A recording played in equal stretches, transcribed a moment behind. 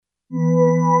Hello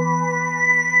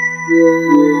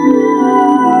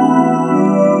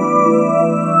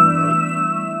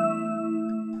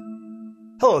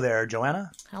there,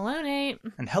 Joanna. Hello, Nate.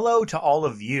 And hello to all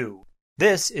of you.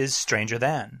 This is Stranger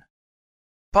Than,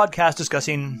 podcast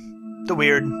discussing the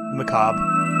weird, the macabre,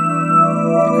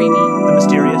 The creepy. the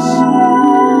mysterious,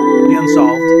 the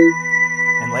unsolved,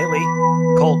 and lately,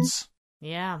 cults.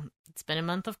 Yeah, it's been a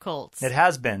month of cults. It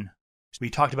has been. We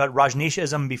talked about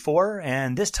Rajneeshism before,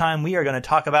 and this time we are going to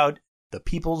talk about the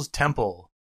People's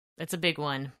Temple. It's a big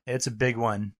one. It's a big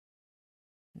one.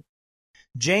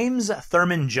 James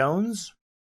Thurman Jones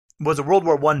was a World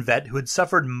War I vet who had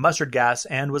suffered mustard gas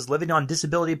and was living on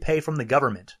disability pay from the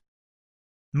government.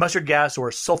 Mustard gas,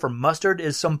 or sulfur mustard,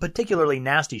 is some particularly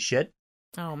nasty shit.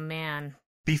 Oh, man.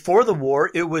 Before the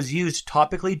war, it was used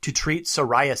topically to treat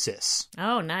psoriasis.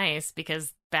 Oh, nice,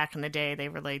 because back in the day, they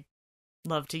really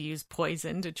loved to use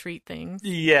poison to treat things.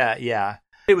 Yeah.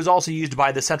 It was also used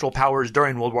by the Central Powers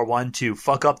during World War I to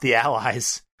fuck up the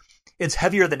Allies. It's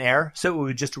heavier than air, so it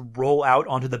would just roll out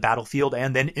onto the battlefield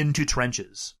and then into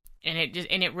trenches. And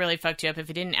it really fucked you up. If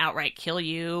it didn't outright kill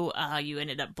you, you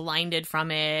ended up blinded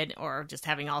from it, or just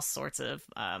having all sorts of,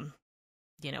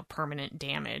 permanent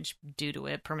damage due to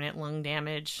it, permanent lung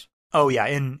damage. Oh yeah,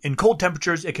 in cold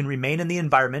temperatures, it can remain in the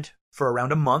environment for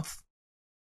around a month.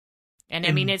 And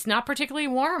I mean, it's not particularly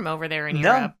warm over there in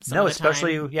Europe. No,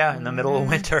 especially, in the middle of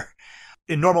winter.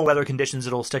 In normal weather conditions,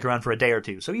 it'll stick around for a day or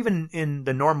two. So even in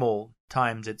the normal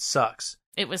times, it sucks.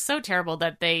 It was so terrible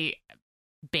that they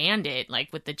banned it,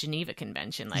 like with the Geneva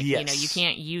Convention. Like, yes. You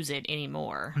can't use it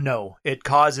anymore. No, it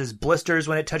causes blisters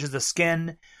when it touches the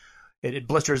skin. It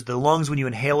blisters the lungs when you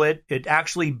inhale it. It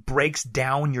actually breaks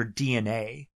down your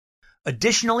DNA.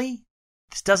 Additionally,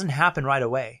 this doesn't happen right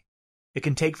away. It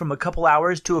can take from a couple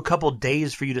hours to a couple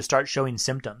days for you to start showing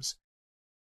symptoms.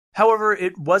 However,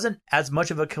 it wasn't as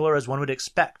much of a killer as one would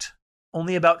expect.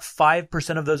 Only about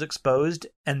 5% of those exposed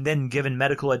and then given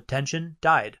medical attention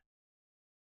died.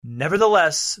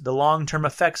 Nevertheless, the long-term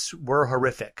effects were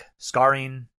horrific.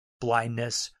 Scarring,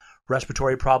 blindness,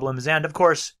 respiratory problems, and, of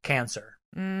course, cancer.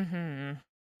 Mm-hmm.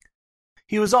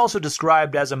 He was also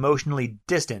described as emotionally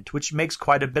distant, which makes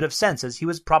quite a bit of sense, as he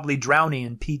was probably drowning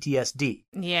in PTSD.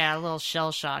 Yeah, a little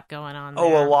shell shock going on there.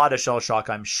 Oh, a lot of shell shock,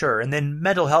 I'm sure. And then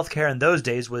mental health care in those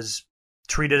days was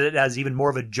treated it as even more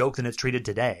of a joke than it's treated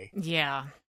today. Yeah.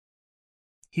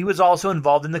 He was also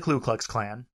involved in the Ku Klux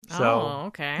Klan. So,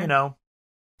 okay.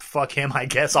 Fuck him, I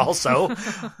guess, also.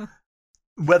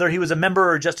 Whether he was a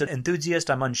member or just an enthusiast,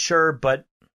 I'm unsure, but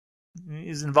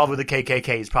he's involved with the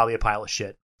KKK. He's probably a pile of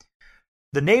shit.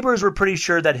 The neighbors were pretty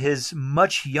sure that his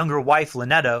much younger wife,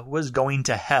 Lynetta, was going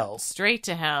to hell. Straight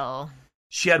to hell.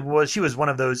 She was one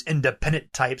of those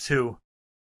independent types who,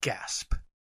 gasp,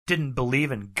 didn't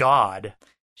believe in God.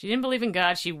 She didn't believe in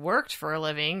God. She worked for a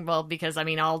living. Well, because,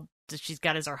 all she's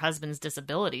got is her husband's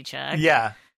disability check.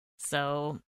 Yeah.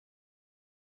 So...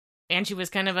 And she was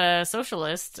kind of a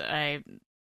socialist, I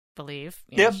believe.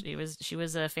 Yep. She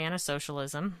was a fan of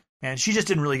socialism. And she just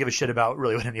didn't really give a shit about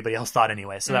really what anybody else thought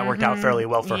anyway, so that worked out fairly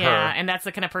well for her. Yeah, and that's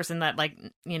the kind of person that,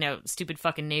 stupid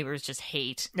fucking neighbors just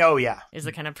hate. Oh, yeah. Is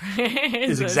the kind of...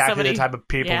 is exactly the type of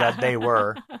people that they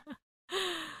were.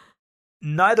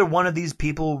 Neither one of these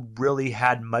people really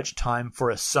had much time for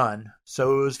a son,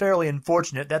 so it was fairly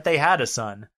unfortunate that they had a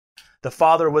son. The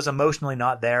father was emotionally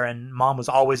not there, and mom was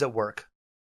always at work.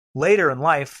 Later in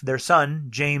life, their son,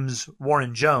 James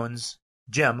Warren Jones,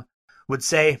 Jim, would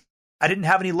say, "I didn't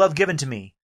have any love given to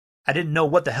me. I didn't know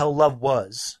what the hell love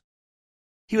was."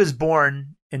 He was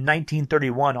born in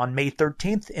 1931 on May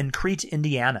 13th in Crete,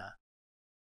 Indiana.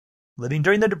 Living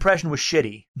during the Depression was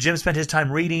shitty. Jim spent his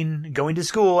time reading, going to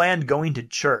school, and going to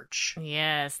church.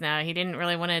 Yes. Now, he didn't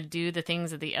really want to do the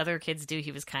things that the other kids do.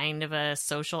 He was kind of a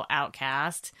social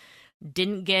outcast.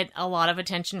 Didn't get a lot of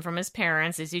attention from his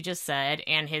parents, as you just said,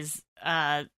 and his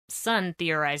son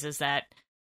theorizes that,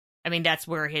 that's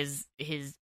where his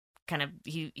kind of,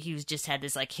 he was just had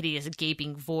this, hideous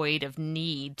gaping void of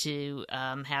need to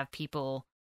have people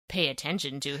pay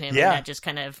attention to him, yeah. And that just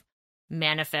kind of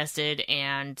manifested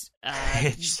and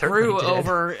grew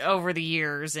over the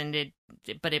years,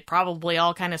 but it probably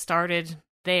all kind of started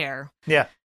there. Yeah.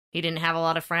 He didn't have a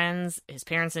lot of friends, his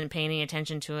parents didn't pay any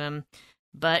attention to him.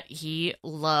 But he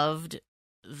loved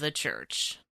the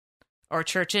church. Or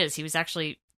churches. He was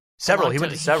actually... Several. He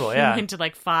went to several, yeah. He went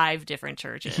to 5 different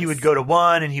churches. He would go to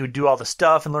one, and he would do all the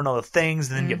stuff and learn all the things,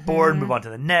 and then get bored and move on to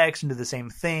the next and do the same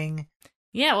thing.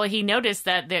 Yeah, well, he noticed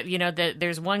that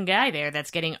there's one guy there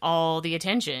that's getting all the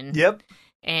attention. Yep.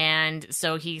 And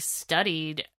so he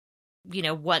studied,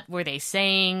 what were they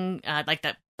saying?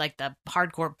 like the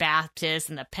hardcore Baptist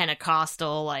and the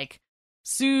Pentecostal, like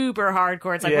super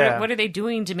hardcore. It's like, Yeah. what are they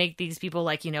doing to make these people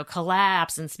like,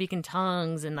 collapse and speak in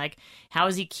tongues? And like, how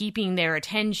is he keeping their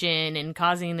attention and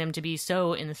causing them to be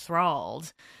so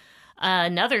enthralled?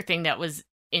 Another thing that was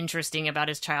interesting about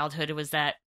his childhood was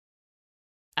that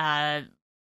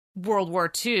World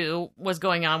War II was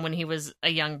going on when he was a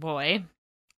young boy.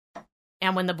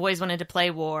 And when the boys wanted to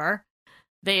play war,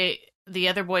 the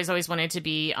other boys always wanted to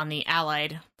be on the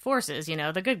Allied forces,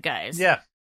 the good guys. Yeah.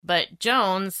 But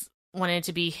Jones wanted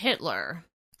to be Hitler.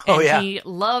 Oh, And yeah. he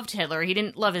loved Hitler. He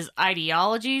didn't love his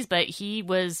ideologies, but he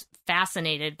was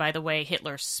fascinated by the way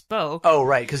Hitler spoke. Oh,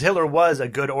 right, because Hitler was a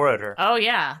good orator. Oh,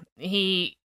 yeah.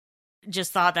 He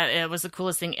just thought that it was the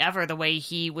coolest thing ever, the way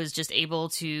he was just able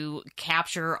to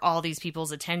capture all these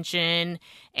people's attention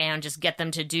and just get them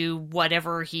to do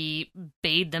whatever he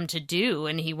bade them to do.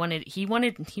 And he wanted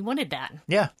that.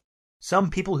 Yeah. Some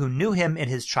people who knew him in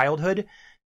his childhood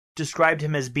described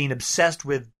him as being obsessed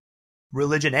with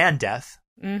religion and death.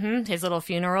 Mm-hmm. His little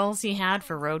funerals he had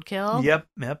for roadkill. Yep.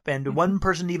 And one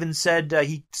person even said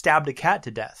he stabbed a cat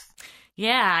to death.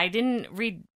 Yeah, I didn't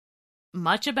read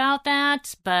much about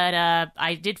that, but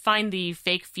I did find the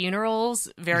fake funerals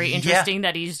very interesting.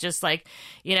 That he's just like,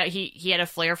 he had a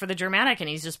flair for the dramatic, and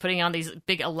he's just putting on these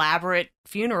big elaborate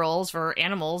funerals for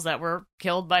animals that were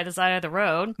killed by the side of the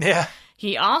road. Yeah.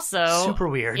 He also, Super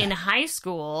weird. in high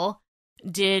school,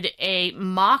 did a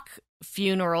mock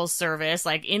funeral service,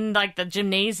 like in like the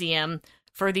gymnasium,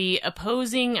 for the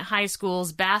opposing high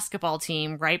school's basketball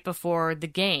team right before the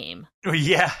game.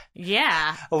 Yeah.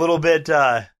 Yeah. A little bit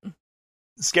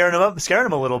scaring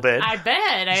him a little bit. I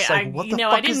bet. It's like, what the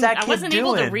fuck I didn't. is that I kid wasn't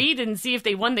able to doing? read and see if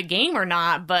they won the game or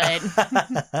not, but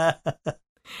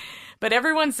but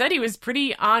everyone said he was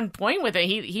pretty on point with it.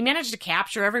 He managed to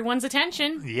capture everyone's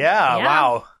attention. Yeah, Yeah.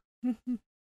 wow.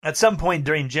 At some point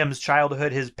during Jim's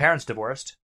childhood, his parents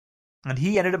divorced, and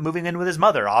he ended up moving in with his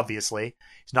mother, obviously.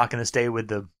 He's not going to stay with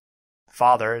the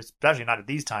father, especially not at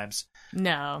these times.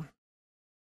 No.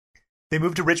 They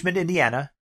moved to Richmond,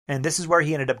 Indiana, and this is where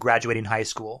he ended up graduating high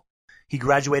school. He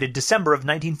graduated December of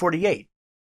 1948,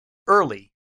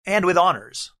 early, and with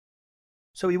honors.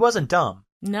 So he wasn't dumb.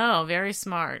 No, very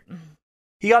smart.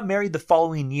 He got married the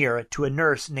following year to a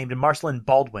nurse named Marceline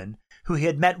Baldwin, who he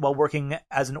had met while working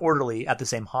as an orderly at the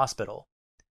same hospital.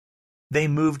 They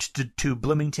moved to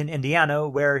Bloomington, Indiana,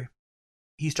 where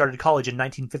he started college in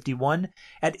 1951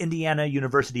 at Indiana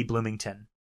University, Bloomington.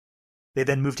 They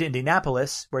then moved to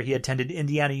Indianapolis, where he attended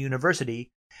Indiana University,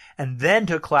 and then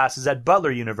took classes at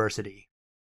Butler University.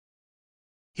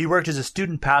 He worked as a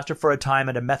student pastor for a time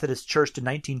at a Methodist church to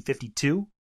 1952.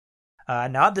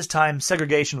 Now, at this time,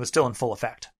 segregation was still in full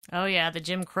effect. Oh yeah, the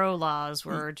Jim Crow laws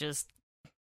were just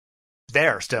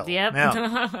There still. Yep.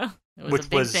 Yeah. It was Which a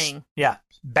big thing. Yeah,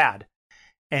 bad.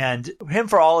 And him,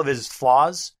 for all of his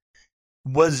flaws,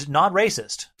 was not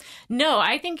racist. No,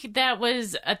 I think that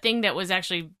was a thing that was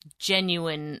actually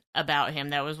genuine about him.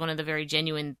 That was one of the very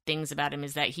genuine things about him,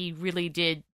 is that he really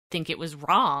did think it was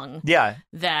wrong Yeah.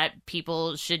 that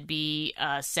people should be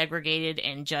segregated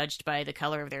and judged by the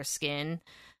color of their skin.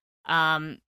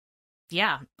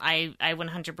 Yeah, I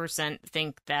 100%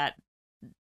 think that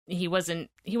he wasn't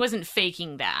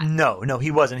faking that. No,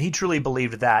 he wasn't. He truly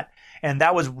believed that. And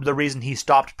that was the reason he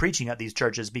stopped preaching at these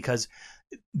churches, because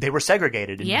they were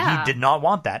segregated, and Yeah. he did not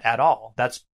want that at all.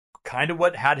 That's kind of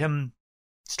what had him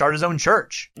start his own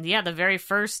church. Yeah, the very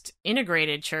first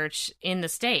integrated church in the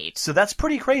state. So that's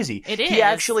pretty crazy. It is. He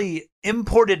actually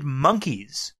imported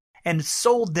monkeys and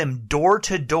sold them door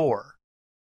to door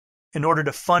in order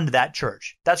to fund that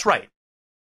church. That's right.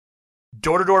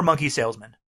 Door to door monkey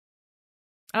salesman.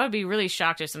 I would be really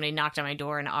shocked if somebody knocked on my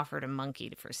door and offered a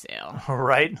monkey for sale. All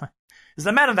right. Is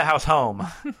the man of the house home?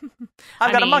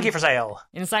 I've got a monkey for sale.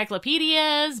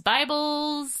 Encyclopedias,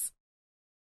 Bibles,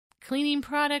 cleaning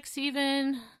products,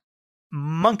 even.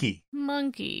 Monkey.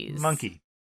 Monkeys. Monkey.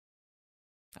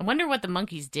 I wonder what the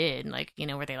monkeys did. Like,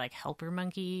 were they like helper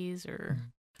monkeys or?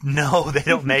 No, they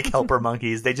don't make helper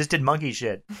monkeys. They just did monkey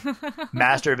shit.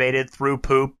 Masturbated, threw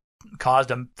poop,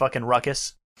 caused a fucking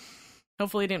ruckus.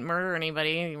 Hopefully didn't murder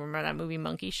anybody. You remember that movie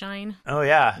Monkey Shine? Oh,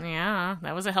 yeah. Yeah,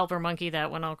 that was a helper monkey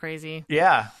that went all crazy.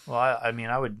 Yeah. Well, I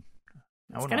would.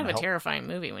 It's kind of a terrifying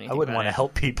movie when you I think wouldn't about want to it.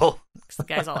 help people. 'Cause the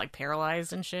guy's all like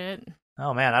paralyzed and shit.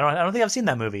 Oh man, I don't think I've seen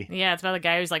that movie. Yeah, it's about a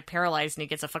guy who's like paralyzed and he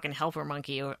gets a fucking helper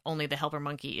monkey. Only the helper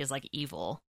monkey is like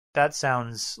evil. That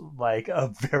sounds like a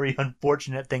very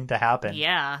unfortunate thing to happen.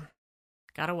 Yeah,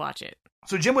 gotta watch it.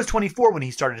 So Jim was 24 when he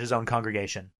started his own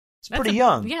congregation. It's pretty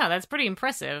young. Yeah, that's pretty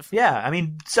impressive. Yeah, I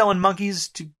mean, selling monkeys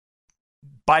to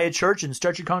buy a church and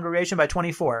start your congregation by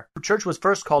 24. The church was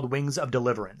first called Wings of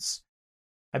Deliverance.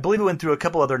 I believe it went through a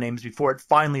couple other names before it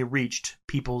finally reached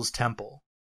People's Temple.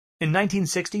 In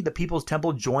 1960, the People's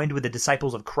Temple joined with the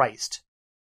Disciples of Christ.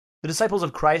 The Disciples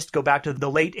of Christ go back to the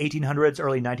late 1800s,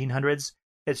 early 1900s.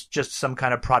 It's just some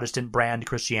kind of Protestant brand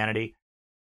Christianity.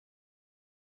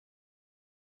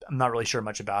 I'm not really sure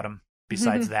much about them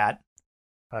besides that.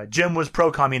 Jim was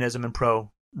pro-communism and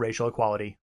pro-racial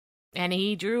equality. And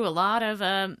he drew a lot of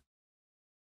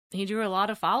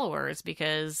followers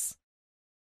because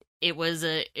it was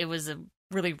a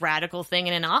really radical thing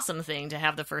and an awesome thing to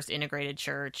have the first integrated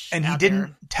church. And he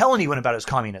didn't tell anyone about his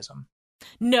communism.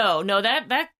 No,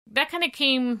 that kind of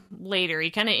came later.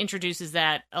 He kind of introduces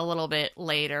that a little bit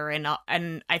later, and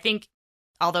I think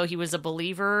although he was a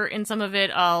believer in some of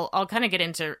it, I'll kind of get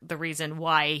into the reason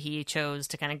why he chose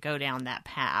to kind of go down that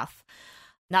path.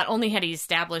 Not only had he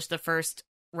established the first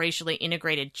racially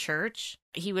integrated church,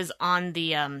 he was on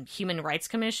the Human Rights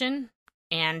Commission,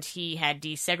 and he had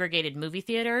desegregated movie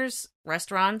theaters,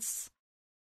 restaurants,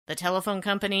 the telephone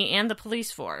company, and the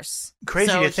police force.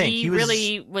 Crazy so to think. He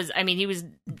really was, I mean, he was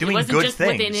doing it wasn't good just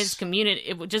things. within his community.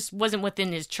 It just wasn't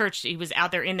within his church. He was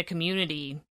out there in the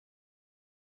community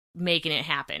making it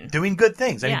happen. Doing good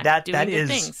things. I mean, that is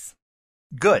things.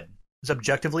 Good. It's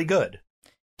objectively good.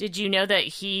 Did you know that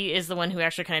he is the one who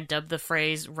actually kind of dubbed the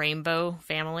phrase rainbow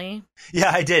family?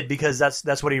 Yeah, I did, because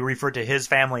that's what he referred to his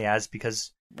family as,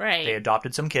 because right. They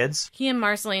adopted some kids. He and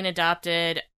Marceline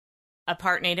adopted a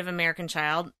part Native American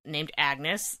child named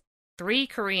Agnes, 3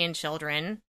 Korean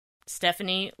children,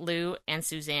 Stephanie, Lou, and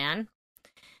Suzanne.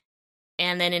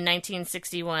 And then in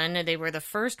 1961, they were the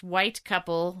first white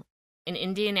couple in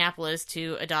Indianapolis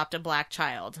to adopt a black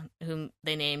child, whom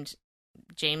they named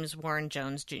James Warren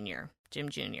Jones Jr., Jim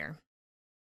Jr.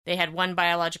 They had one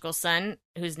biological son,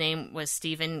 whose name was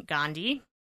Stephen Gandhi.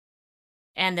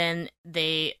 And then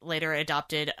they later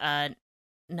adopted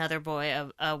another boy,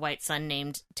 a white son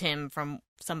named Tim, from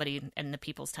somebody in the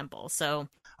People's Temple. So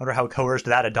I wonder how coerced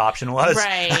that adoption was.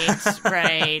 Right,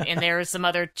 right. And there were some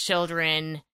other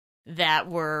children that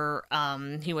were,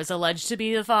 he was alleged to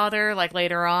be the father, like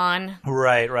later on.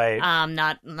 Right.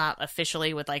 Not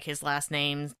officially with like his last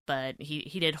name, but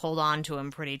he did hold on to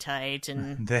him pretty tight.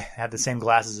 And they had the same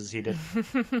glasses as he did.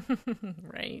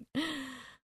 Right.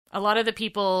 A lot of the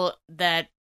people that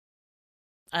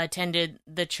attended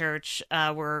the church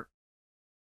were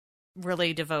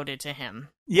really devoted to him.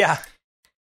 Yeah.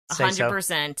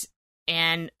 100%.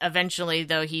 And eventually,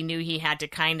 though, he knew he had to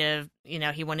kind of,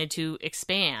 he wanted to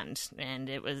expand, and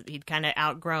he'd kind of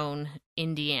outgrown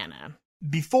Indiana.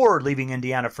 Before leaving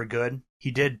Indiana for good,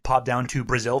 he did pop down to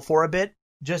Brazil for a bit,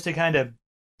 just to kind of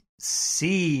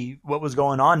see what was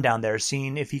going on down there,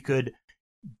 seeing if he could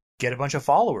get a bunch of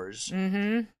followers.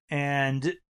 Mm-hmm.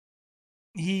 And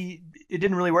it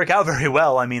didn't really work out very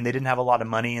well. I mean, they didn't have a lot of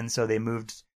money, and so they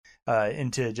moved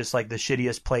into just like the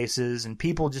shittiest places, and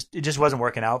it just wasn't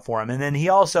working out for him. And then he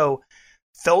also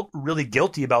felt really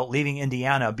guilty about leaving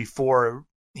Indiana before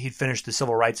he'd finished the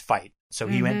civil rights fight. So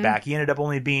he went back. He ended up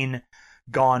only being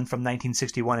gone from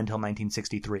 1961 until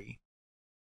 1963.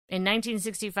 In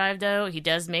 1965, though, he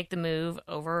does make the move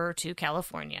over to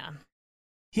California.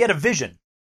 He had a vision.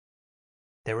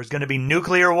 There was going to be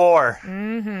nuclear war.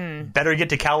 Mm-hmm. Better get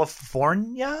to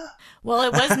California? Well,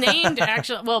 it was named,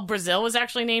 actually. Well, Brazil was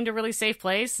actually named a really safe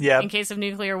place in case of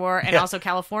nuclear war, and also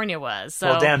California was. So.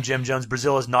 Well, damn, Jim Jones,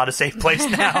 Brazil is not a safe place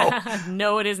now.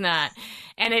 No, it is not.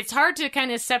 And it's hard to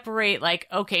kind of separate, like,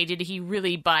 okay, did he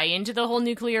really buy into the whole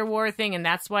nuclear war thing, and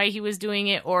that's why he was doing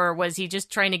it, or was he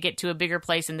just trying to get to a bigger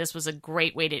place, and this was a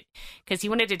great way to, because he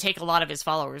wanted to take a lot of his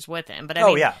followers with him. But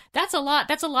I mean, that's a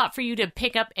lot for you to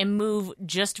pick up and move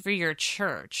just for your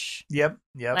church. Yep.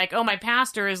 Like, oh, my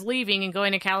pastor is leaving and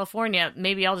going to California.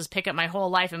 Maybe I'll just pick up my whole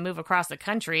life and move across the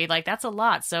country. Like, that's a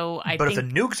lot. So I think... But if the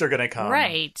nukes are going to come...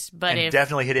 Right. But if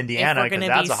definitely hit Indiana, because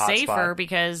that's a hot spot. If we're going to be safer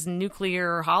because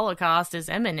nuclear holocaust is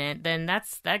imminent, then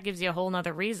that gives you a whole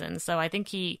nother reason. So I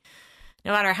think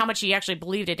no matter how much he actually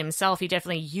believed it himself, he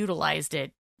definitely utilized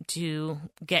it to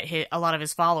get a lot of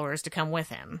his followers to come with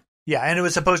him. Yeah, and it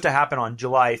was supposed to happen on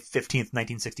July 15th,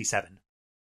 1967.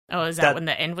 Oh, is that when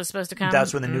the end was supposed to come?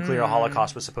 That's when the nuclear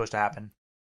holocaust was supposed to happen.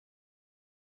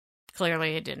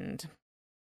 Clearly it didn't.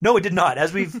 No, it did not.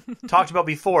 As we've talked about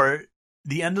before,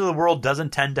 the end of the world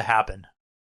doesn't tend to happen.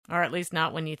 Or at least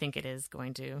not when you think it is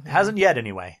going to. It hasn't yet,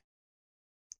 anyway.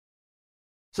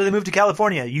 So they moved to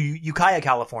California, Ukiah,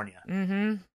 California.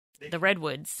 Mm-hmm. The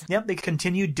Redwoods. Yep, they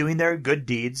continued doing their good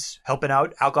deeds, helping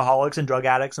out alcoholics and drug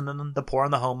addicts, and then the poor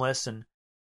and the homeless, and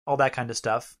all that kind of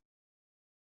stuff.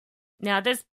 Now, at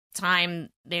this time,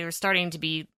 they were starting to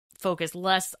be focused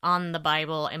less on the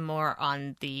Bible and more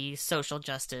on the social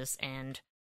justice and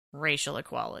racial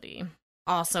equality.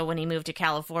 Also, when he moved to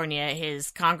California,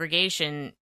 his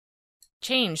congregation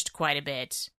changed quite a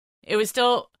bit. It was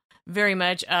still very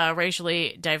much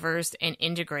racially diverse and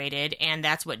integrated, and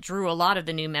that's what drew a lot of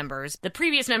the new members. The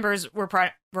previous members were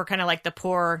kind of like the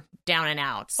poor down and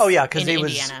outs. Oh yeah, because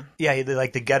Indiana.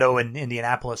 like the ghetto in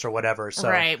Indianapolis or whatever. So.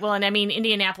 Right. Well, and I mean,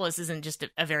 Indianapolis isn't just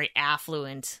a very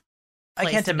affluent I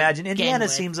place can't to imagine. begin Indiana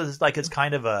with. seems like it's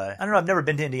kind of a. I don't know. I've never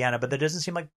been to Indiana, but there doesn't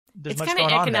seem like there's It's much kind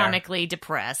going of on there. economically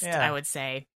depressed, Yeah. I would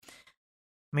say.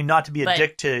 I mean, not to be a But-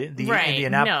 dick to the right,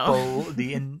 Indianapolis,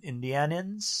 the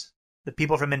Indianans, the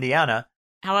people from Indiana.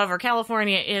 However,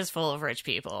 California is full of rich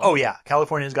people. Oh yeah,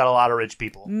 California's got a lot of rich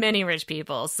people. Many rich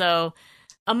people. So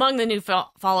among the new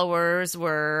followers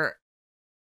were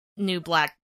new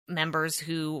black members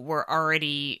who were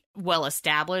already well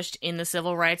established in the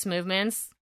civil rights movements.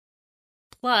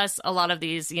 Plus a lot of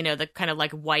these, the kind of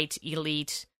like white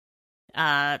elite,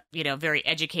 very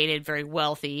educated, very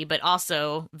wealthy, but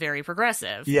also very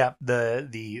progressive. Yeah,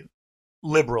 the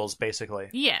liberals basically.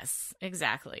 Yes,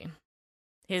 exactly.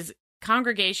 His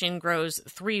congregation grows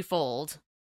threefold.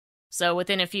 So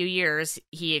within a few years,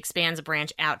 he expands a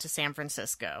branch out to San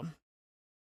Francisco.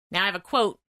 Now I have a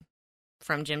quote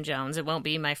from Jim Jones. It won't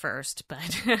be my first,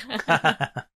 but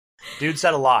Dude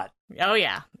said a lot. Oh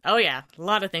yeah. A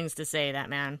lot of things to say, that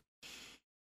man.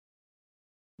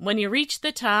 When you reach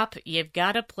the top, you've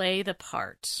got to play the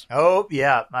part. Oh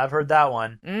yeah, I've heard that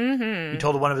one. Mm-hmm. He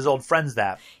told one of his old friends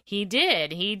that. He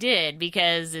did,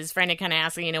 because his friend had kind of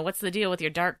asked, what's the deal with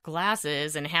your dark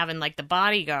glasses and having like the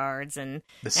bodyguards and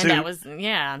The suit. And that was,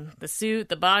 the suit,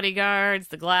 the bodyguards,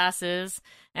 the glasses,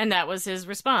 and that was his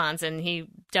response. And he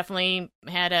definitely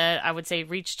had I would say,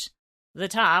 reached the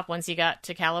top once he got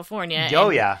to California. Oh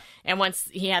and, yeah. And once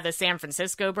he had the San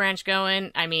Francisco branch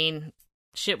going, I mean,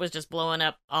 shit was just blowing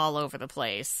up all over the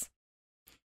place.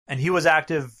 And he was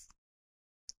active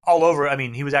all over. I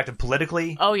mean, he was active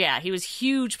politically. Oh yeah, he was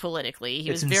huge politically. He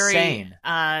It's was very insane.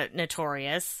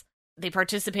 Notorious. They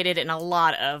participated in a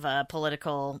lot of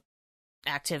political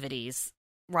activities.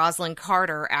 Rosalind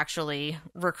Carter actually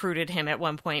recruited him at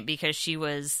one point because she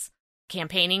was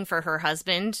campaigning for her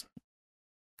husband,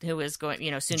 who was going,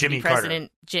 soon Jimmy to be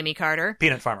president, Jimmy Carter.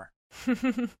 Peanut farmer.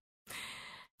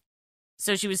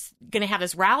 So she was going to have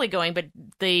this rally going, but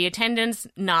the attendance,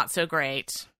 not so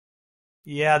great.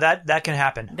 Yeah, that can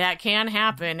happen. That can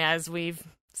happen, as we've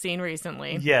seen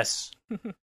recently. Yes.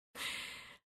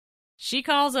 She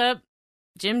calls up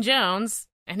Jim Jones,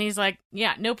 and he's like,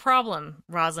 yeah, no problem,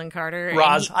 Rosalind Carter. And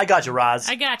Roz, I got you, Roz.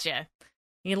 I gotcha.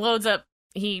 He loads up,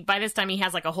 by this time he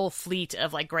has like a whole fleet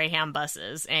of like Greyhound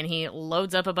buses, and he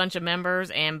loads up a bunch of members,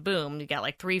 and boom, you got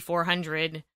like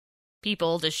 300-400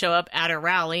 people to show up at a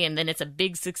rally, and then it's a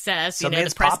big success. Suddenly The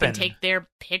it's press poppin'. can take their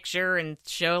picture and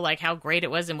show like how great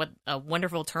it was and what a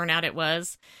wonderful turnout it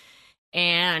was.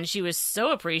 And she was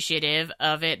so appreciative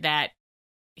of it that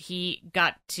he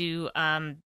got to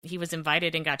he was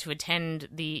invited and got to attend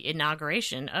the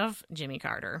inauguration of Jimmy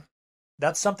Carter.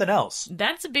 That's something else.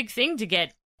 That's a big thing to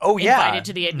get Oh yeah. invited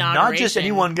to the Not inauguration. just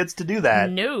anyone gets to do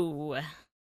that. No.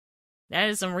 That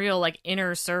is some real like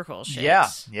inner circle shit.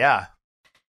 Yeah.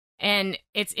 And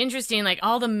it's interesting, like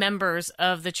all the members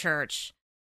of the church,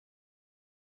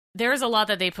 there's a lot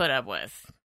that they put up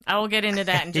with. I will get into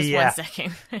that in just Yeah. 1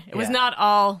 second. It was Yeah.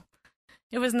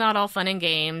 not all fun and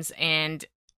games, and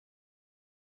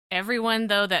everyone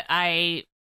though that I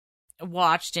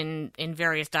watched in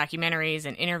various documentaries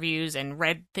and interviews and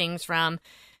read things from,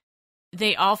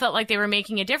 they all felt like they were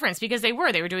making a difference because they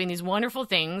were doing these wonderful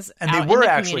things. And out they in were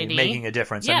the actually community. making a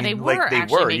difference. Yeah, I mean, they were like, they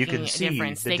actually were. You making could a see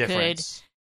difference. the They could- difference.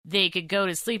 They could go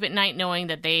to sleep at night knowing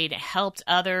that they'd helped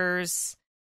others.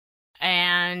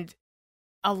 And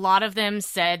a lot of them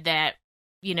said that,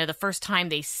 the first time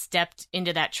they stepped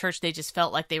into that church, they just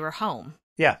felt like they were home.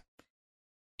 Yeah.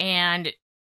 And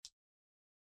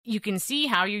you can see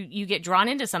how you get drawn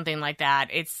into something like that.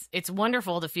 It's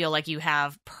wonderful to feel like you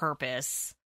have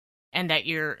purpose and that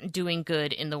you're doing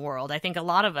good in the world. I think a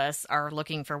lot of us are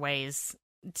looking for ways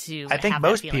to I think have that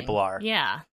most feeling. people are.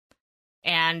 Yeah.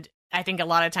 And I think a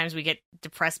lot of times we get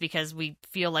depressed because we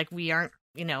feel like we aren't,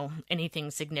 anything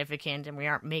significant and we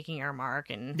aren't making our mark,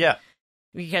 and Yeah.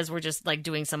 because we're just like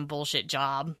doing some bullshit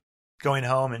job, Going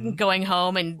home and going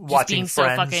home and just Watching being so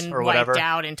Friends fucking or wiped whatever.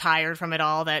 out and tired from it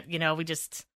all that,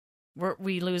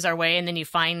 we lose our way, and then you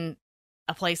find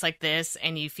a place like this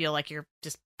and you feel like you're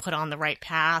just put on the right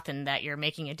path and that you're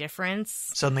making a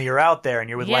difference. suddenly you're out there and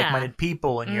you're with Yeah. like-minded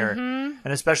people and Mhm.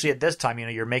 and especially at this time,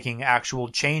 you're making actual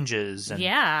changes. And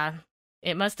Yeah.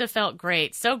 It must have felt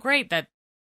great. So great that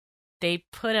they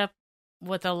put up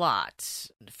with a lot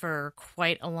for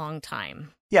quite a long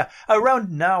time. Yeah,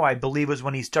 around now, I believe, was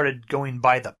when he started going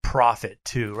by the Prophet,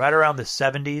 too, right around the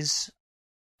 70s.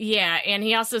 Yeah, and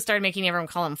he also started making everyone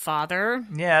call him Father.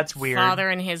 Yeah, that's weird. Father,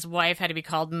 and his wife had to be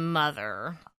called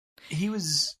Mother. He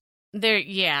was... There,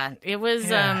 yeah, it was,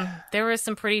 Yeah. there was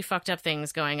some pretty fucked up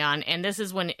things going on, and this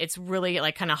is when it's really,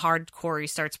 like, kind of hardcore. He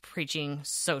starts preaching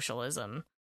socialism.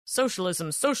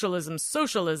 Socialism, socialism,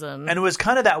 socialism. And it was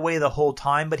kind of that way the whole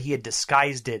time, but he had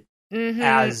disguised it Mhm.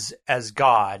 as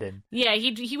God. And Yeah,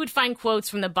 he would find quotes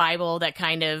from the Bible that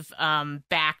kind of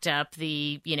backed up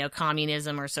the,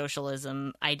 communism or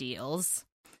socialism ideals.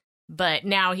 But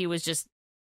now he was just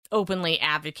openly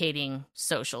advocating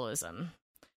socialism.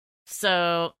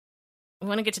 So I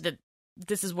want to get to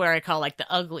this is where I call like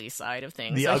the ugly side of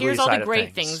things. The So ugly here's all side the of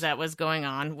great things. things that was going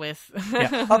on with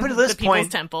Yeah. Up until this the People's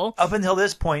point- Temple. up until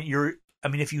this point,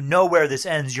 if you know where this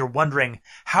ends, you're wondering,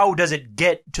 how does it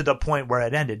get to the point where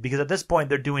it ended? Because at this point,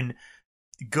 they're doing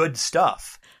good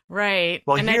stuff. Right.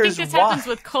 Well, and I think here's this why. happens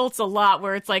with cults a lot,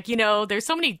 where it's like, there's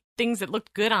so many things that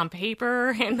looked good on paper,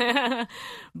 and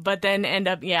but then end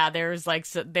up,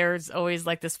 there's always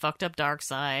like this fucked up dark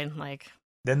side, like.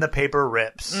 Then the paper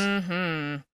rips.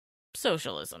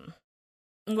 Socialism.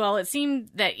 Well, it seemed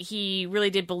that he really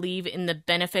did believe in the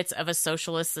benefits of a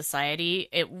socialist society.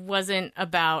 It wasn't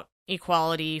about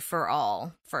equality for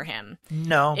all for him.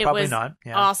 No, It probably was not.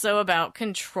 Yeah, Also about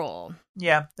control.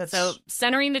 yeah, that's So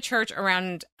centering the church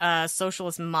around a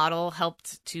socialist model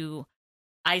helped to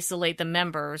isolate the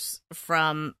members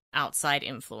from outside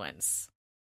influence.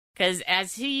 Because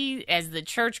as the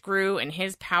church grew and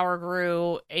his power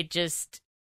grew,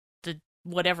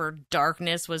 whatever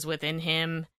darkness was within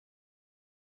him,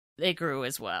 it grew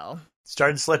as well.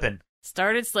 started slipping.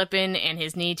 Started slipping, and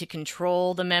his need to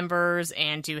control the members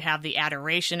and to have the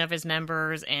adoration of his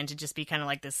members and to just be kind of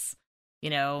like this,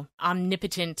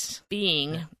 omnipotent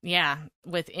being,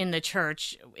 within the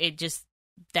church.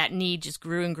 That need just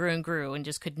grew and grew and grew and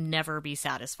just could never be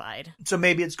satisfied. So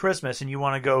maybe it's Christmas and you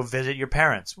want to go visit your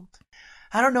parents.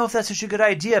 I don't know if that's such a good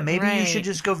idea. Maybe you should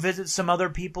just go visit some other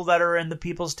people that are in the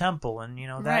People's Temple, and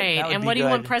that right. that would And be what do you good.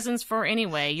 want presents for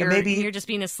anyway? You're just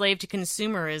being a slave to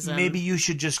consumerism. Maybe you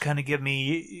should just kind of give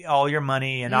me all your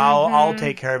money, and I'll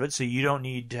take care of it, so you don't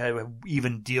need to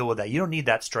even deal with that. You don't need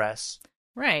that stress.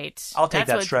 Right. I'll take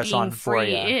That's that stress what on being for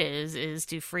free ya. is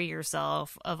to free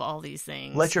yourself of all these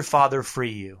things. Let your father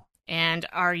free you. And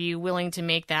are you willing to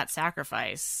make that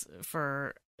sacrifice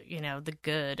for, the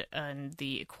good and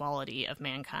the equality of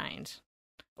mankind?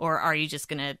 Or are you just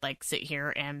going to sit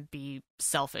here and be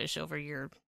selfish over your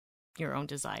own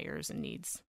desires and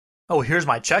needs? Oh, here's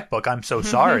my checkbook. I'm so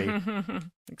sorry.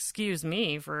 Excuse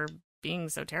me for being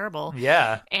so terrible.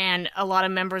 Yeah. And a lot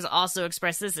of members also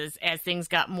expressed this as things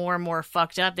got more and more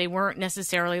fucked up. They weren't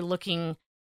necessarily looking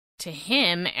to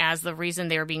him as the reason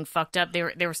they were being fucked up. They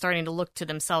were starting to look to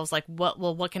themselves like,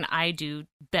 what can I do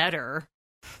better?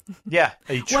 Yeah.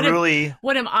 Truly.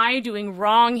 What am I doing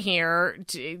wrong here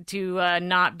to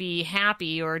not be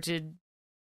happy or to...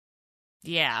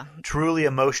 Yeah. Truly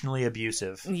emotionally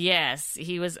abusive. Yes,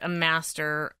 he was a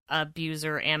master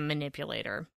abuser and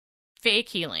manipulator. Fake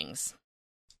healings.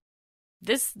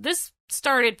 This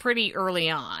started pretty early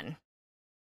on.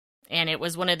 And it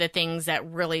was one of the things that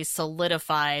really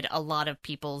solidified a lot of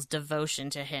people's devotion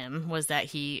to him, was that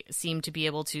he seemed to be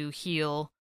able to heal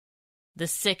the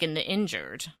sick and the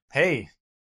injured. Hey.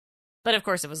 But of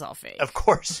course it was all fake. Of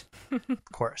course. Of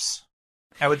course.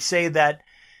 I would say that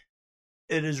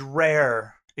it is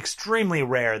rare, extremely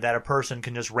rare, that a person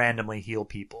can just randomly heal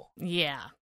people. Yeah.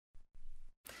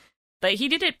 But he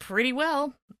did it pretty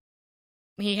well.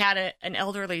 He had an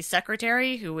elderly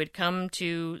secretary who would come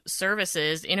to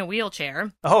services in a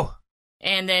wheelchair. Oh.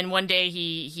 And then one day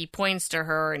he points to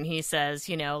her and he says,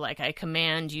 I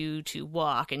command you to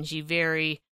walk. And she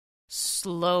very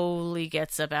slowly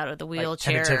gets up out of the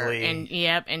wheelchair. Tentatively.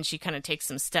 And she kind of takes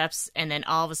some steps. And then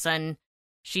all of a sudden,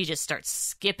 she just starts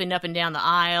skipping up and down the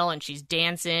aisle, and she's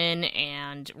dancing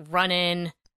and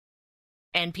running.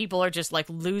 And people are just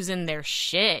losing their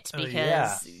shit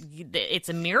because it's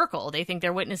a miracle. They think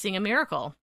they're witnessing a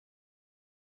miracle.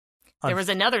 There was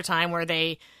another time where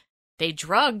they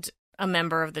drugged a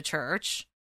member of the church,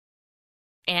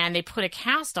 and they put a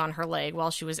cast on her leg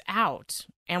while she was out.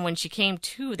 And when she came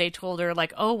to, they told her,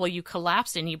 oh, well, you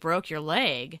collapsed and you broke your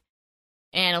leg.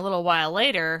 And a little while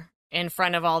later, in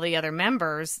front of all the other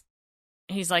members,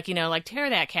 he's tear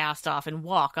that cast off and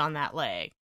walk on that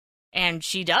leg. And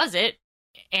she does it,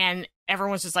 and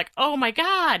everyone's just oh my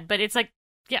God. But it's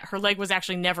her leg was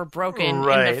actually never broken in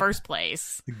the first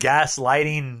place.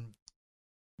 Gaslighting.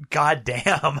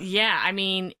 Goddamn. Yeah, I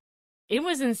mean, It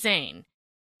was insane.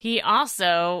 He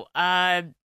also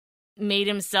made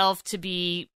himself to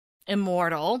be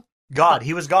immortal. God.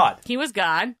 He was God. He was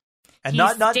God. And He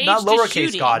not staged a lowercase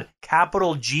shooting. God.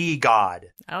 Capital G God.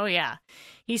 Oh, yeah.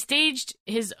 He staged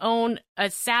his own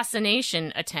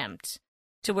assassination attempt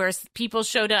to where people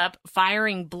showed up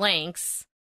firing blanks.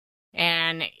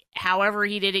 And however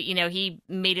he did it, he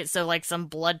made it so like some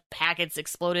blood packets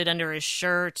exploded under his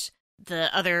shirt.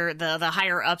 The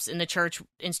higher ups in the church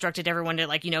instructed everyone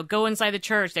to go inside the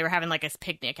church. They were having like a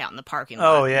picnic out in the parking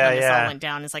lot. Oh, yeah, when this yeah. all went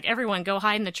down. It's like, everyone go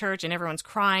hide in the church, and everyone's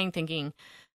crying, thinking,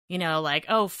 like,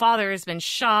 oh, father has been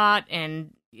shot,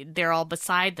 and they're all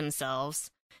beside themselves.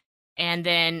 And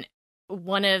then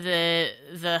one of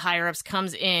the higher ups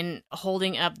comes in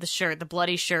holding up the shirt, the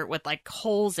bloody shirt with like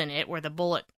holes in it where the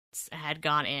bullets had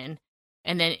gone in.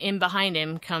 And then in behind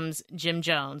him comes Jim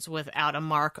Jones without a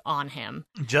mark on him.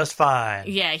 Just fine.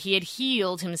 Yeah, he had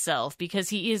healed himself because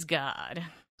he is God.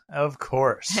 Of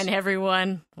course. And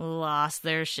everyone lost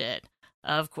their shit.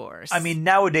 Of course. I mean,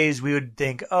 nowadays we would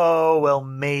think, oh, well,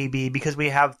 maybe, because we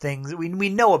have things, we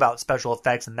know about special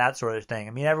effects and that sort of thing.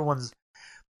 I mean, everyone's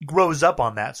grows up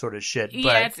on that sort of shit.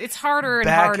 Yeah, but it's harder and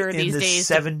back harder in these the days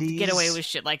 70s, to get away with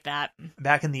shit like that.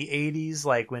 Back in the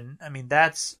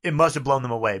 80s, it must have blown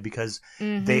them away because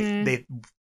they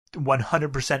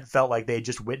 100% felt like they had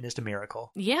just witnessed a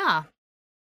miracle. Yeah.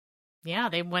 Yeah,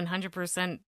 they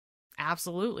 100%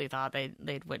 absolutely thought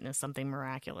they'd witnessed something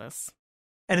miraculous.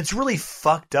 And it's really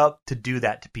fucked up to do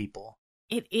that to people.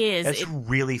 It is. It's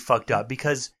really fucked up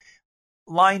because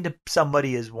lying to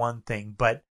somebody is one thing,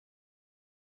 but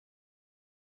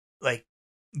like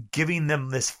giving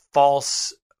them this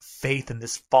false faith and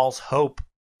this false hope,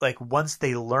 like once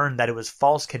they learn that it was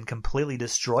false, can completely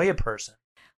destroy a person.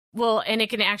 Well, and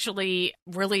it can actually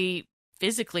really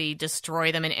physically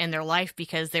destroy them and end their life,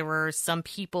 because there were some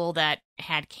people that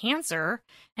had cancer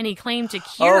and he claimed to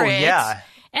cure it. Yeah.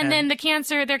 And then their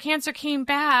cancer came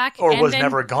back. Or and was then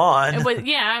never gone.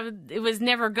 it was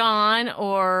never gone.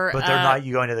 Or but they're not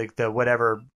going to the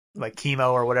whatever, like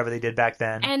chemo or whatever they did back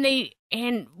then.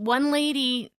 And one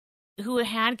lady who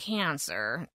had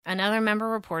cancer, another member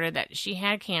reported that she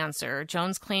had cancer.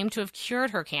 Jones claimed to have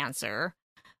cured her cancer.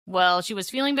 Well, she was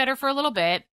feeling better for a little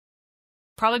bit,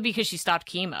 probably because she stopped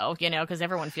chemo, because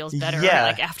everyone feels better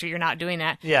like after you're not doing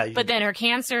that. Yeah. But then her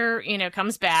cancer,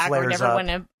 comes back or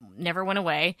never went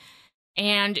away.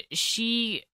 And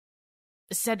she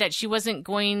said that she wasn't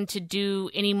going to do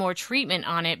any more treatment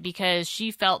on it because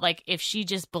she felt like if she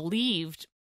just believed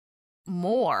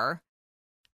more,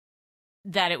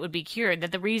 that it would be cured.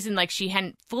 That the reason she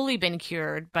hadn't fully been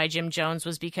cured by Jim Jones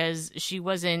was because she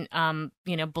wasn't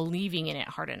believing in it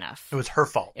hard enough. It was her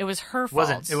fault. It was her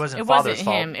fault. It wasn't Father's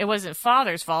fault. Him. It wasn't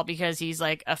Father's fault because he's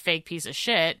like a fake piece of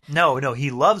shit. No, he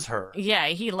loves her. Yeah,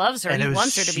 he loves her. And he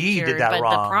wants her to be cured, but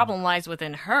the problem lies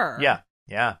within her.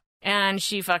 Yeah. And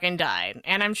she fucking died.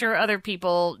 And I'm sure other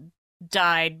people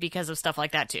died because of stuff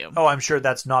like that too. Oh, I'm sure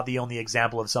that's not the only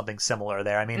example of something similar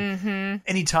there. I mean,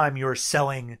 anytime you're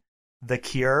selling the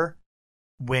cure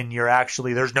when you're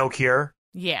actually there's no cure,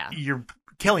 you're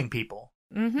killing people.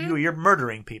 You're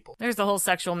murdering people. There's the whole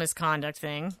sexual misconduct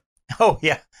thing. Oh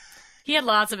yeah, he had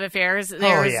lots of affairs.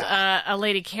 There's a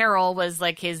lady, Carol, was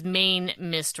like his main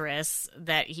mistress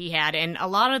that he had, and a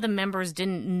lot of the members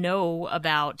didn't know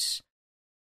about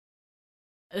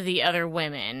the other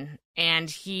women, and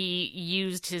he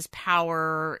used his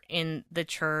power in the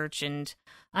church, and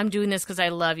I'm doing this because I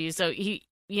love you. So he,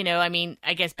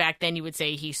 I guess back then you would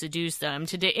say he seduced them.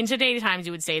 Today, in today's times,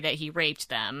 you would say that he raped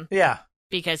them. Yeah.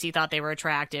 Because he thought they were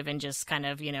attractive and just kind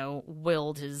of,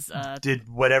 willed his... did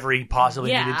whatever he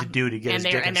possibly needed to do to get his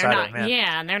dick inside of him.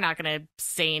 Yeah, and they're not going to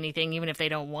say anything even if they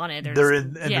don't want it. They're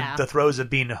in the throes of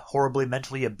being horribly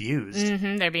mentally abused.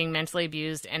 They're being mentally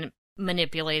abused and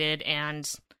manipulated and...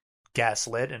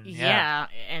 gaslit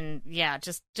and...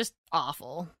 just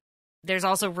awful. There's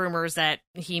also rumors that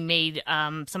he made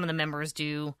some of the members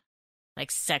do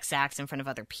like sex acts in front of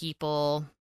other people,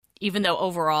 even though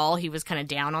overall he was kind of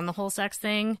down on the whole sex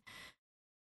thing.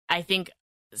 I think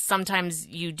sometimes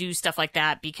you do stuff like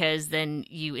that because then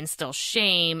you instill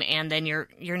shame, and then you're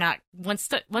not once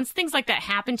things like that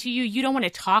happen to you, you don't want to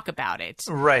talk about it.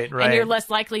 Right. And you're less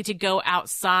likely to go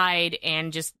outside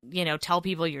and just, tell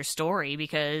people your story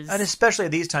because... And especially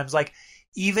at these times, like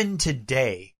even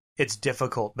today, it's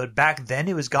difficult, but back then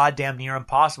it was goddamn near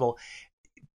impossible.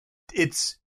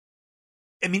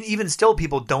 Even still,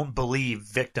 people don't believe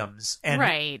victims,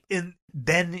 and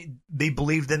then they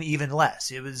believe them even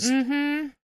less. It was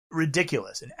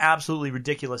ridiculous, an absolutely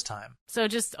ridiculous time. So it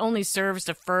just only serves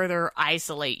to further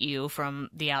isolate you from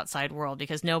the outside world,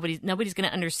 because nobody's going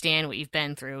to understand what you've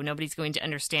been through. Nobody's going to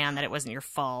understand that it wasn't your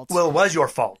fault. Well, it was your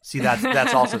fault. See,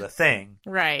 that's also the thing.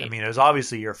 Right. I mean, it was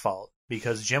obviously your fault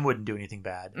because Jim wouldn't do anything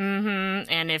bad.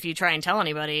 Mm-hmm. And if you try and tell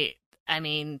anybody, I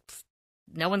mean,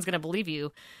 no one's going to believe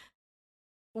you.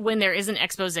 When there is an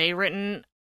expose written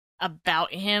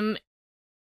about him,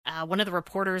 one of the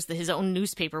reporters, his own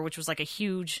newspaper, which was like a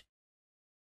huge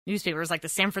newspaper, it was like the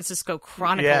San Francisco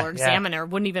Chronicle or Examiner,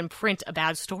 wouldn't even print a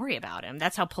bad story about him.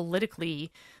 That's how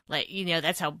politically,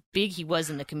 that's how big he was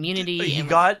in the community. He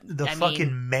got the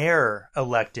mayor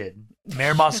elected,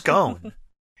 Mayor Moscone.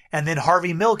 And then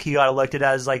Harvey Milk, he got elected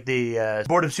as like the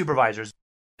Board of Supervisors.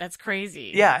 That's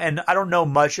crazy. Yeah, and I don't know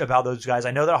much about those guys.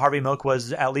 I know that Harvey Milk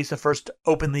was at least the first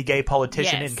openly gay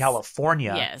politician in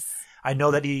California. Yes. I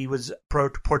know that he was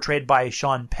portrayed by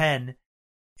Sean Penn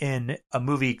in a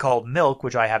movie called Milk,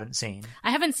 which I haven't seen. I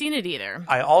haven't seen it either.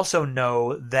 I also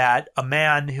know that a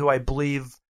man who I believe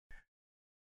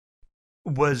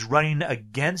was running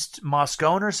against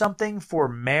Moscone or something for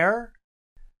mayor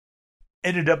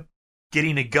ended up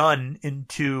getting a gun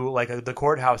into like the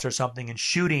courthouse or something and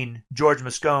shooting George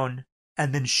Moscone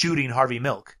and then shooting Harvey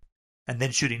Milk and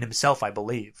then shooting himself, I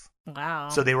believe. Wow.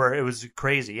 So it was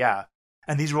crazy, yeah.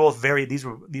 And these were both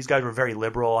these guys were very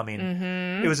liberal. I mean,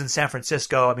 It was in San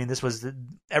Francisco. I mean,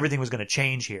 everything was going to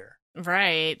change here.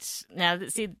 Right. Now,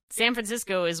 see, San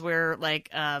Francisco is where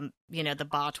the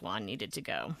Botwan needed to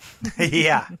go.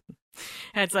 Yeah.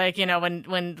 It's like,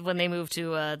 when they moved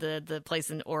to the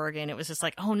place in Oregon, it was just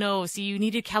like, oh no, see, you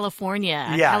needed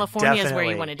California. Yeah, California is where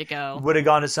you wanted to go. Would have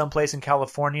gone to some place in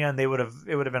California, and it would have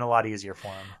been a lot easier for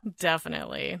them.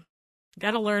 Definitely.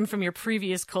 Got to learn from your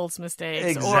previous Colts mistakes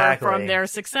exactly. or from their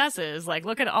successes. Like,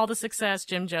 look at all the success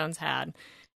Jim Jones had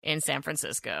in San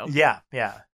Francisco. Yeah,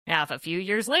 yeah. Now, if a few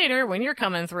years later, when you're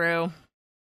coming through,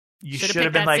 you should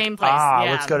have been like,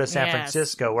 let's go to San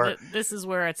Francisco. Where this is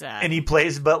where it's at. Any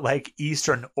place but like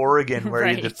Eastern Oregon,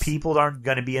 where the people aren't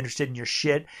going to be interested in your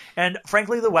shit. And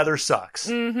frankly, the weather sucks.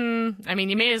 Mm-hmm. I mean,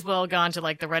 you may as well have gone to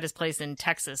like the reddest place in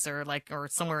Texas or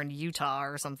somewhere in Utah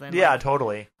or something. Yeah,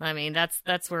 totally. I mean,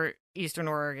 that's where Eastern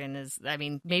Oregon is. I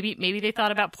mean, maybe they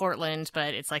thought about Portland,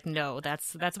 but it's like, no,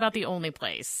 that's about the only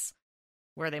place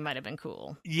where they might have been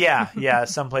cool. Yeah,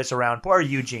 someplace around, or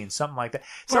Eugene, something like that.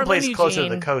 Someplace closer to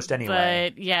the coast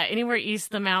anyway. But yeah, anywhere east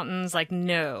of the mountains, like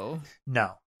no.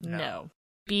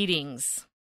 Beatings.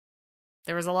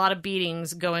 There was a lot of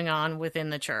beatings going on within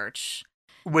the church.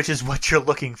 Which is what you're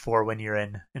looking for when you're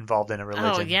involved in a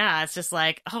religion. Oh yeah, it's just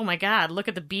like, oh my God, look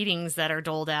at the beatings that are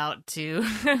doled out to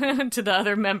to the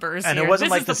other members. And here. It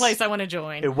wasn't this is the place I want to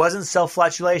join. It wasn't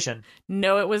self-flagellation.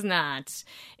 No, it was not.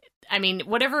 I mean,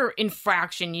 whatever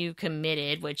infraction you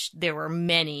committed, which there were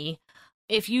many,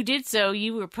 if you did so,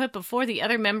 you were put before the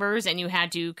other members and you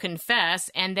had to confess.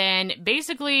 And then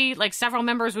basically, like, several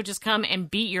members would just come and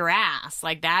beat your ass.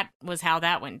 Like, that was how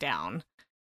that went down.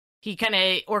 He kind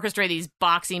of orchestrated these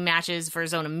boxing matches for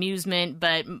his own amusement,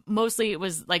 but mostly it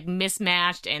was, like,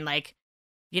 mismatched and, like,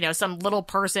 some little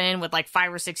person with like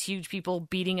 5 or 6 huge people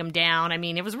beating him down. I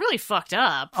mean, it was really fucked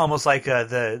up. Almost like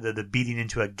the beating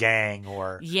into a gang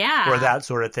or that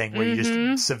sort of thing where you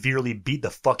just severely beat the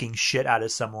fucking shit out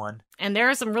of someone. And there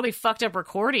are some really fucked up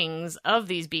recordings of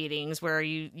these beatings where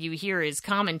you hear his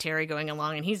commentary going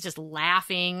along and he's just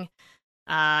laughing.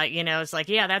 It's like,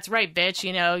 yeah, that's right, bitch.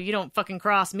 You don't fucking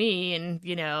cross me and,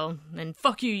 and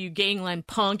fuck you, you gangland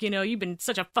punk. You've been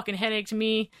such a fucking headache to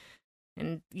me.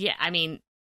 And yeah, I mean,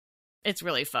 it's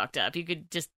really fucked up. You could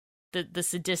just the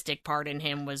sadistic part in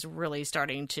him was really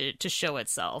starting to show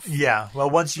itself. Yeah. Well,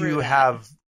 once you have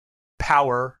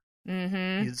power,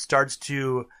 it starts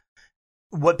to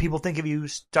what people think of you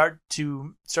starts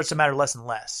to matter less and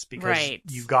less because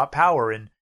you've got power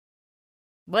and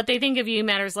what they think of you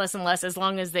matters less and less as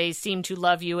long as they seem to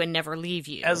love you and never leave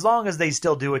you. As long as they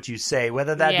still do what you say,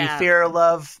 whether that be fear or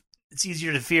love. It's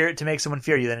easier to make someone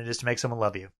fear you than it is to make someone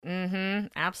love you. Mm-hmm.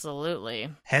 Absolutely.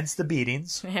 Hence the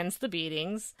beatings.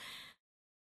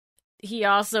 He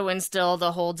also instilled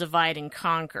the whole divide and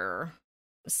conquer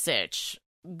sitch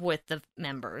with the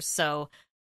members. So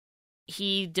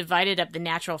he divided up the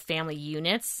natural family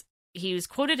units. He was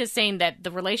quoted as saying that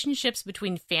the relationships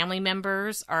between family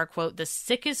members are, quote, the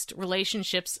sickest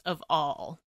relationships of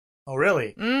all. Oh,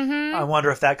 really? Mm-hmm. I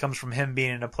wonder if that comes from him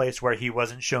being in a place where he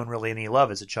wasn't shown really any love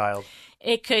as a child.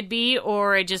 It could be,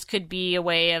 or it just could be a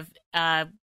way of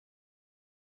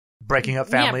breaking up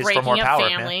families for more power.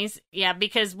 Families. Yeah,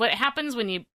 because what happens when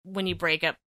you break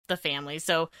up the family?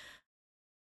 So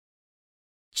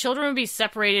children would be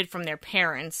separated from their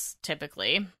parents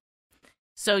typically.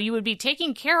 So you would be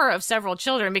taking care of several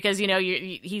children because,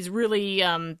 he's really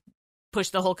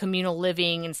pushed the whole communal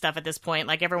living and stuff at this point.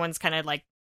 Like, everyone's kind of like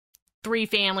 3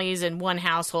 families in one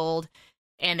household,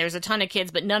 and there's a ton of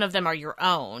kids, but none of them are your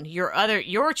own.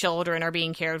 Your children are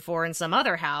being cared for in some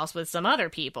other house with some other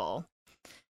people.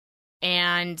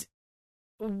 And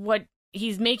what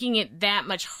he's making it that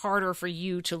much harder for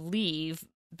you to leave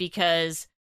because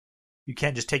you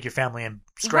can't just take your family and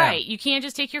scram. Right, you can't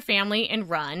just take your family and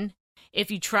run. If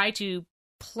you try to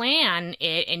plan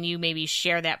it and you maybe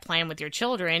share that plan with your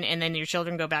children, and then your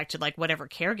children go back to like whatever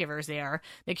caregivers they are,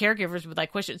 the caregivers would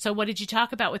like question, so what did you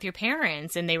talk about with your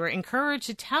parents? And they were encouraged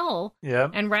to tell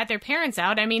and rat their parents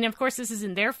out. I mean, of course, this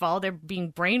isn't their fault. They're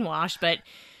being brainwashed, but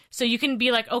so you can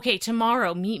be like, okay,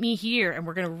 tomorrow, meet me here and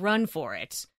we're going to run for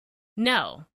it.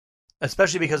 No.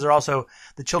 Especially because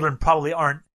the children probably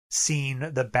aren't seeing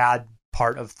the bad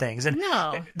part of things. And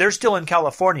they're still in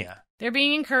California. They're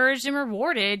being encouraged and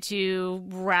rewarded to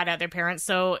rat out their parents.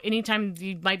 So anytime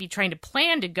you might be trying to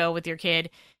plan to go with your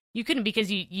kid, you couldn't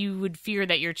because you would fear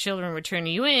that your children would turn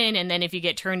you in. And then if you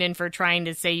get turned in for trying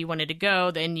to say you wanted to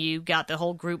go, then you got the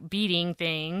whole group beating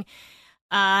thing.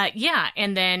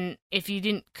 And then if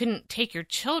you couldn't take your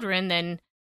children, then,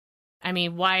 I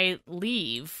mean, why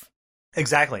leave?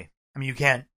 Exactly. I mean, you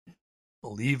can't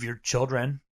leave your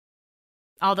children.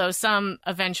 Although some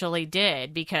eventually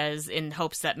did, because in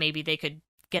hopes that maybe they could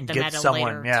get them at a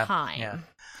later time. Yeah.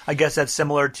 I guess that's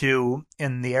similar to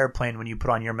in the airplane when you put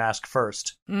on your mask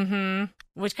first. Mm-hmm.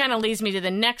 Which kind of leads me to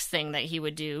the next thing that he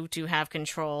would do to have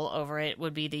control over it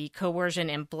would be the coercion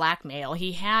and blackmail.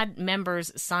 He had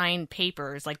members sign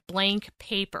papers, like blank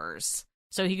papers,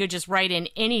 so he could just write in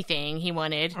anything he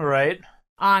wanted. Right.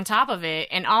 On top of it,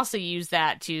 and also use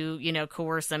that to,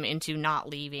 coerce them into not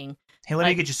leaving. Hey, let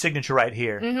me get your signature right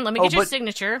here. Mm-hmm, let me get your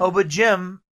signature. Oh, but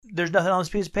Jim, there's nothing on this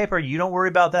piece of paper. You don't worry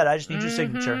about that. I just need your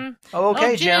signature. Oh,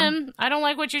 okay, Jim. I don't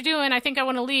like what you're doing. I think I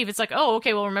want to leave. It's like, oh,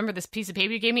 okay, well, remember this piece of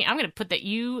paper you gave me? I'm going to put that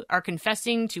you are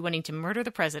confessing to wanting to murder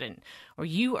the president, or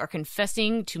you are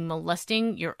confessing to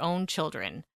molesting your own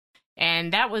children.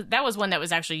 And that was one that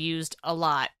was actually used a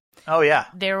lot. Oh, yeah.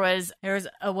 There was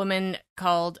a woman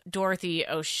called Dorothy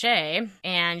O'Shea,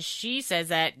 and she says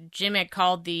that Jim had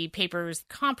called the papers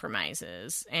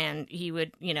compromises, and he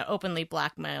would, openly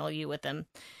blackmail you with them.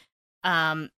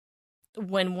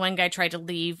 When one guy tried to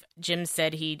leave, Jim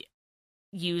said he'd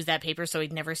use that paper so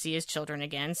he'd never see his children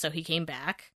again, so he came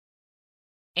back.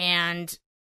 And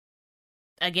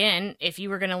again, if you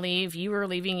were going to leave, you were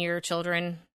leaving your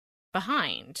children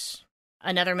behind.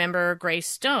 Another member, Grace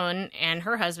Stone, and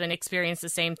her husband experienced the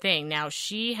same thing. Now,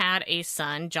 she had a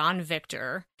son, John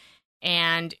Victor,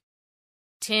 and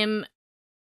Tim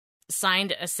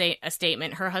signed a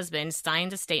statement. Her husband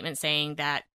signed a statement saying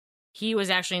that he was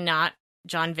actually not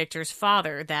John Victor's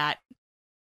father, that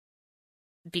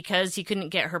because he couldn't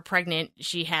get her pregnant,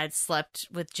 she had slept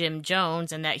with Jim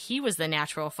Jones, and that he was the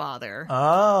natural father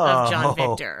of John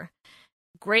Victor.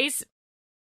 Grace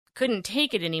couldn't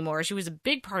take it anymore. She was a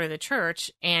big part of the church,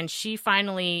 and she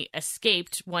finally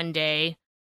escaped one day,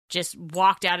 just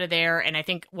walked out of there, and I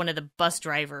think one of the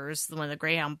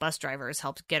Greyhound bus drivers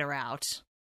helped get her out.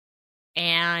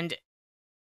 And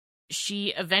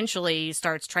she eventually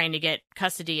starts trying to get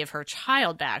custody of her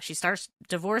child back. She starts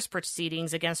divorce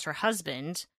proceedings against her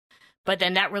husband, but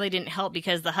then that really didn't help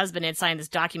because the husband had signed this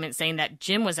document saying that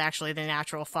Jim was actually the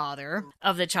natural father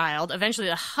of the child. Eventually,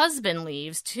 the husband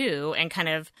leaves, too, and kind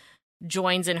of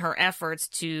joins in her efforts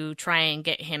to try and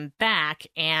get him back,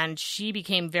 and she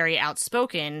became very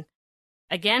outspoken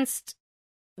against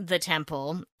the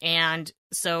temple, and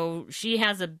so she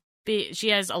has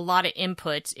a lot of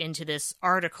input into this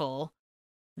article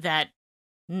that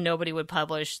nobody would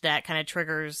publish that kind of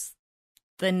triggers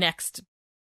the next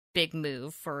big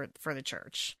move for the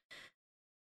church.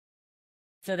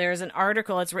 So there's an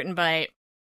article. It was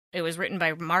written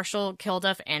by Marshall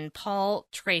Kilduff and Paul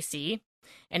Tracy,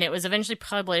 and it was eventually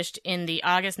published in the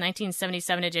August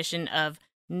 1977 edition of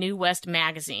New West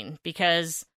magazine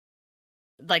because,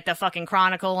 like, the fucking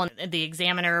Chronicle and the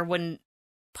Examiner wouldn't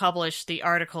publish the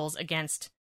articles against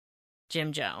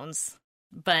Jim Jones.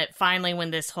 But finally,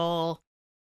 when this whole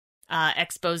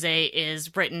expose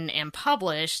is written and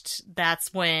published,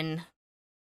 that's when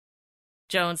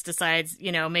Jones decides,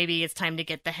 maybe it's time to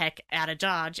get the heck out of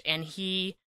Dodge, and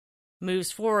he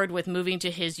moves forward with moving to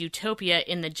his utopia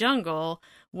in the jungle,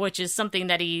 which is something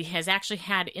that he has actually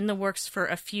had in the works for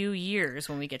a few years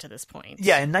when we get to this point.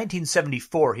 Yeah, in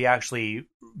 1974, he actually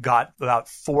got about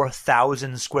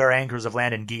 4,000 square acres of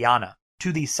land in Guyana.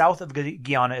 To the south of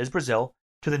Guyana is Brazil,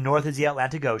 to the north is the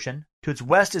Atlantic Ocean, to its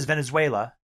west is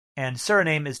Venezuela, and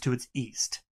Suriname is to its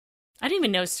east. I didn't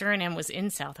even know Suriname was in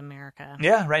South America.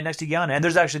 Yeah, right next to Guyana. And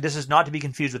this is not to be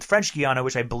confused with French Guiana,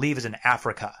 which I believe is in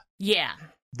Africa. Yeah.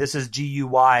 This is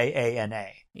Guyana.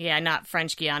 Yeah, not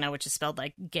French Guiana, which is spelled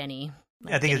like Guinea.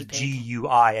 Like I think guinea it's pig.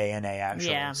 Guiana,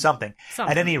 actually. Yeah. Something.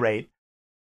 At any rate,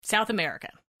 South America.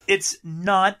 it's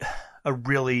not a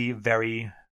really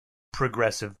very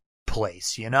progressive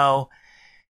place, you know?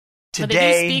 But they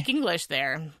Today, do speak English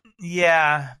there,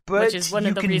 yeah, but which is one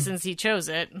of the reasons he chose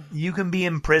it. you can be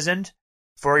imprisoned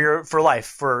for life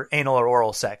for anal or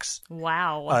oral sex.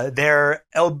 Wow. Their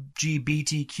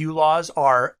LGBTQ laws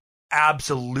are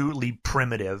absolutely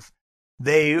primitive.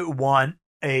 They want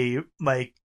a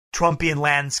Trumpian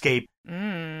landscape.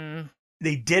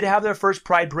 They did have their first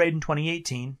Pride Parade in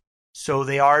 2018, so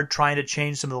they are trying to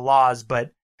change some of the laws,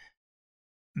 but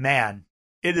man,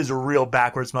 it is a real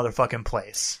backwards motherfucking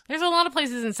place. There's a lot of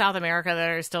places in South America that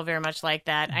are still very much like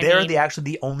that. They're actually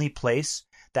the only place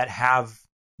that have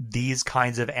these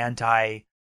kinds of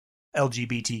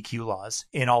anti-LGBTQ laws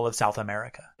in all of South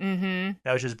America. Mm-hmm.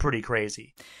 That was just pretty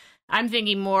crazy. I'm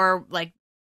thinking more like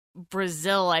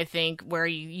Brazil, I think, where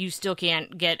you still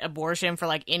can't get abortion for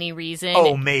like any reason.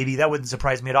 Oh, maybe. That wouldn't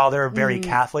surprise me at all. They're very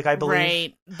Catholic, I believe.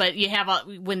 Right. But you have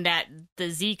when the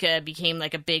Zika became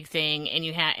like a big thing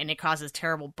and it causes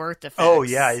terrible birth defects. Oh,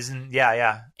 yeah.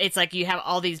 Yeah. It's like you have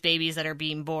all these babies that are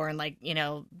being born like, you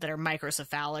know, that are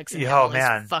microcephalics and Oh, have all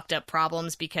man. these fucked up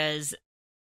problems because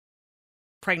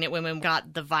pregnant women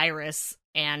got the virus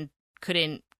and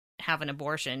couldn't have an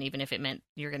abortion, even if it meant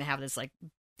you're going to have this like,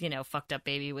 you know, fucked up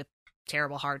baby with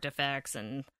terrible heart defects,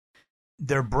 and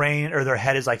their brain or their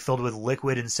head is like filled with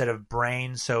liquid instead of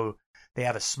brain, so they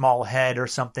have a small head or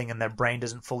something and their brain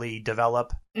doesn't fully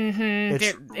develop. Mm-hmm.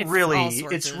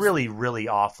 It's really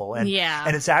awful. And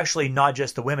it's actually not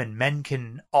just the women. Men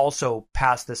can also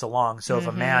pass this along. So if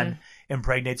a man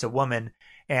impregnates a woman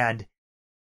and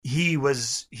he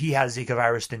has Zika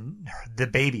virus, then the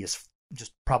baby is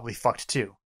just probably fucked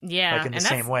too. Yeah, like in the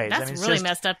same ways. That's really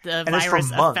messed up. The and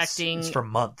virus it's for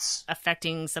months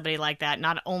affecting somebody like that.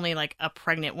 Not only like a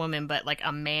pregnant woman, but like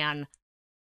a man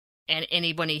and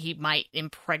anybody he might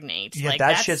impregnate. Yeah, like,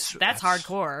 that's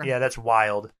hardcore. Yeah, that's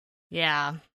wild.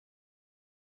 Yeah,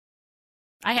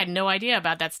 I had no idea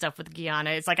about that stuff with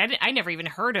Guyana. It's like I never even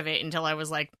heard of it until I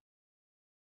was like,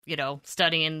 you know,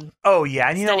 studying. Oh yeah,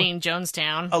 and studying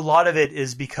Jonestown. A lot of it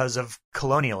is because of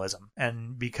colonialism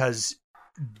and because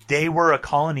they were a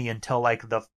colony until like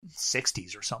the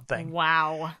 60s or something.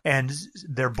 Wow. And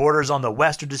their borders on the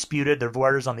west are disputed, their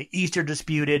borders on the east are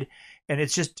disputed, and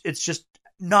it's just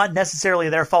not necessarily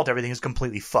their fault. Everything is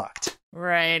completely fucked.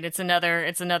 Right. It's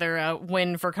another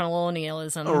win for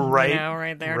colonialism. Right. You know,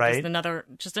 right there. Right.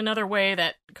 Just another way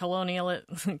that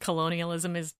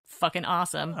colonialism is fucking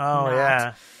awesome. Oh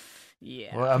yeah.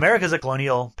 Yeah. Well, America's a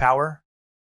colonial power.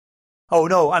 Oh,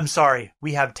 no, I'm sorry.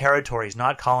 We have territories,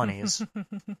 not colonies.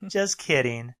 Just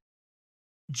kidding.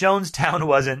 Jonestown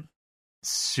wasn't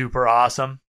super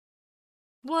awesome.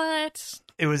 What?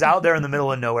 It was out there in the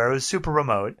middle of nowhere. It was super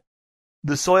remote.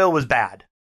 The soil was bad,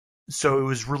 so it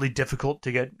was really difficult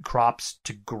to get crops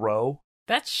to grow.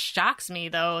 That shocks me,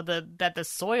 though, that the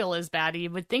soil is bad. You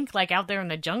would think, like, out there in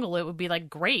the jungle, it would be, like,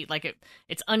 great. Like,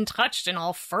 it's untouched and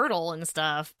all fertile and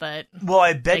stuff, but... Well,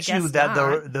 I bet you that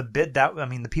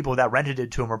the people that rented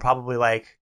it to him were probably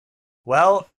like,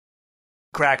 well,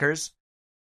 crackers,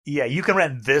 yeah, you can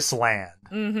rent this land.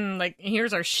 Mm-hmm, like,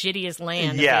 here's our shittiest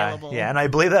land available. Yeah, and I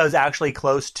believe that was actually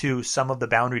close to some of the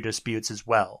boundary disputes as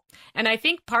well. And I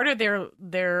think part of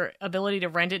their ability to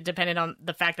rent it depended on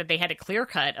the fact that they had to clear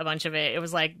cut a bunch of it. It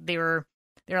was like they were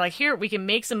like, here, we can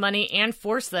make some money and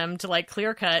force them to like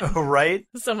clear cut right?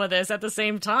 some of this at the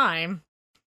same time.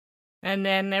 And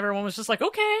then everyone was just like,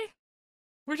 okay,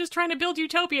 we're just trying to build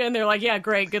utopia. And they're like, yeah,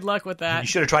 great, good luck with that. You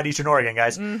should have tried Eastern Oregon,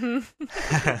 guys.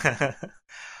 Mm-hmm.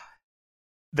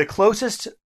 The closest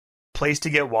place to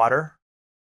get water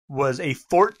was a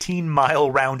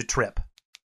 14-mile round trip.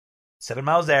 7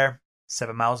 miles there,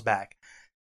 7 miles back.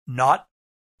 Not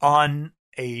on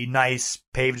a nice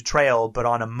paved trail, but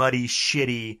on a muddy,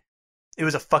 shitty... It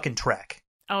was a fucking trek.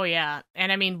 Oh, yeah.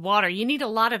 And I mean, water. You need a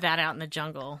lot of that out in the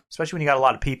jungle. Especially when you got a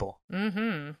lot of people.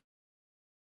 Mm-hmm.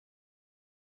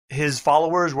 His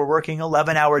followers were working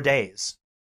 11-hour days.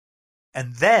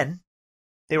 And then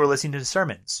they were listening to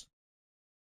sermons.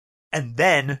 And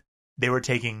then they were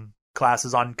taking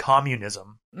classes on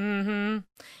communism. Mm-hmm.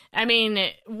 I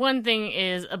mean, one thing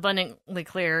is abundantly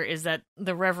clear is that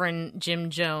the Reverend Jim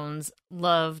Jones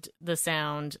loved the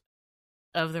sound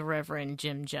of the Reverend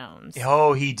Jim Jones.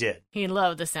 Oh, he did. He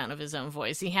loved the sound of his own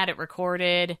voice. He had it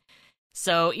recorded.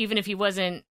 So even if he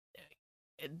wasn't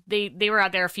they were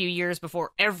out there a few years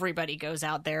before everybody goes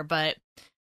out there, but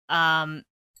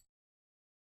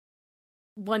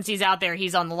once he's out there,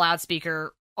 he's on the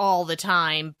loudspeaker all the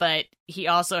time, but he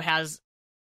also has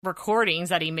recordings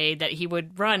that he made that he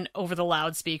would run over the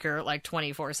loudspeaker like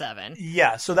 24/7.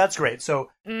 Yeah, so that's great. So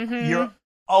Mm-hmm. you're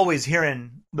always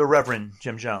hearing the Reverend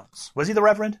Jim Jones. Was he the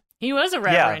Reverend? He was a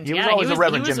reverend. Yeah, he was always the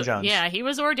Reverend Jim Jones. Yeah, he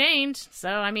was ordained. So,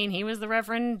 I mean, he was the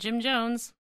Reverend Jim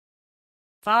Jones.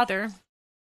 Father.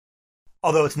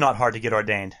 Although it's not hard to get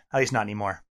ordained. At least not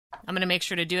anymore. I'm going to make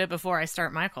sure to do it before I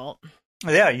start my cult.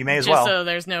 Yeah, you may as Just well. so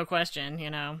there's no question,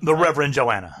 you know. The Reverend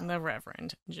Joanna. The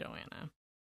Reverend Joanna.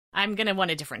 I'm going to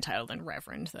want a different title than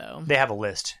Reverend, though. They have a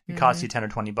list. It costs you $10 or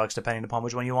 $20 depending upon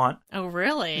which one you want. Oh,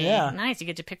 really? Yeah. Nice. You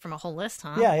get to pick from a whole list,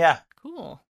 huh? Yeah.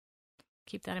 Cool.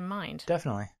 Keep that in mind.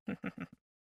 Definitely.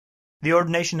 The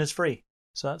ordination is free,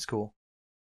 so that's cool.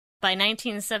 By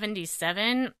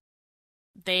 1977,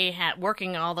 they had,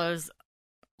 working all those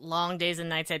long days and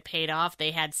nights had paid off.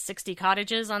 They had 60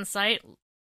 cottages on site,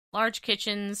 large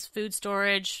kitchens, food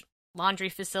storage, laundry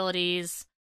facilities,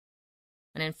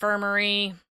 an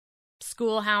infirmary,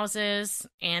 schoolhouses,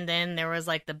 and then there was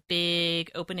like the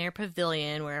big open air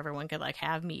pavilion where everyone could like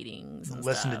have meetings and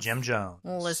Listen stuff. to Jim Jones.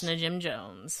 Listen to Jim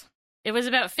Jones. It was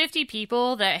about 50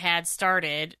 people that had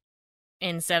started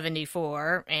in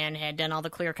 74 and had done all the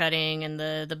clear cutting and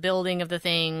the building of the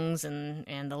things and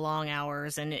the long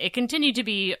hours, and it continued to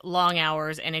be long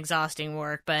hours and exhausting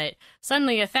work, but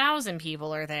suddenly 1,000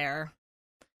 people are there.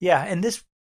 Yeah, and this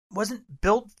wasn't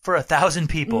built for 1,000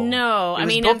 people. No, it was I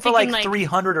mean, built I'm for thinking like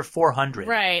 300 or 400.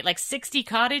 Right, like 60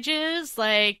 cottages,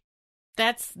 like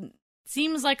that's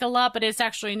seems like a lot, but it's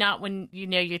actually not when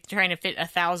you're trying to fit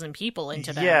 1,000 people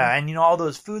into them. Yeah, and all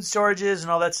those food storages and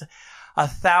all that's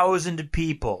 1,000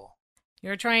 people.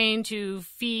 You're trying to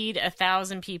feed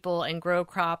 1,000 people and grow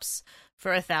crops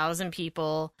for 1,000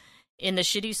 people in the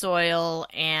shitty soil,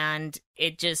 and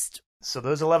it just... So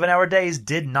those 11-hour days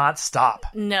did not stop.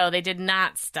 No, they did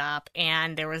not stop,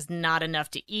 and there was not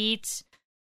enough to eat.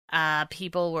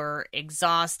 People were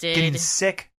exhausted. Getting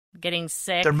sick.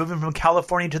 They're moving from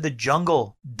California to the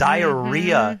jungle.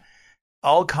 Diarrhea.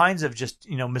 All kinds of just,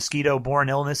 mosquito-borne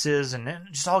illnesses and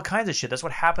just all kinds of shit. That's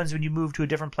what happens when you move to a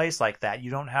different place like that. You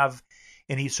don't have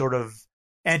any sort of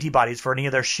antibodies for any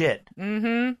of their shit.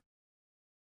 Mm-hmm.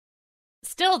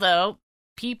 Still, though,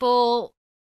 people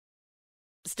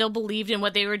still believed in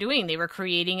what they were doing. They were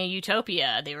creating a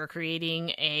utopia. They were creating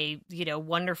a,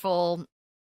 wonderful...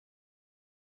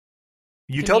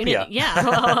 Utopia.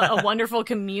 Yeah, a wonderful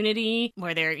community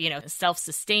where they're,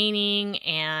 self-sustaining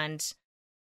and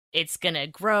it's going to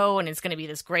grow and it's going to be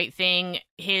this great thing.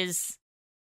 His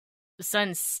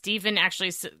son, Stephen,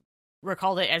 actually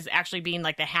recalled it as actually being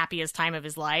like the happiest time of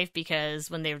his life because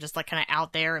when they were just like kind of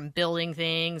out there and building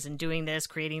things and doing this,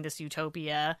 creating this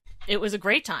utopia, it was a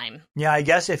great time. Yeah, I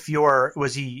guess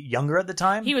was he younger at the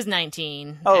time? He was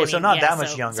 19. Oh, so not that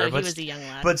much younger. So he was a young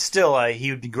lad. But still,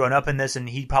 he'd grown up in this and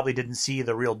he probably didn't see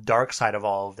the real dark side of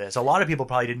all of this. A lot of people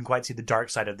probably didn't quite see the dark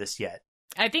side of this yet.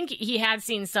 I think he had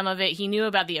seen some of it. He knew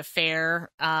about the affairs,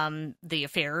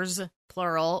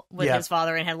 plural, with his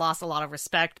father and had lost a lot of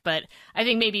respect. But I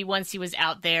think maybe once he was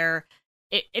out there,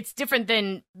 it's different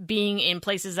than being in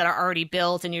places that are already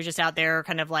built and you're just out there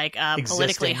kind of like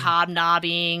politically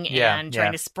hobnobbing and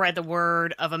trying to spread the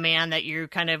word of a man that you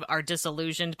kind of are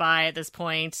disillusioned by at this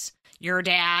point. Your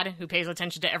dad, who pays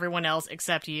attention to everyone else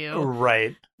except you.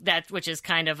 Right. Which is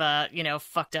kind of a,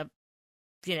 fucked up.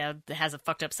 Has a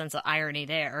fucked up sense of irony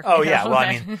there. Oh, yeah. Well,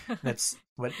 I mean, it's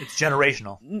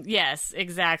generational. Yes,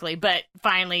 exactly. But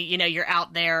finally, you're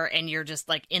out there and you're just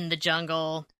like in the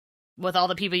jungle with all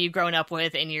the people you've grown up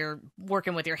with and you're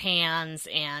working with your hands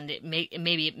and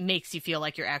maybe it makes you feel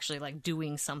like you're actually like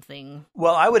doing something.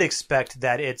 Well, I would expect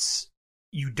that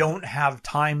you don't have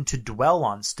time to dwell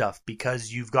on stuff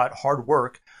because you've got hard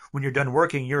work. When you're done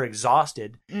working, you're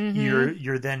exhausted.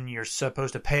 Mm-hmm. You're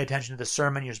supposed to pay attention to the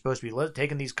sermon. You're supposed to be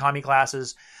taking these commie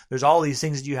classes. There's all these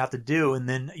things that you have to do, and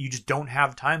then you just don't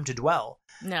have time to dwell.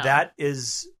 No. That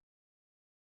is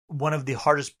one of the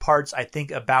hardest parts, I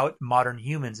think, about modern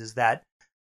humans is that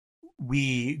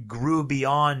we grew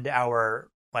beyond our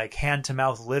like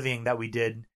hand-to-mouth living that we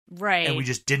did. Right. And we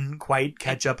just didn't quite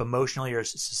catch up emotionally or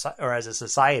as a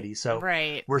society. So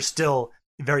we're still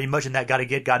very much in that gotta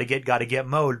get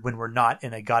mode when we're not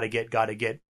in a gotta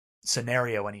get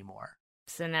scenario anymore.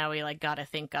 So now we like gotta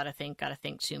think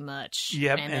too much.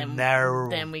 Yep, and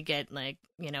then we get like,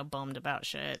 bummed about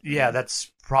shit. Yeah, that's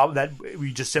probably that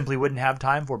we just simply wouldn't have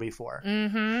time for before.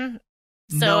 Mm-hmm.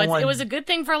 So it was a good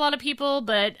thing for a lot of people,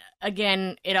 but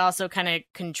again, it also kind of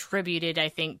contributed, I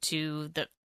think, to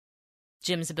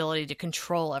Jim's ability to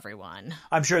control everyone.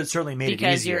 I'm sure it certainly made it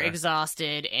because easier. you're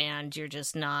exhausted and you're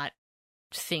just not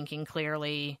thinking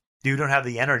clearly. You don't have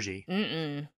the energy.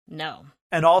 No.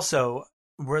 And also,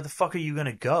 where the fuck are you going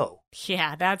to go?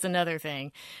 Yeah, that's another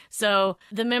thing. So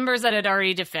the members that had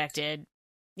already defected,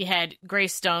 you had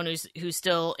Grace Stone, who's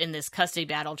still in this custody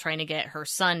battle trying to get her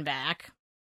son back.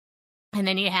 And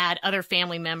then you had other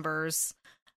family members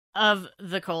of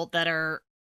the cult that are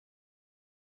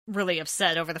really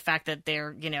upset over the fact that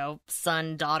their,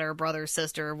 son, daughter, brother,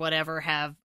 sister, whatever,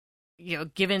 have,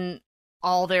 given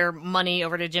all their money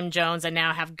over to Jim Jones and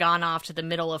now have gone off to the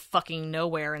middle of fucking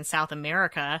nowhere in South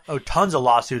America. Oh, tons of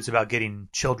lawsuits about getting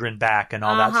children back and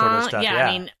all that sort of stuff. Yeah, Yeah,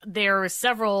 I mean, there were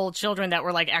several children that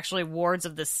were, actually wards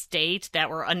of the state that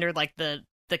were under, the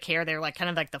care. They were, kind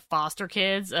of like the foster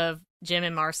kids of Jim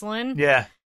and Marceline. Yeah.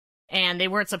 And they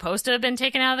weren't supposed to have been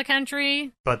taken out of the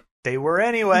country. But they were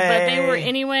anyway.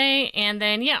 And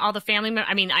then, all the family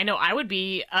members. I mean, I know I would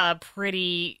be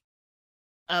pretty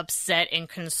upset and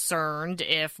concerned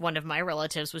if one of my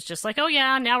relatives was just like, oh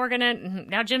yeah,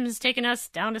 now Jim's taking us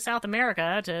down to South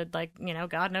America to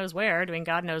God knows where, doing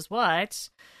God knows what.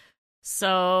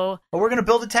 So we're gonna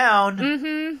build a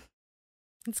town.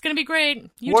 It's gonna be great.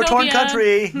 War-torn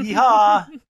country. Yeehaw.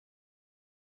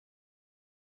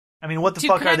 I mean, what the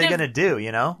fuck are they gonna do,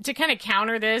 To kind of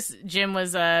counter this, Jim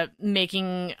was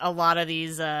making a lot of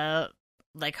these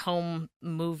home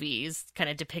movies kind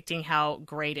of depicting how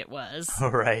great it was.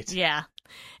 Right. Yeah.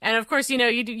 And of course,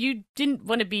 you didn't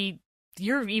want to be,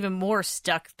 you're even more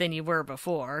stuck than you were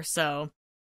before. So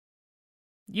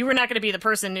you were not going to be the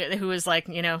person who was like,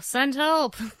 send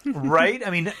help. Right. I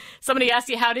mean, somebody asked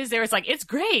you how it is there. It's like, it's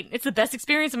great. It's the best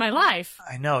experience of my life.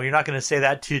 I know. You're not going to say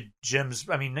that to Jim's.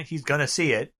 I mean, he's going to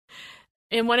see it.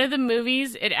 In one of the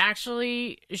movies, it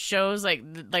actually shows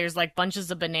there's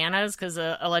bunches of bananas because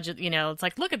allegedly, it's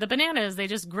like, look at the bananas. They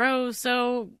just grow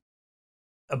so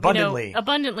abundantly.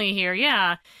 Abundantly here.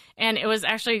 Yeah. And it was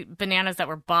actually bananas that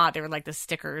were bought. They were the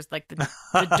stickers,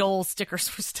 the Dole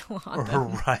stickers were still on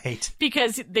them. Right.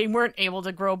 Because they weren't able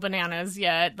to grow bananas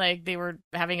yet. They were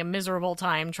having a miserable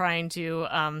time trying to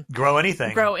grow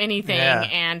anything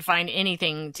and find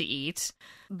anything to eat.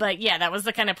 But yeah, that was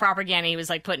the kind of propaganda he was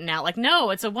putting out. No,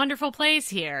 it's a wonderful place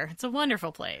here. It's a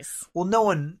wonderful place. Well, no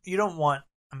one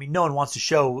wants to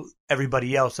show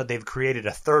everybody else that they've created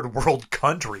a third world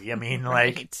country. I mean,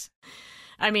 right.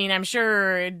 I mean, I'm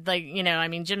sure,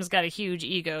 Jim's got a huge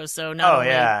ego, so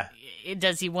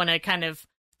does he want to kind of,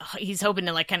 he's hoping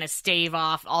to kind of stave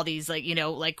off all these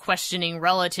questioning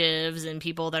relatives and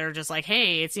people that are just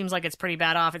hey, it seems like it's pretty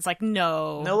bad off. It's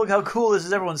no, look how cool this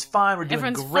is. Everyone's fine. We're doing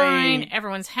everyone's great. Fine.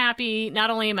 Everyone's happy. Not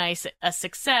only am I a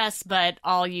success, but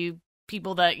all you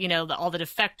people that all the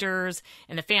defectors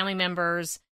and the family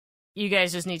members, you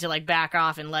guys just need to back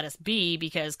off and let us be,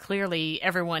 because clearly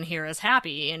everyone here is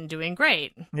happy and doing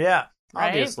great. Yeah, right?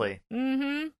 Obviously.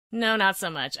 No, not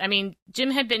so much. I mean, Jim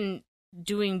had been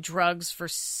doing drugs for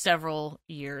several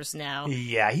years now.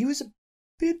 Yeah, he was a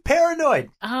bit paranoid.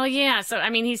 Oh, yeah. So, I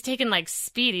mean, he's taken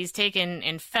speed. He's taken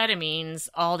amphetamines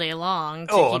all day long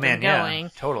to keep him going. Yeah,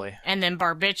 totally. And then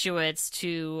barbiturates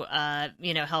to,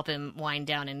 help him wind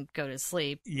down and go to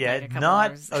sleep. Yeah,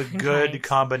 not a good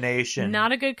combination.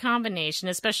 Not a good combination,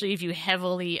 especially if you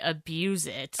heavily abuse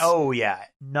it. Oh, yeah.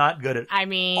 Not good at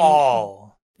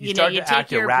all. You start to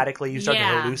act erratically. You start to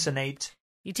hallucinate.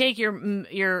 You take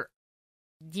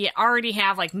you already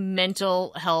have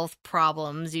mental health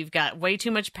problems. You've got way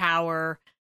too much power.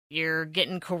 You're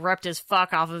getting corrupt as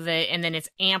fuck off of it. And then it's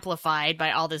amplified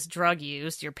by all this drug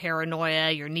use, your paranoia,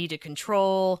 your need to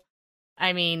control.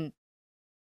 I mean,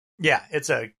 yeah,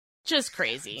 just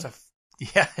crazy.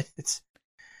 It's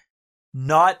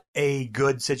not a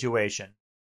good situation.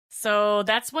 So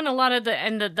that's when a lot of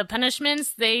the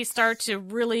punishments, they start to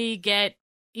really get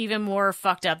even more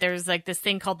fucked up. There's this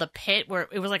thing called the pit, where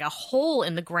it was a hole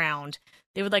in the ground.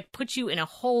 They would put you in a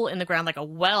hole in the ground, like a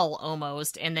well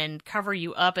almost, and then cover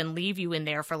you up and leave you in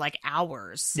there for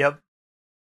hours. Yep.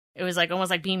 It was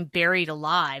almost like being buried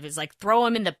alive. It's throw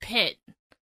him in the pit.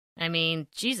 I mean,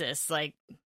 Jesus,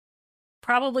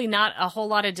 probably not a whole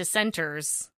lot of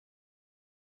dissenters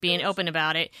being open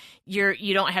about it.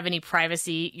 You don't have any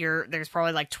privacy. There's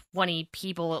probably 20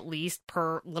 people at least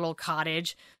per little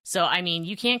cottage. So, I mean,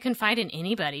 you can't confide in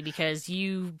anybody because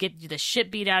you get the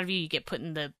shit beat out of you. You get put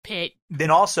in the pit.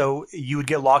 Then also, you would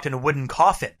get locked in a wooden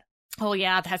coffin. Oh,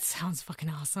 yeah, that sounds fucking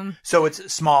awesome. So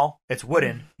it's small. It's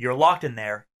wooden. You're locked in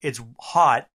there. It's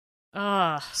hot.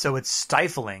 Ugh. So it's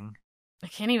stifling. I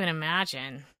can't even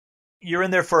imagine. You're in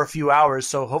there for a few hours,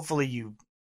 so hopefully you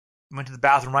went to the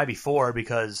bathroom right before,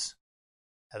 because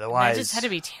Otherwise, that just had to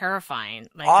be terrifying.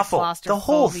 Like awful. The The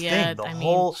whole claustrophobia, thing. I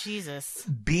mean, Jesus.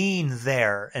 Being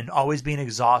there and always being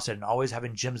exhausted and always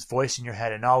having Jim's voice in your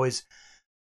head and always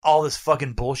all this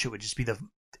fucking bullshit would just be the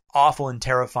awful and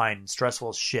terrifying and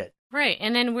stressful shit. Right.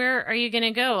 And then where are you going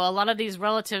to go? A lot of these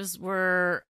relatives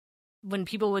were, when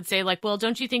people would say, like, well,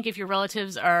 don't you think if your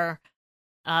relatives are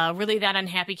really that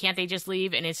unhappy, can't they just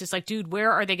leave? And it's just like, dude,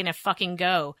 where are they going to fucking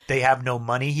go? They have no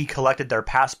money. He collected their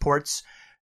passports.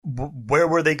 Where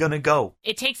were they going to go?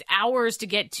 It takes hours to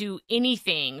get to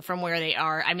anything from where they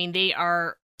are. I mean, they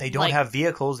don't have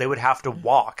vehicles. They would have to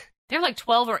walk. They're like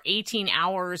 12 or 18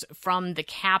 hours from the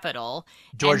capital.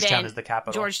 Georgetown is the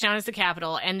capital. Georgetown is the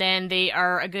capital. And then they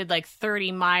are a good like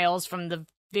 30 miles from the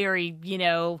very,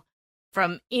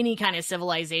 from any kind of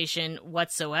civilization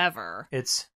whatsoever.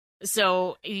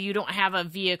 So you don't have a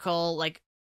vehicle, like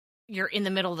you're in the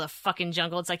middle of the fucking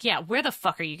jungle. It's like, yeah, where the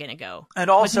fuck are you going to go? And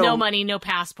also, with no money, no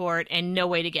passport, and no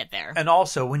way to get there. And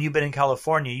also, when you've been in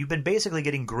California, you've been basically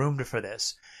getting groomed for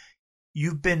this.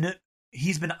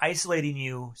 He's been isolating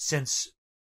you since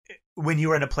when you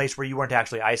were in a place where you weren't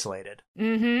actually isolated.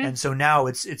 Mm-hmm. And so now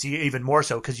it's even more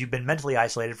so because you've been mentally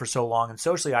isolated for so long and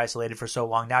socially isolated for so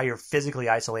long. Now you're physically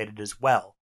isolated as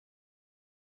well.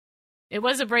 It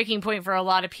was a breaking point for a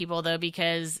lot of people, though,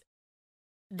 because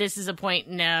this is a point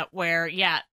now where,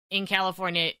 yeah, in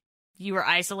California, you were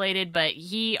isolated, but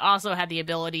he also had the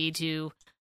ability to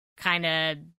kind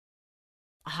of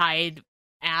hide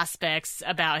aspects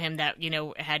about him that,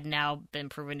 had now been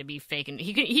proven to be fake. And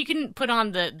he couldn't put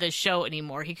on the show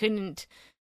anymore. He couldn't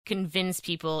convince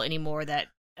people anymore that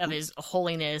of his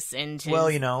holiness and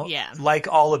his, like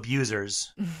all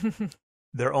abusers,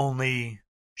 they're only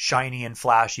shiny and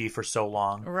flashy for so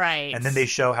long. Right. And then they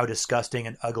show how disgusting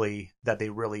and ugly that they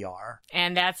really are.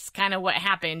 And that's kind of what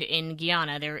happened in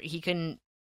Guyana. He couldn't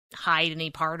hide any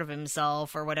part of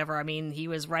himself or whatever. I mean, he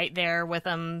was right there with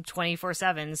them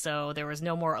 24/7, so there was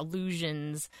no more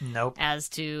illusions. Nope. As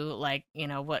to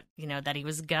that he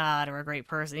was God or a great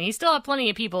person. He still had plenty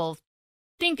of people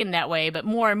thinking that way, but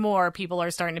more and more people are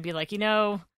starting to be like,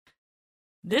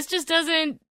 this just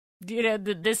doesn't,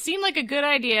 this seemed like a good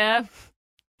idea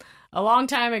a long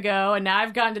time ago, and now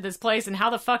I've gotten to this place, and how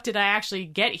the fuck did I actually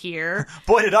get here?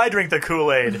 Boy, did I drink the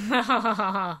Kool-Aid.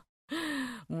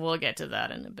 We'll get to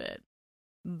that in a bit.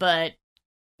 But,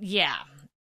 yeah,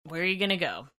 where are you going to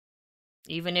go?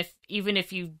 Even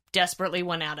if you desperately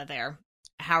want out of there,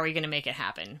 how are you going to make it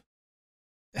happen?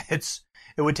 It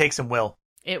would take some will.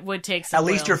 It would take some At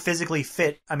least you're physically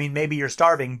fit. I mean, maybe you're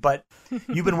starving, but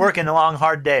you've been working long,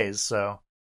 hard days, so.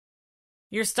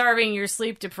 You're starving, you're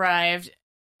sleep deprived,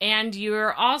 and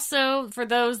you're also, for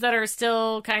those that are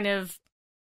still kind of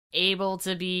able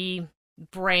to be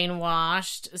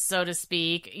brainwashed, so to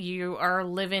speak, you are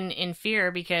living in fear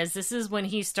because this is when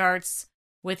he starts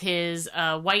with his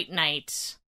white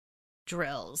knight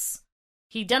drills.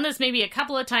 He'd done this maybe a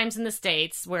couple of times in the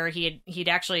States where he'd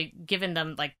actually given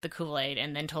them like the Kool-Aid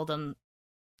and then told them,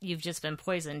 you've just been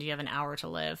poisoned, you have an hour to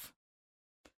live.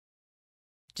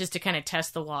 Just to kind of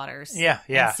test the waters. Yeah.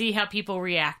 And see how people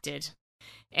reacted.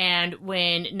 And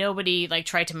when nobody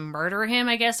tried to murder him,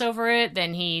 I guess, over it,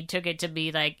 then he took it to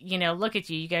be like, look at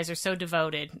you. You guys are so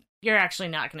devoted. You're actually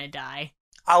not going to die.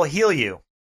 I'll heal you.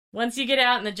 Once you get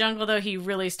out in the jungle, though, he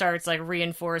really starts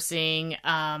reinforcing.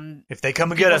 If they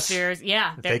come and get us, fears.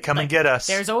 Yeah, if they come and get us,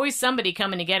 there's always somebody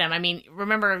coming to get him. I mean,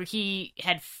 remember he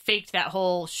had faked that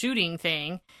whole shooting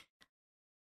thing.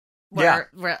 Where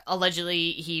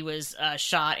allegedly he was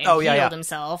shot and healed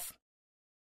himself.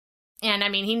 And, I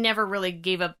mean, he never really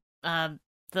gave up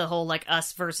the whole,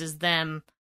 us versus them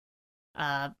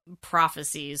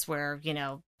prophecies where,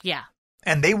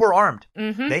 And they were armed.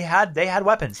 Mm-hmm. They had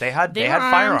weapons. They had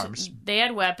firearms. They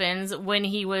had weapons. When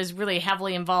he was really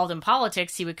heavily involved in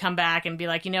politics, he would come back and be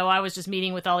like, I was just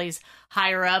meeting with all these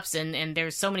higher-ups, and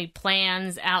there's so many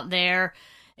plans out there.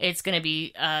 It's going to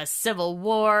be a civil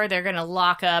war. They're going to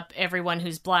lock up everyone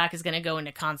who's black is going to go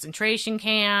into concentration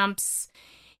camps.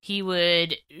 He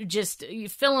would just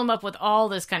fill him up with all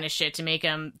this kind of shit to make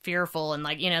him fearful. And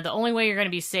the only way you're going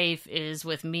to be safe is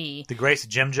with me. The grace of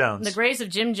Jim Jones. The grace of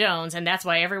Jim Jones. And that's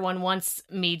why everyone wants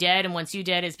me dead and wants you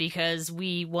dead, is because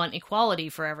we want equality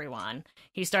for everyone.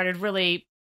 He started really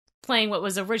playing what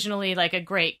was originally a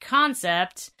great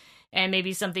concept and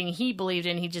maybe something he believed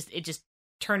in. It just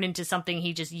turned into something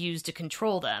he just used to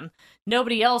control them.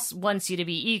 Nobody else wants you to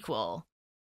be equal.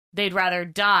 They'd rather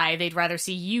die. They'd rather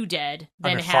see you dead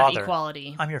than have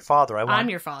equality. I'm your father. I'm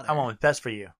your father. I want what's best for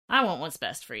you. I want what's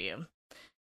best for you.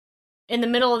 In the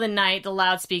middle of the night, the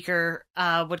loudspeaker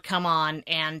would come on,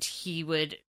 and he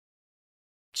would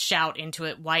shout into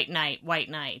it, white knight, white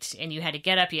knight. And you had to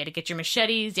get up, you had to get your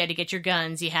machetes, you had to get your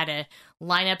guns, you had to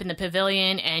line up in the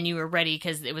pavilion, and you were ready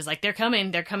because it was like, they're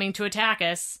coming to attack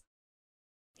us.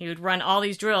 He would run all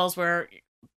these drills where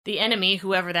the enemy,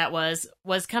 whoever that was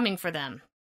coming for them.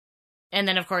 And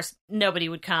then, of course, nobody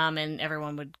would come and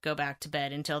everyone would go back to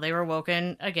bed until they were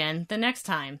woken again the next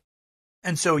time.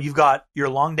 And so you've got your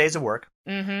long days of work.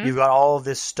 Mm-hmm. You've got all of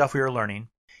this stuff we were learning.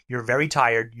 You're very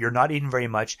tired. You're not eating very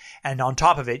much. And on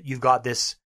top of it, you've got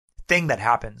this thing that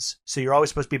happens. So you're always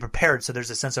supposed to be prepared. So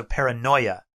there's a sense of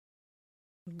paranoia.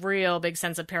 Real big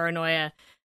sense of paranoia.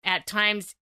 At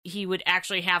times, he would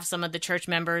actually have some of the church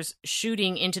members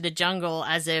shooting into the jungle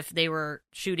as if they were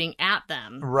shooting at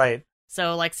them. Right.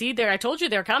 So, like, see, there, I told you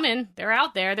they're coming. They're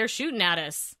out there. They're shooting at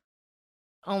us.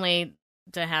 Only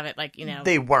to have it, like, you know,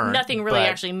 they weren't. Nothing really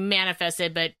actually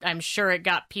manifested, but I'm sure it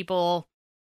got people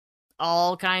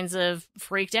all kinds of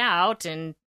freaked out.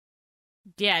 And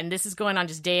yeah, and this is going on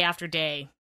just day after day.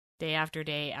 Day after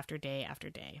day after day after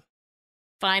day.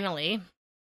 Finally,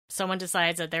 someone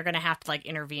decides that they're going to have to, like,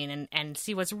 intervene and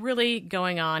see what's really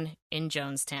going on in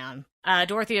Jonestown.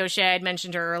 Dorothy O'Shea, I'd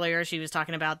mentioned her earlier. She was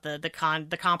talking about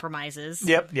the compromises.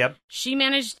 Yep. She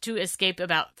managed to escape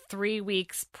about 3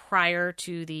 weeks prior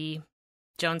to the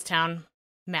Jonestown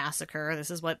massacre.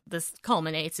 This is what this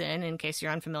culminates in case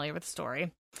you're unfamiliar with the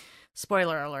story.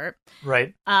 Spoiler alert.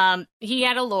 Right. He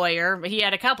had a lawyer. He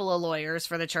had a couple of lawyers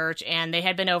for the church, and they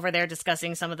had been over there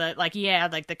discussing some of the, like,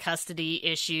 the custody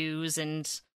issues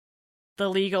and the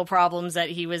legal problems that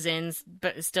he was in,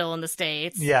 but still in the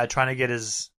States. Yeah, trying to get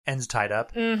his ends tied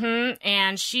up. Mm-hmm.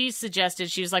 And she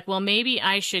suggested, she was like, well, maybe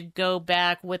I should go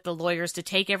back with the lawyers to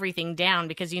take everything down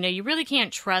because, you know, you really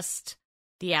can't trust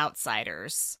the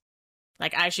outsiders.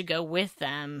 Like, I should go with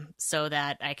them so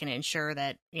that I can ensure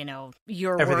that, you know,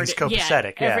 everything's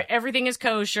copacetic. Everything is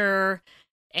kosher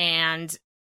and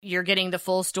you're getting the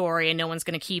full story and no one's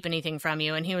going to keep anything from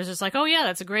you. And he was just like, oh, yeah,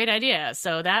 that's a great idea.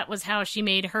 So that was how she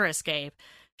made her escape.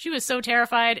 She was so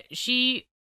terrified.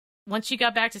 Once she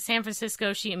got back to San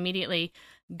Francisco, she immediately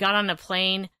got on a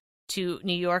plane to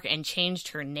New York and changed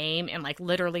her name and, like,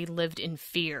 literally lived in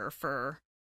fear for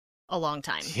a long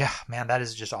time. Yeah, man, that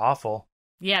is just awful.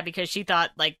 Yeah, because she thought,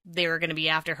 like, they were going to be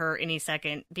after her any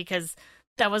second, because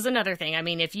that was another thing. I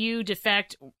mean, if you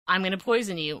defect, I'm going to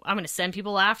poison you. I'm going to send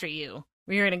people after you.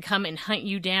 We're going to come and hunt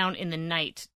you down in the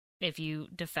night if you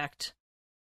defect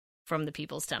from the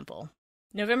People's Temple.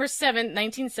 November 7th,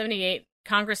 1978,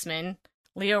 Congressman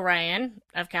Leo Ryan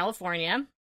of California,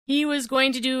 he was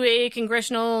going to do a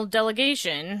congressional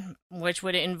delegation, which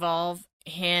would involve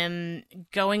him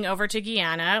going over to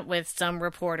Guyana with some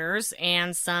reporters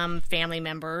and some family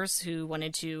members who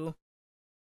wanted to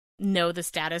know the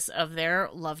status of their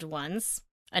loved ones.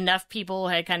 Enough people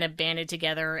had kind of banded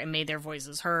together and made their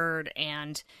voices heard,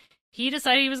 and he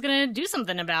decided he was going to do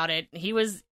something about it. He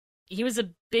was a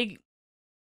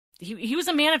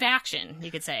man of action,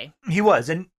 you could say. He was,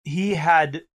 and he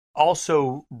had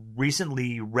also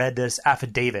recently read this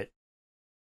affidavit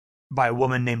by a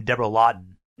woman named Deborah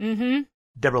Lawton. Mm-hmm.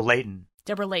 Deborah Layton,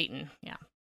 yeah.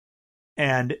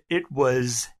 And it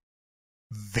was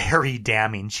very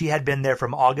damning. She had been there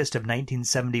from August of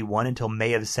 1971 until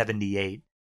May of 78.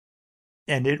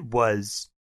 And it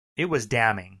was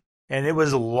damning. And it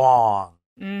was long.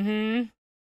 Mm-hmm.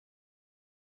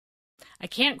 I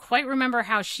can't quite remember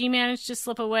how she managed to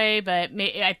slip away, but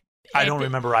I don't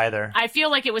remember either. I feel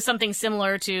like it was something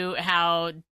similar to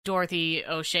how Dorothy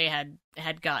O'Shea had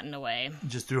gotten away.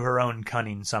 Just through her own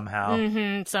cunning somehow.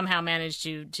 Mm-hmm. Somehow managed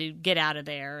to get out of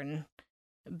there. And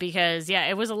because, yeah,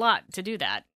 it was a lot to do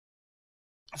that.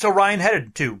 So Ryan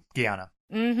headed to Guyana.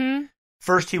 Mm-hmm.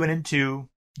 First he went into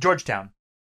Georgetown.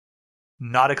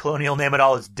 Not a colonial name at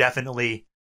all. It's definitely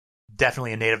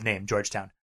a native name, Georgetown.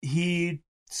 He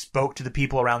spoke to the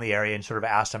people around the area and sort of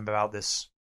asked them about this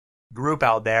group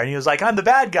out there. And he was like, I'm the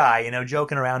bad guy, you know,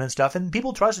 joking around and stuff. And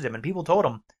people trusted him and people told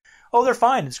him, oh, they're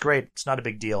fine. It's great. It's not a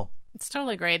big deal. It's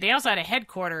totally great. They also had a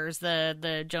headquarters.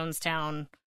 The Jonestown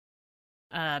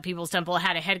People's Temple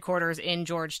had a headquarters in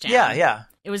Georgetown. Yeah.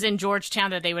 It was in Georgetown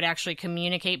that they would actually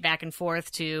communicate back and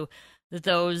forth to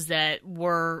those that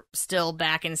were still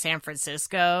back in San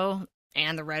Francisco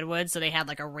and the Redwoods. So they had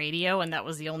like a radio, and that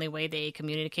was the only way they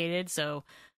communicated. So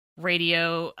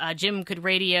Jim could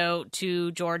radio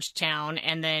to Georgetown,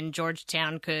 and then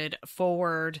Georgetown could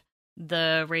forward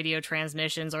the radio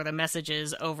transmissions or the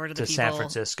messages over to the people San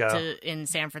Francisco. In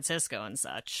San Francisco and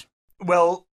such.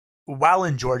 Well, while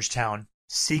in Georgetown,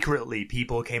 secretly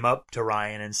people came up to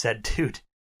Ryan and said, dude,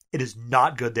 it is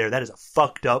not good there. That is a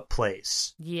fucked up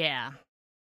place. Yeah.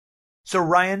 So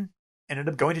Ryan ended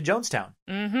up going to Jonestown.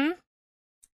 Mm-hmm.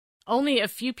 only a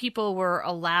few people were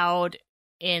allowed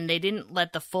in. They didn't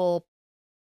let the full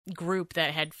group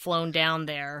that had flown down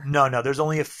there. No, there's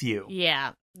only a few.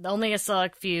 Yeah, only a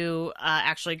select few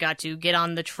actually got to get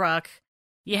on the truck.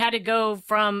 You had to go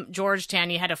from Georgetown.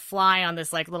 You had to fly on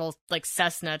this like little like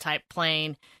Cessna type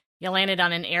plane. You landed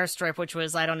on an airstrip, which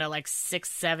was, I don't know, like 6,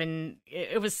 7.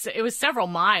 It was several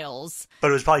miles.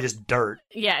 But it was probably just dirt.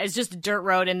 Yeah, it's just a dirt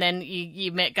road, and then you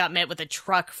got met with a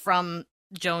truck from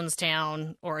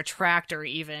Jonestown, or a tractor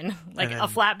even, like a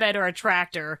flatbed or a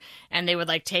tractor, and they would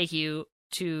like take you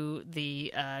to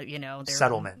the their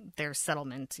settlement. Their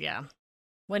settlement, yeah.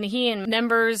 When he and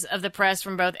members of the press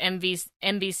from both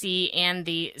NBC and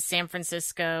the San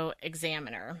Francisco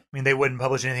Examiner. I mean, they wouldn't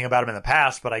publish anything about him in the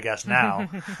past, but I guess now.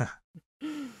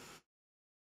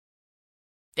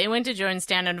 They went to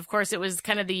Jonestown, and of course it was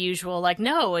kind of the usual, like,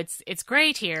 no, it's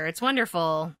great here. It's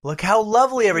wonderful. Look how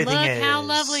lovely everything is. Look how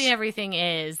lovely everything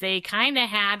is. They kind of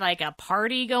had like a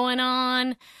party going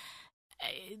on.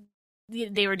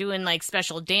 They were doing like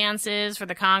special dances for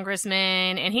the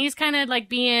congressman, and he's kind of like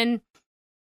being...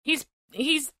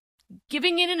 He's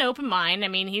giving it an open mind. I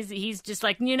mean, he's just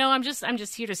like, I'm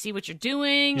just here to see what you're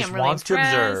doing. I'm really impressed. To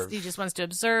observe. He just wants to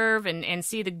observe and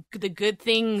see the good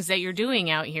things that you're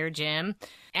doing out here, Jim.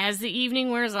 As the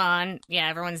evening wears on, yeah,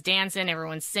 everyone's dancing,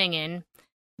 everyone's singing.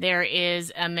 There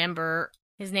is a member.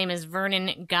 His name is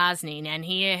Vernon Gosney, and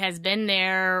he has been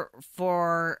there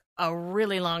for a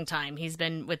really long time. He's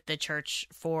been with the church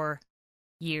for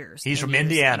years. He's from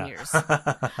Indiana.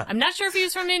 I'm not sure if he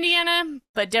was from Indiana,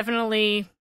 but definitely.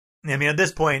 I mean, at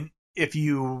this point, if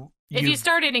you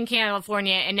started in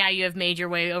California and now you have made your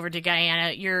way over to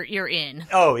Guyana, you're in.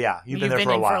 Oh yeah, you've been there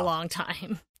for a while. For a long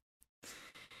time.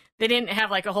 They didn't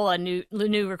have like a whole lot of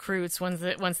new recruits once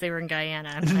they were in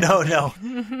Guyana.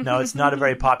 No, it's not a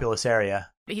very populous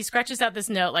area. He scratches out this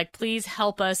note like, "Please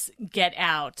help us get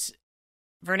out."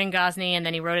 Vernon Gosney, and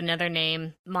then he wrote another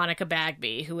name, Monica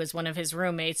Bagby, who was one of his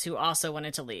roommates who also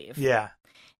wanted to leave. Yeah.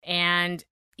 And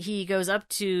he goes up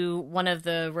to one of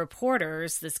the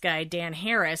reporters, this guy, Dan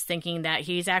Harris, thinking that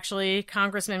he's actually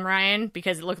Congressman Ryan,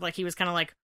 because it looked like he was kind of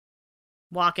like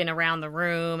walking around the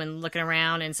room and looking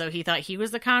around, and so he thought he was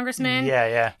the congressman.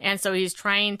 Yeah. And so he's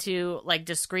trying to like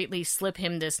discreetly slip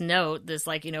him this note, this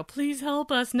like, please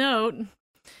help us note.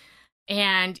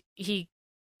 And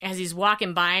as he's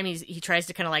walking by him, he tries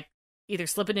to kind of like either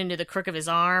slip it into the crook of his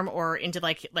arm or into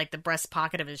like the breast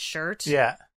pocket of his shirt.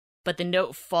 Yeah. But the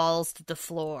note falls to the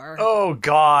floor. Oh,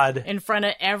 God. In front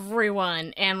of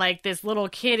everyone. And like this little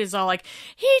kid is all like,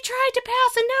 he tried to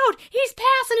pass a note. He's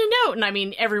passing a note. And I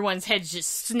mean, everyone's heads just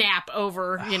snap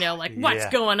over, like, what's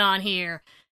going on here?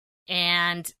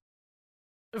 And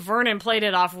Vernon played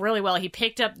it off really well. He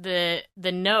picked up the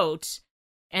note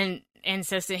and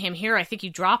says to him, "Here, I think you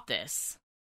dropped this."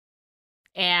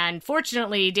 And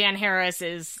fortunately, Dan Harris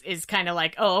is kind of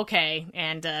like, "Oh, okay,"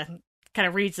 and kind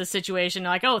of reads the situation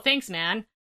like, "Oh, thanks, man."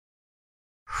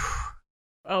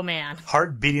 Oh, man.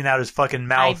 Heart beating out his fucking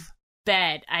mouth.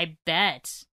 I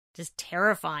bet. Just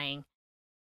terrifying.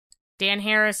 Dan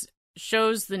Harris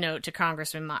shows the note to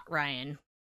Congressman Ryan.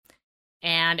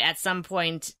 And at some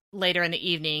point later in the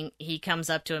evening, he comes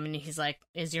up to him and he's like,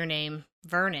 "Is your name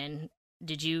Vernon?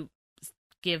 Did you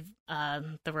give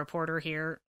the reporter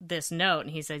here this note?" And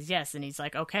he says, "Yes." And he's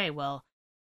like, "Okay, well,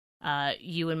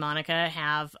 you and Monica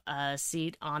have a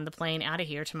seat on the plane out of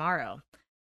here tomorrow."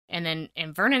 And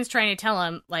Vernon's trying to tell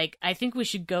him, like, "I think we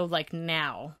should go, like,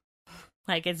 now."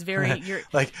 Like, it's very... you're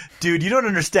like, dude, you don't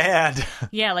understand.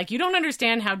 Yeah, like, you don't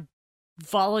understand how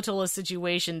volatile a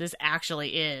situation this actually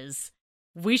is.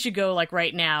 We should go, like,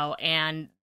 right now. And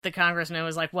the congressman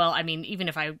was like, "Well, I mean, even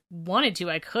if I wanted to,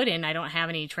 I couldn't. I don't have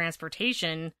any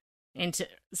transportation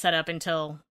set up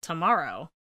until tomorrow.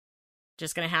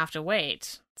 Just gonna have to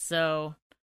wait." So...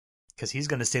 because he's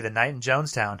gonna stay the night in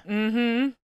Jonestown. Mm-hmm.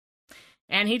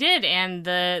 And he did, and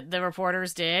the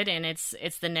reporters did, and it's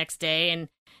the next day. And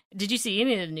did you see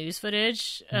any of the news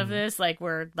footage of this? Like,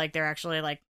 where, like, they're actually,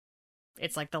 like,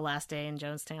 it's, like, the last day in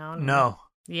Jonestown? No.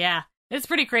 Yeah. It's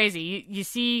pretty crazy. You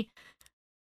see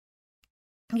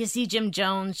Jim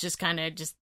Jones just kind of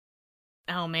just,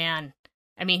 oh, man.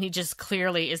 I mean, he just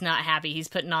clearly is not happy. He's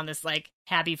putting on this, like,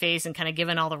 happy face and kind of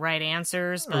giving all the right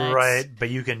answers. But right, but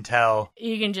you can tell.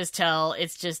 You can just tell.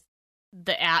 It's just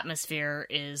the atmosphere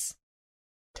is...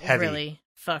 heavy. Really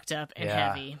fucked up and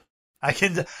heavy. I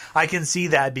can see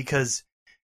that because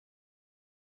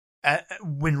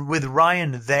when with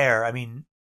Ryan there, I mean,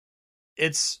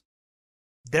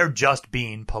 they're just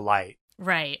being polite,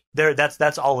 right?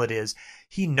 That's all it is.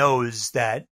 He knows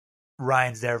that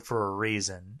Ryan's there for a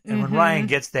reason. And when Mhm. Ryan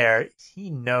gets there, he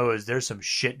knows there's some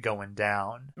shit going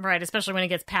down. Right, especially when he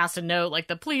gets past a note like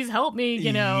the "please help me,"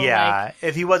 you know. Yeah. Like,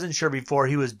 If he wasn't sure before,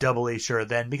 he was doubly sure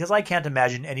then. Because I can't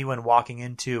imagine anyone walking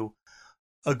into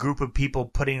a group of people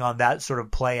putting on that sort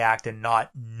of play act and not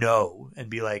know and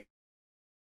be like,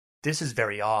 this is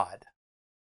very odd.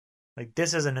 Like,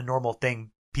 this isn't a normal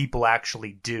thing people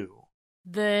actually do.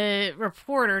 the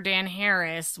reporter, Dan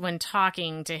Harris, when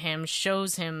talking to him,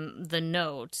 shows him the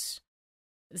note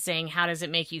saying, "How does it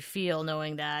make you feel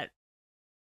knowing that,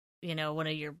 you know, one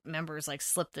of your members like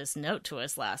slipped this note to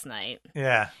us last night?"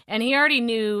 Yeah. And he already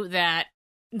knew that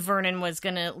Vernon was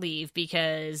going to leave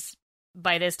because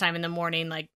by this time in the morning,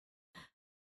 like,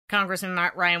 Congressman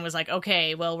Ryan was like,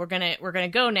 "Okay, well, we're gonna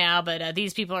go now, but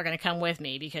these people are gonna come with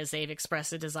me because they've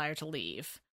expressed a desire to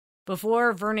leave."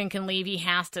 Before Vernon can leave, he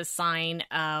has to sign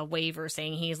a waiver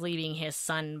saying he's leaving his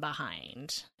son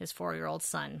behind, his 4-year-old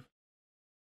son.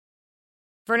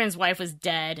 Vernon's wife was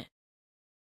dead.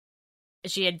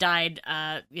 She had died,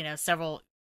 a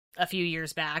few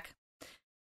years back.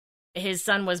 His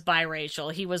son was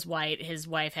biracial. He was white. His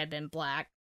wife had been black.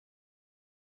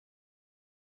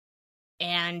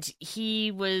 And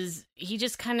he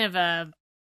just kind of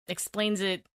explains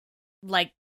it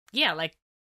like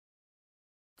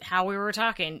how we were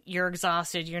talking. You're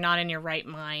exhausted. You're not in your right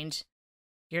mind.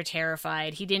 You're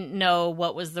terrified. He didn't know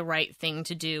what was the right thing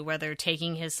to do, whether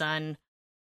taking his son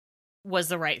was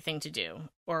the right thing to do,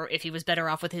 or if he was better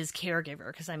off with his caregiver,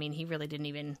 because, I mean, he really didn't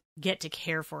even get to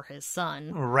care for his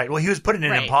son. Right. Well, he was put in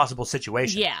an impossible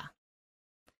situation. Yeah.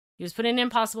 He was put in an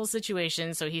impossible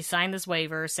situation, so he signed this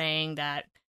waiver saying that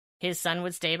his son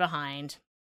would stay behind.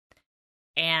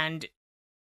 And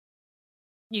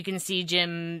you can see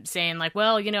Jim saying, like,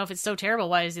 well, you know, if it's so terrible,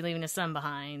 why is he leaving his son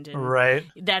behind? And right.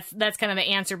 That's kind of the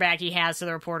answer back he has to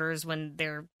the reporters when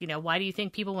they're, you know, why do you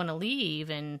think people want to leave?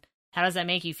 And how does that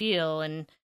make you feel? And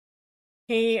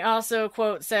he also,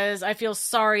 quote, says, "I feel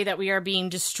sorry that we are being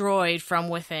destroyed from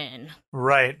within."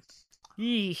 Right.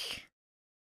 Eek.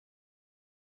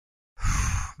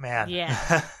 Man.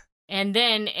 Yeah.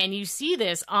 And you see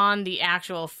this on the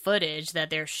actual footage that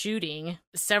they're shooting.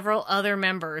 Several other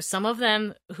members, some of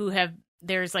them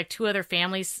there's like 2 other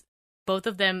families, both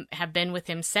of them have been with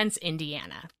him since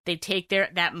Indiana. They take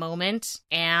that moment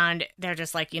and they're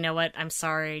just like, you know what? I'm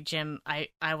sorry, Jim. I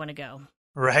want to go.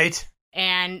 Right.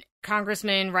 And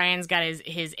Congressman Ryan's got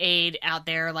his aide out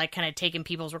there, like, kind of taking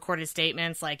people's recorded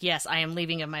statements, like, yes, I am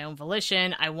leaving of my own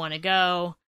volition. I want to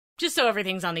go. Just so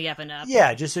everything's on the up and up.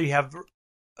 Yeah, just so you have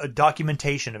a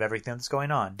documentation of everything that's going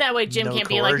on. That way Jim can't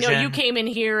be like, no, you came in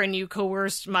here and you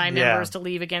coerced my members to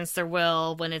leave against their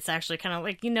will, when it's actually kind of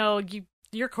like, you know,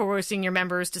 you're coercing your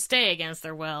members to stay against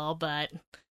their will, but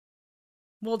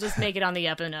we'll just make it on the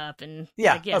up and up. And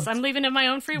like, yes, I'm leaving of my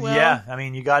own free will. Yeah, I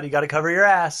mean, you got to cover your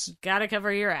ass. Got to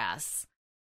cover your ass.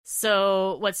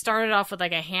 So what started off with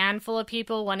like a handful of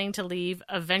people wanting to leave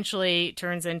eventually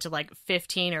turns into like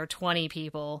 15 or 20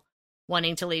 people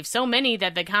wanting to leave. So many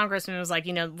that the congressman was like,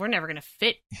 you know, we're never going to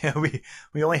fit. Yeah,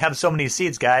 we only have so many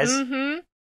seats, guys. Mm-hmm.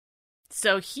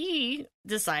 So he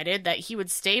decided that he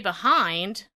would stay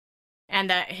behind and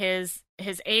that his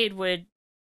aide would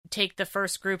take the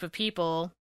first group of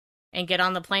people and get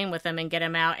on the plane with them and get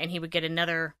them out, and he would get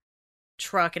another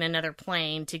truck and another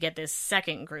plane to get this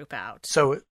second group out.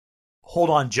 So hold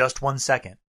on just 1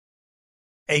 second.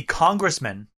 A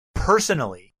congressman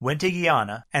personally went to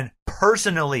Guyana and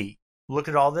personally looked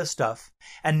at all this stuff,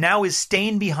 and now is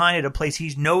staying behind at a place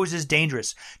he knows is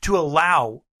dangerous to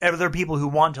allow other people who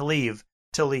want to leave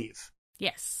to leave.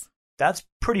 Yes. That's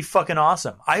pretty fucking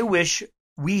awesome. I wish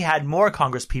we had more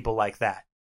Congress people like that.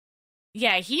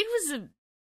 Yeah, he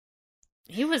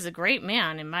was a great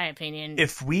man, in my opinion.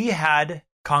 If we had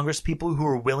Congress people who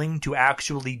were willing to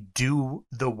actually do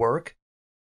the work,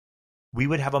 we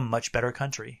would have a much better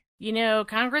country. You know,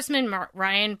 Congressman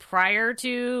Ryan, prior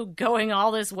to going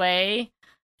all this way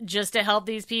just to help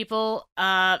these people,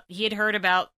 he had heard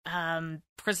about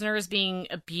prisoners being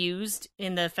abused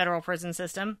in the federal prison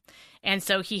system. And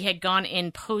so he had gone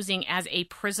in posing as a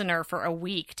prisoner for a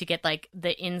week to get, like,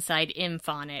 the inside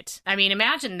info on it. I mean,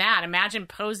 imagine that. Imagine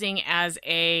posing as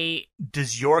a...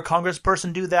 Does your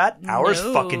congressperson do that? Ours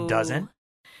No. fucking doesn't.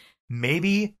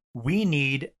 Maybe we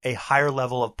need a higher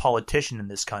level of politician in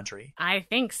this country. I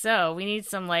think so. We need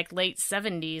some, like, late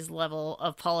 70s level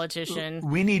of politician.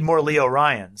 We need more Leo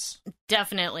Ryans.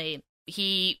 Definitely.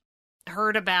 He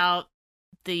heard about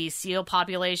the seal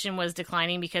population was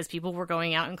declining because people were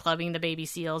going out and clubbing the baby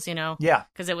seals, you know? Yeah.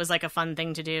 Because it was like a fun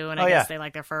thing to do, and I guess they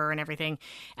like their fur and everything.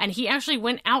 And he actually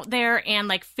went out there and,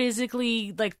 like,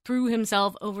 physically, like, threw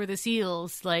himself over the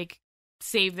seals, like,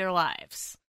 save their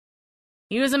lives.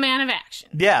 He was a man of action.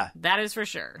 Yeah. That is for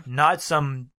sure. Not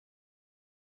some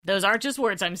Those aren't just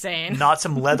words I'm saying.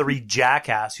 leathery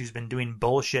jackass who's been doing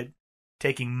bullshit,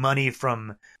 taking money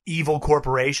from evil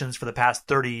corporations for the past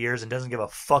 30 years and doesn't give a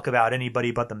fuck about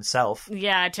anybody but themselves.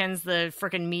 Yeah, attends the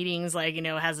frickin' meetings, like, you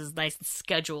know, has his nice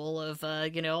schedule of,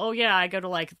 you know, oh yeah, I go to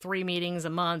like 3 meetings a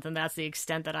month, and that's the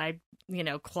extent that I, you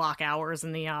know, clock hours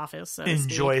in the office. So to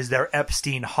speak. Enjoys their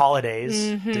Epstein holidays.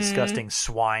 Mhm. Disgusting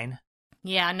swine.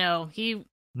 Yeah, no, he...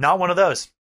 Not one of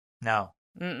those. No.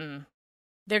 Mm-mm.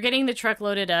 They're getting the truck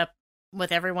loaded up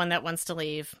with everyone that wants to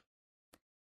leave.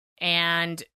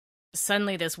 And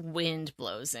suddenly this wind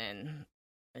blows in.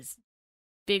 This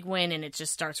big wind, and it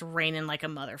just starts raining like a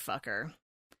motherfucker.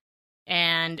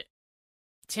 And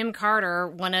Tim Carter,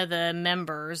 one of the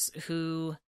members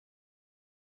who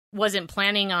wasn't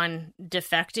planning on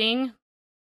defecting,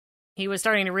 he was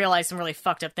starting to realize some really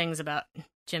fucked up things about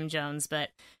Jim Jones, but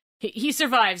he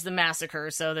survives the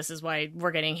massacre, so this is why we're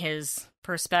getting his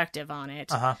perspective on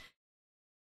it. Uh-huh.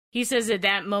 He says at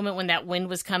that moment when that wind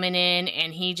was coming in,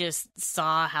 and he just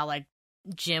saw how, like,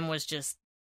 Jim was just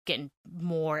getting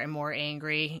more and more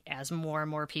angry as more and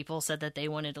more people said that they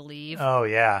wanted to leave. Oh,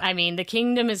 yeah. I mean, the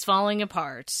kingdom is falling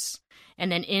apart,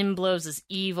 and then in blows this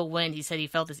evil wind. He said he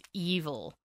felt this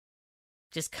evil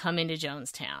just come into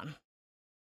Jonestown.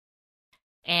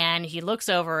 And he looks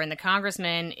over, and the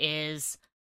congressman is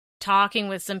talking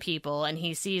with some people, and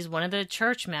he sees one of the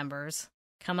church members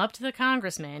come up to the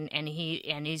congressman, and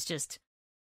he's just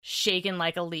shaking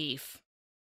like a leaf.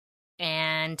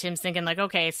 And Tim's thinking, like,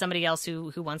 okay, it's somebody else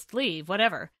who wants to leave,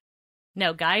 whatever.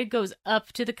 No, guy goes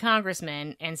up to the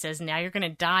congressman and says, now you're gonna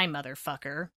die,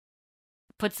 motherfucker.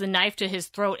 Puts the knife to his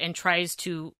throat and tries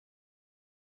to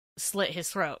slit his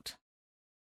throat.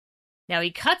 Now he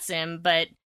cuts him, but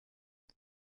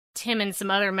Tim and some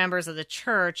other members of the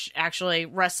church actually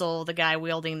wrestle the guy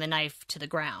wielding the knife to the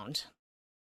ground.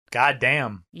 God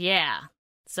damn. Yeah.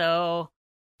 So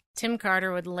Tim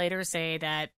Carter would later say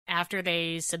that after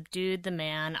they subdued the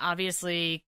man,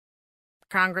 obviously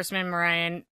Congressman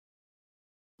Ryan,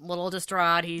 little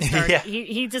distraught,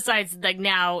 he decides like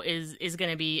now is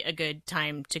going to be a good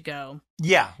time to go.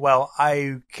 Yeah, well,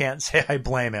 I can't say I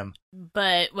blame him.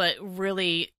 But what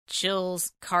really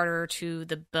chills Carter to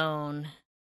the bone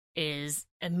is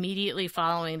immediately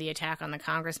following the attack on the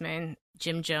congressman,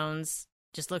 Jim Jones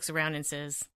just looks around and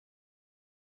says,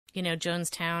 you know,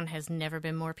 Jonestown has never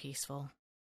been more peaceful.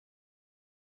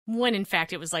 When in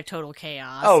fact it was like total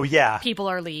chaos. Oh, yeah. People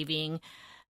are leaving.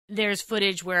 There's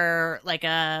footage where like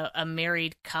a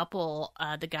married couple,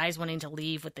 the guy's wanting to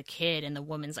leave with the kid, and the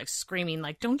woman's like screaming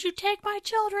like, don't you take my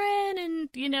children? And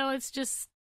you know, it's just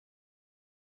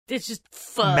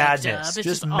fucked madness. up. It's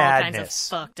just all madness. kinds of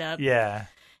fucked up. Yeah.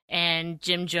 And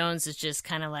Jim Jones is just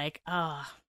kind of like,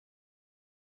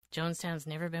 Jonestown's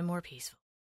never been more peaceful.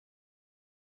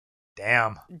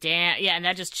 Damn. Yeah, and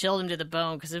that just chilled him to the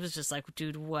bone, because it was just like,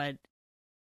 dude, what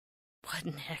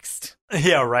next?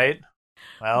 Yeah, right?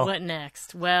 Well. What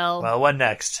next? Well, what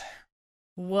next?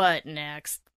 What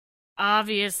next?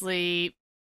 Obviously,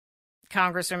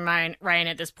 Congressman Ryan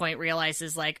at this point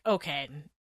realizes, like, okay,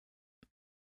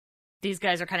 these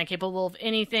guys are kind of capable of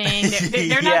anything.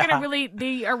 They're not going to really,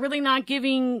 they are really not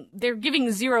giving, they're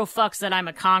giving zero fucks that I'm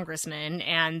a congressman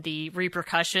and the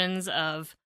repercussions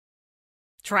of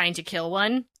trying to kill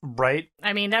one. Right.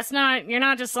 I mean, you're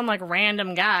not just some, like,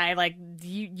 random guy. Like,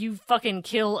 you fucking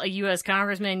kill a U.S.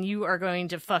 congressman, you are going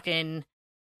to fucking,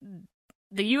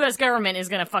 the U.S. government is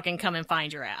going to fucking come and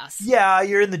find your ass. Yeah,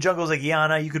 you're in the jungles of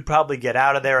Guyana. You could probably get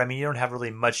out of there. I mean, you don't have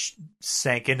really much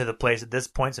sank into the place at this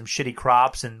point. Some shitty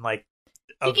crops and, like,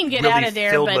 you can get really out of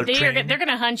there, but they're going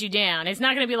to hunt you down. It's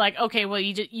not going to be like, okay, well,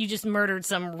 you just murdered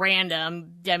some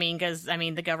random. I mean, because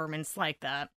the government's like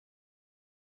that.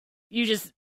 You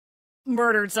just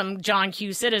murdered some John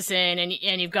Q. citizen, and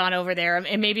you've gone over there,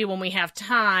 and maybe when we have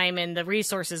time and the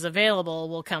resources available,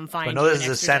 we'll come find you. No, this is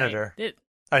a senator.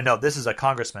 No, this is a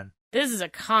congressman. This is a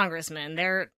congressman.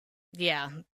 They're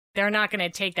not going to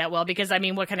take that well, because I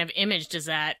mean, what kind of image does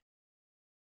that?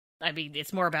 I mean,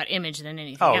 it's more about image than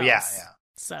anything else. Oh yeah.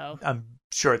 So I'm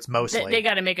sure it's mostly they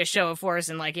got to make a show of force,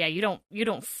 and like, yeah, you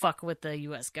don't fuck with the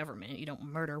U.S. government. You don't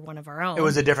murder one of our own. It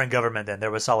was a different government then.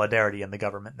 There was solidarity in the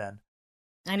government then.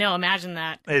 I know. Imagine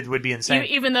that. It would be insane.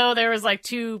 Even though there was like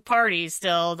two parties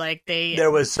still, like there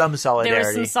was some solidarity. There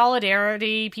was some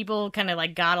solidarity. People kind of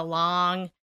like got along.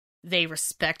 They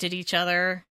respected each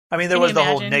other. I mean, there was the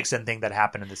whole Nixon thing that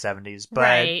happened in the 70s, but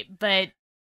right. But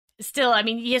still, I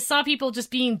mean, you saw people just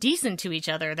being decent to each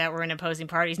other that were in opposing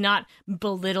parties, not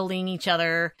belittling each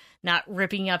other, not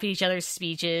ripping up each other's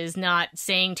speeches, not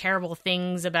saying terrible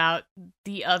things about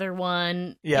the other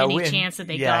one any chance that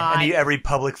they got. And every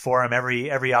public forum,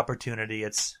 every opportunity,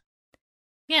 it's...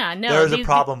 Yeah, no. There's a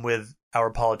problem with our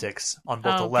politics on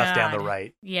both the left and the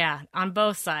right. Yeah, on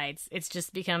both sides. It's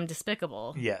just become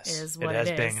despicable. Yes, is what it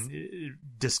has been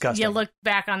disgusting. You look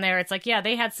back on there, it's like, yeah,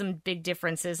 they had some big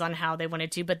differences on how they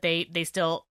wanted to, but they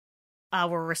still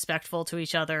were respectful to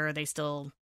each other. They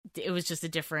still... It was just a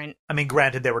different... I mean,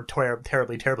 granted, they were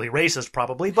terribly, terribly racist,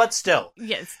 probably, but still.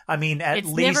 Yes. I mean, it's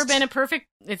never been a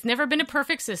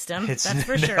perfect system, that's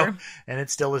for sure. And it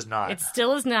still is not. It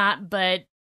still is not, but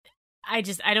I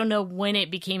don't know when it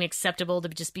became acceptable to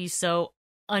just be so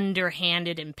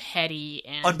underhanded and petty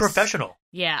and... Unprofessional.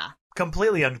 Yeah.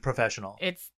 Completely unprofessional.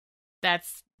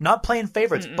 That's... Not playing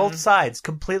favorites. Mm-mm. Both sides.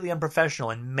 Completely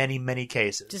unprofessional in many, many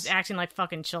cases. Just acting like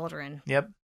fucking children. Yep.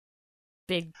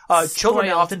 Big children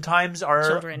oftentimes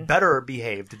are better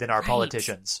behaved than our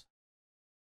politicians.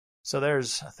 So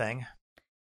there's a thing.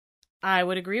 I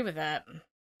would agree with that.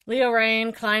 Leo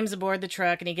Ryan climbs aboard the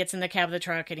truck and he gets in the cab of the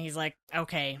truck and he's like,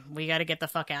 okay, we got to get the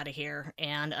fuck out of here.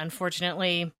 And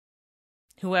unfortunately,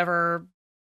 whoever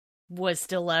was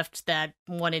still left that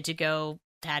wanted to go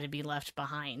had to be left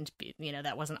behind. You know,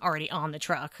 that wasn't already on the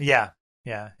truck. Yeah.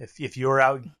 Yeah, if you were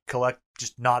out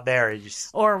just not there,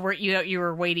 or you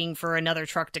were waiting for another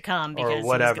truck to come because he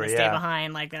was going to stay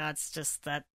behind, like that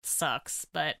sucks.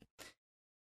 But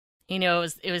he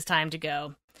knows it was time to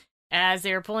go. As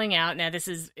they were pulling out, now this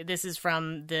is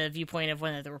from the viewpoint of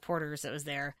one of the reporters that was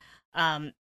there.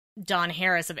 Don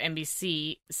Harris of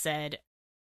NBC said,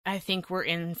 "I think we're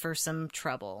in for some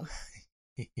trouble."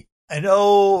 And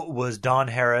was Don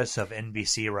Harris of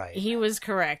NBC right? He was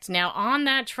correct. Now, on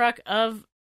that truck of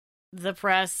the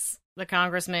press, the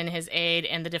congressman, his aide,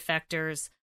 and the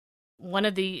defectors, one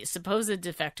of the supposed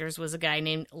defectors was a guy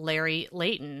named Larry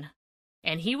Layton.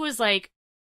 And he was like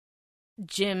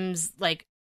Jim's, like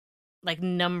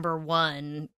number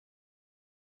one.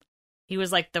 He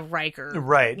was like the Riker.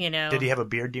 Right. You know? Did he have a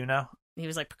beard, do you know? He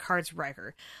was like Picard's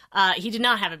Riker. He did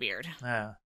not have a beard.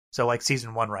 Yeah. So like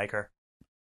season 1 Riker.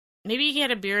 Maybe he had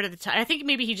a beard at the time. I think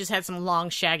maybe he just had some long,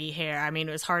 shaggy hair. I mean,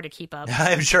 it was hard to keep up.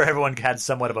 I'm sure everyone had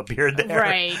somewhat of a beard there.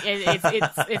 Right.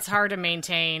 It's hard to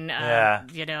maintain, yeah.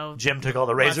 You know. Jim took all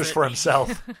the razors for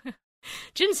himself.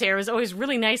 Jim's hair was always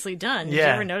really nicely done. Did you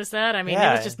ever notice that? I mean,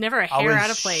 there was just never a hair always out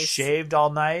of place. Shaved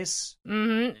all nice.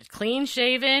 Mm-hmm. Clean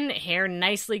shaven, hair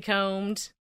nicely combed.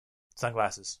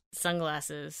 Sunglasses.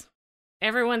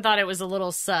 Everyone thought it was a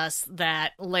little sus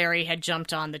that Larry had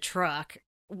jumped on the truck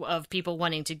of people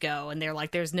wanting to go, and they're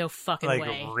like, there's no fucking way.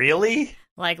 Like, really?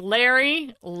 Like,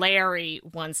 Larry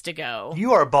wants to go.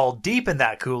 You are ball deep in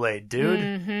that Kool-Aid, dude.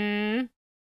 Mm-hmm.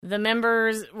 The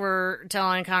members were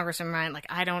telling Congressman Ryan, like,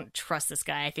 I don't trust this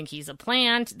guy. I think he's a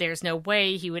plant. There's no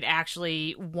way he would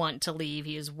actually want to leave.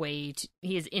 He is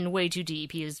in way too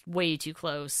deep. He is way too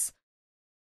close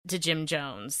to Jim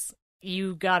Jones.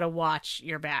 You gotta watch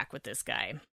your back with this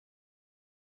guy.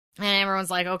 And everyone's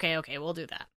like, okay, we'll do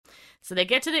that. So they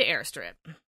get to the airstrip,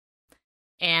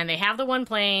 and they have the one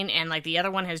plane, and like the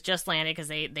other one has just landed because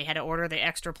they had to order the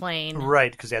extra plane.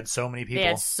 Right, because they had so many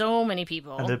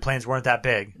people. And the planes weren't that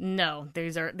big. No,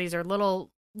 these are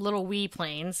little wee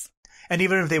planes. And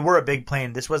even if they were a big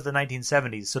plane, this was the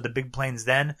 1970s, so the big planes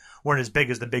then weren't as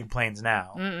big as the big planes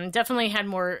now. Definitely had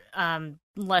more,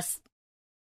 less,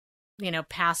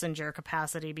 passenger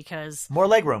capacity because... More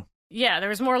legroom. Yeah, there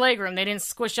was more legroom. They didn't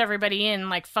squish everybody in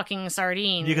like fucking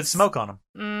sardines. You could smoke on them.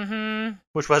 Mm-hmm.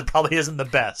 Which probably isn't the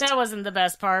best. That wasn't the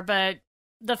best part, but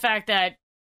the fact that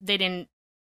they didn't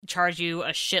charge you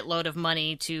a shitload of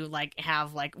money to like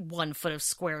have like 1 foot of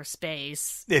square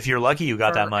space. If you're lucky, you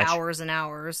got that much. Hours and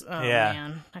hours. Oh, yeah.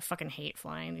 Man. I fucking hate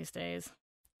flying these days.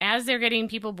 As they're getting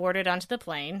people boarded onto the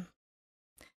plane,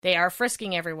 they are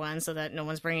frisking everyone so that no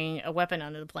one's bringing a weapon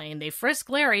onto the plane. They frisk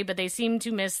Larry, but they seem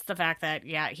to miss the fact that,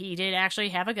 he did actually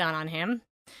have a gun on him.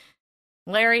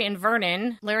 Larry,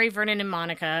 Vernon, and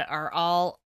Monica are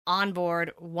all on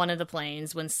board one of the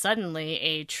planes when suddenly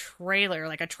a trailer,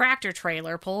 like a tractor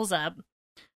trailer, pulls up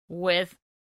with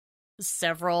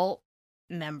several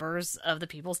members of the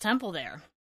People's Temple there.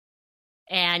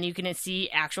 And you can see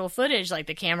actual footage, like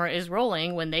the camera is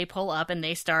rolling when they pull up and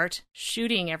they start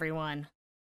shooting everyone.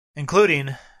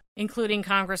 Including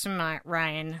Congressman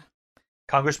Ryan.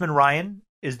 Congressman Ryan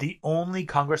is the only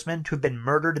congressman to have been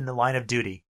murdered in the line of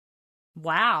duty.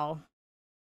 Wow.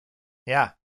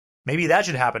 Yeah. Maybe that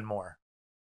should happen more.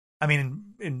 I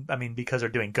mean, because they're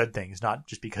doing good things, not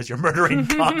just because you're murdering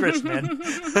congressmen.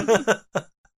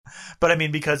 But I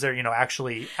mean, because they're,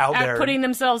 actually out there. Putting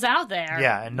themselves out there.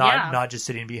 Yeah, and not just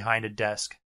sitting behind a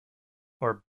desk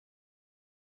or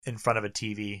in front of a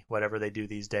TV, whatever they do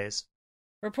these days.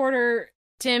 Reporter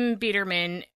Tim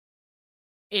Biederman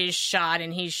is shot,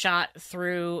 and he's shot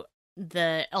through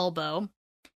the elbow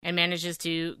and manages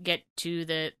to get to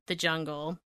the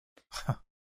jungle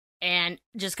and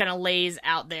just kind of lays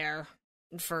out there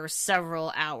for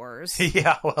several hours.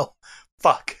 Yeah, well,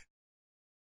 fuck.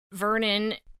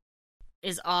 Vernon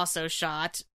is also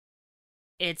shot.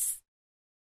 It's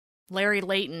Larry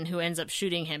Layton who ends up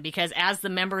shooting him, because as the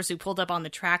members who pulled up on the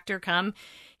tractor come,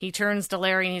 he turns to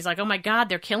Larry and he's like, oh my God,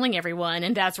 they're killing everyone.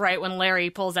 And that's right when Larry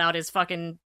pulls out his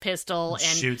fucking pistol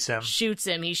and shoots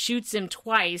him. He shoots him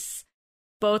twice,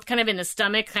 both kind of in the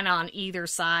stomach, kind of on either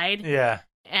side. Yeah.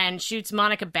 And shoots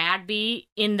Monica Bagby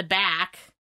in the back.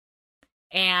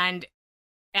 And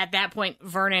at that point,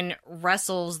 Vernon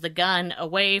wrestles the gun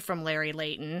away from Larry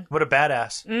Layton. What a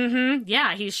badass. Mm-hmm.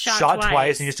 Yeah, he's shot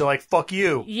twice, and you're still like, fuck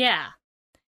you. Yeah.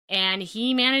 And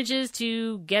he manages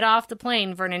to get off the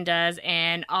plane, Vernon does,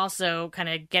 and also kind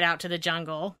of get out to the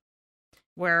jungle,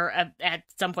 where at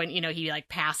some point, he like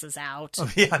passes out.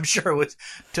 Oh, yeah, I'm sure it was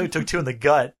took two in the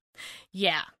gut.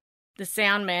 Yeah. The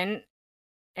soundman,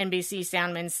 NBC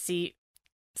soundman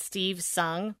Steve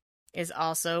Sung, is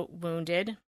also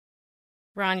wounded.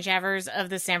 Ron Javers of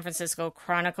the San Francisco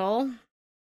Chronicle,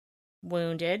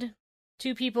 wounded.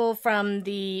 2 people from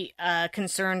the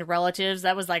Concerned Relatives,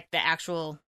 that was like the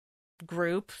actual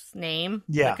group's name,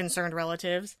 yeah. The Concerned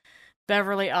Relatives.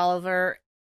 Beverly Oliver,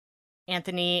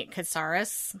 Anthony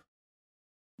Katsaris,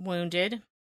 wounded.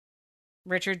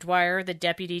 Richard Dwyer, the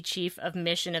Deputy Chief of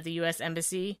Mission of the U.S.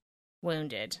 Embassy,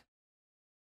 wounded.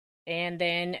 And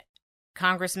then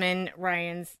Congressman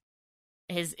Ryan's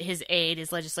his aide,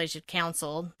 his legislative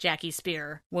counsel, Jackie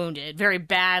Spear, wounded, very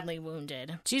badly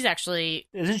wounded. She's actually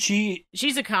isn't she?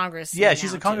 She's a congressman. Yeah,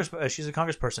 she's a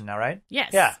congressperson now, right? Yes.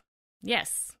 Yeah.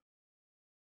 Yes.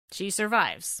 She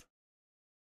survives.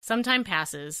 Some time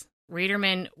passes.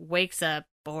 Reederman wakes up,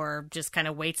 or just kind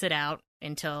of waits it out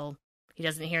until he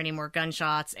doesn't hear any more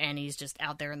gunshots, and he's just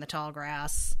out there in the tall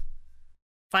grass.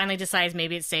 Finally decides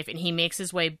maybe it's safe, and he makes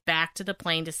his way back to the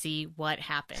plane to see what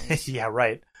happened. Yeah,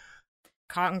 right.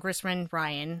 Congressman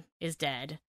Ryan is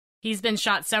dead. He's been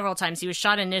shot several times. He was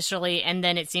shot initially, and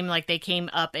then it seemed like they came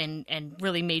up and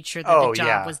really made sure that the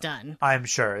job was done. I'm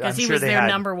sure. Because he was their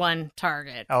number one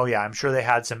target. Oh, yeah. I'm sure they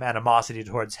had some animosity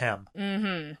towards him.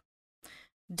 Mm-hmm.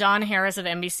 Don Harris of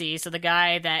NBC, so the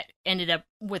guy that ended up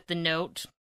with the note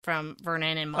from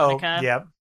Vernon and Monica. Oh, yep.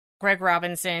 Greg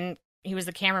Robinson, he was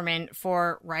the cameraman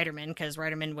for Reiterman, because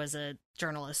Reiterman was a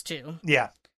journalist, too.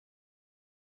 Yeah.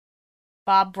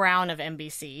 Bob Brown of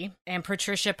NBC, and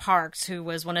Patricia Parks, who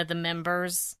was one of the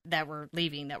members that were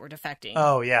leaving, that were defecting.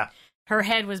 Oh, yeah. Her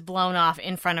head was blown off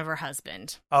in front of her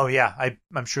husband. Oh, yeah.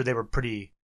 I'm sure they were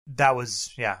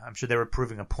I'm sure they were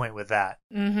proving a point with that.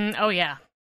 Mm-hmm. Oh, yeah.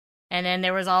 And then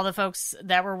there was all the folks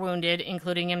that were wounded,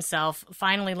 including himself.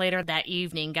 Finally, later that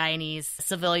evening, Guyanese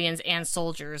civilians and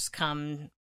soldiers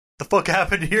come. The fuck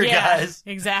happened here, guys?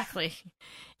 Exactly.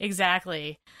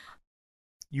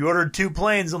 You ordered 2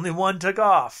 planes, only one took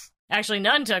off. Actually,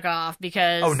 none took off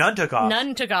because... Oh, none took off?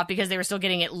 None took off because they were still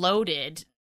getting it loaded.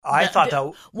 I thought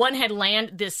that... One had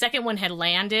the second one had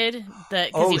landed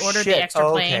because he ordered the extra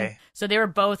plane. Okay. So they were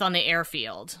both on the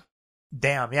airfield.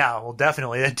 Damn, yeah, well,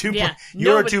 definitely.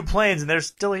 You ordered 2 planes and they're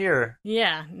still here.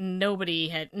 Yeah, nobody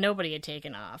had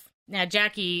taken off. Now,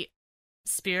 Jackie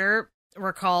Spear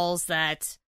recalls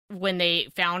that when they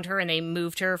found her and they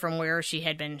moved her from where she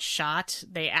had been shot,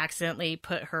 they accidentally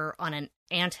put her on an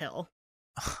anthill.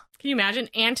 Can you imagine?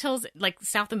 Anthills, like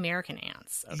South American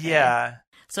ants. Okay? Yeah.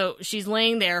 So she's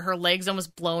laying there, her leg's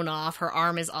almost blown off, her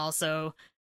arm is also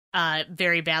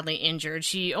very badly injured.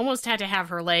 She almost had to have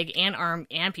her leg and arm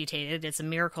amputated. It's a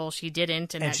miracle she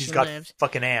didn't, and that she's she got lived.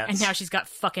 Fucking ants. And now she's got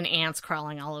fucking ants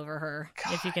crawling all over her,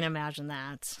 God. if you can imagine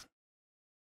that.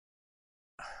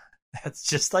 That's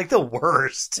just like the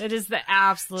worst. It is the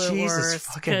absolute worst. Jesus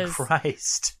fucking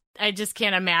Christ. I just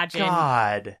can't imagine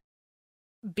God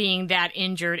being that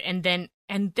injured and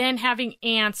then having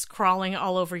ants crawling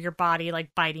all over your body, like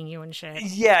biting you and shit.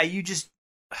 Yeah, you just,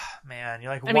 man,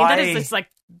 you're like, I why? mean,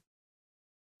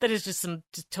 that is just some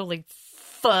just totally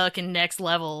fucking next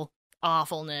level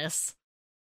awfulness.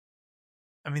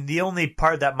 I mean, the only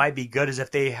part that might be good is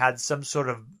if they had some sort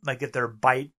of, like, if their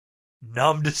bite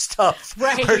numbed stuff,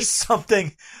 right, or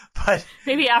something. But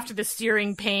maybe after the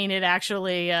searing pain, it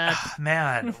actually.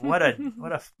 Man, what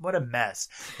a mess.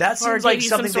 That seems or like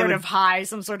something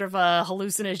some sort of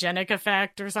hallucinogenic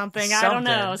effect or something. I don't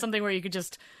know, something where you could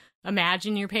just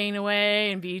imagine your pain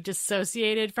away and be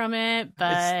dissociated from it.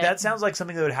 But That sounds like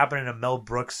something that would happen in a Mel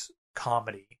Brooks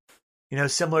comedy. You know,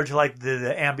 similar to like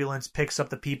the ambulance picks up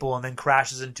the people and then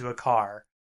crashes into a car.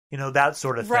 You know, that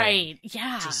sort of thing. Right,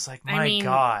 yeah. Just like, my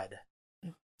God.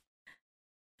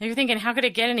 You're thinking, how could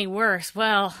it get any worse?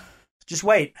 Well... Just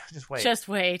wait. Just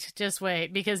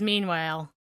wait. Because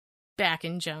meanwhile, back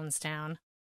in Jonestown...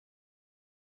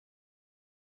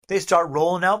 They start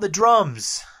rolling out the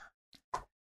drums.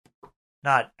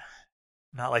 Not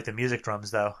like the music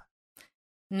drums, though.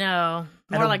 No,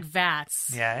 more like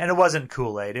vats. Yeah, and it wasn't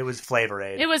Kool-Aid. It was Flavor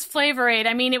Aid. It was Flavor Aid.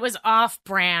 I mean, it was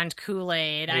off-brand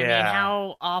Kool-Aid. I Yeah. mean,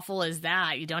 how awful is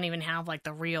that? You don't even have, like,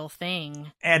 the real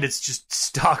thing. And it's just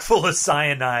stock full of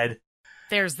cyanide.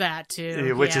 There's that,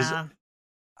 too. Which is...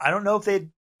 I don't know if they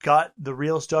got the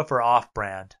real stuff or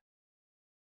off-brand.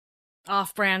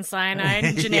 Off-brand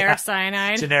cyanide? Generic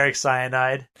cyanide? Generic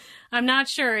cyanide. I'm not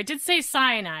sure. It did say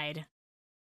cyanide.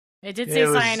 It did say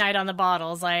cyanide on the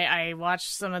bottles. I watched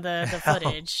some of the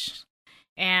footage.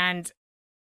 And,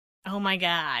 oh my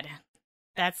God.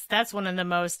 That's one of the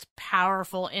most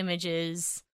powerful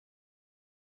images,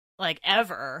 like,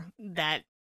 ever. That,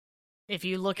 if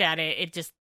you look at it,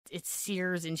 it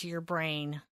sears into your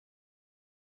brain.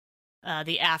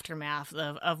 The aftermath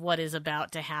of what is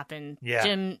about to happen. Yeah.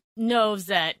 Jim knows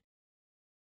that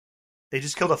they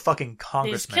just killed a fucking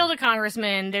congressman. They just killed a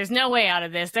congressman. There's no way out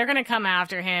of this. They're gonna come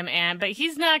after him, but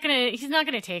he's not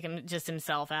gonna take him just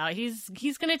himself out.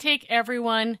 He's gonna take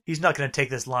everyone. He's not gonna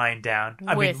take this lying down.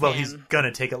 He's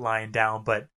gonna take it lying down,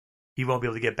 but he won't be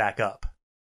able to get back up.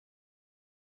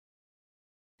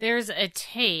 There's a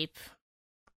tape.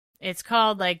 It's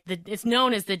called it's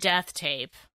known as the death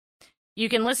tape. You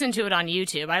can listen to it on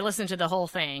YouTube. I listened to the whole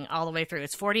thing all the way through.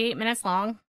 It's 48 minutes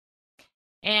long.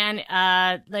 And,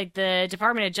 the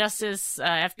Department of Justice,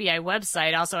 FBI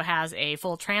website also has a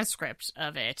full transcript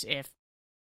of it if,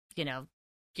 you're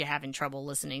having trouble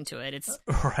listening to it. It's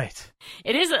right.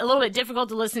 It is a little bit difficult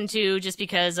to listen to just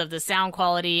because of the sound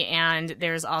quality, and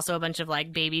there's also a bunch of,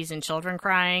 babies and children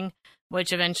crying,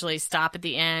 which eventually stop at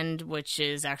the end, which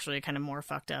is actually kind of more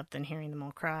fucked up than hearing them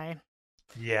all cry.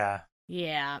 Yeah.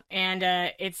 Yeah, and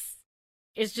it's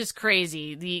just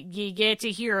crazy. You get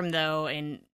to hear him, though,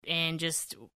 and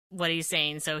just what he's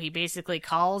saying. So he basically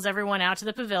calls everyone out to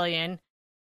the pavilion.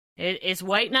 It's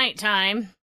white night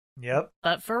time. Yep.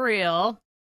 But for real.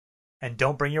 And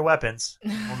don't bring your weapons.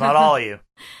 Well, not all of you.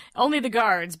 Only the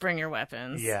guards bring your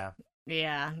weapons. Yeah.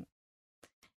 Yeah.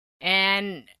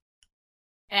 And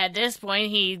at this point,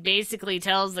 he basically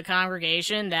tells the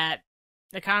congregation that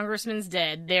the congressman's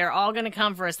dead. They're all going to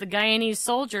come for us. The Guyanese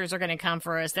soldiers are going to come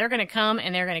for us. They're going to come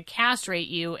and they're going to castrate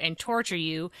you and torture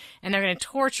you, and they're going to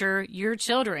torture your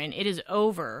children. It is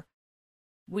over.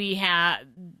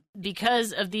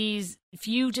 Because of these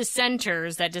few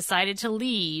dissenters that decided to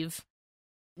leave,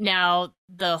 now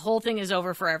the whole thing is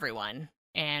over for everyone.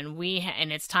 And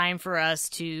and it's time for us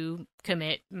to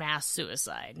commit mass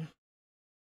suicide.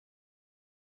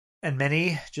 And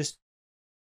many just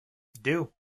do.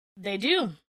 They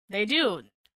do.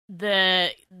 There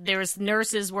was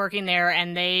nurses working there,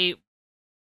 and they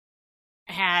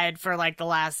had, for the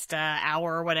last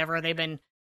hour or whatever, they've been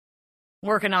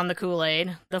working on the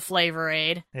Kool-Aid, the Flavor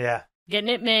Aid. Yeah. Getting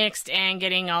it mixed and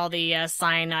getting all the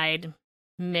cyanide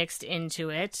mixed into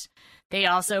it. They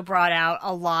also brought out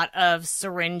a lot of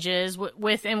syringes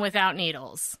with and without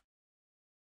needles.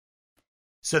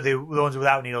 So the ones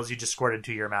without needles, you just squirt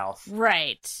into your mouth.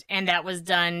 Right. And that was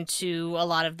done to a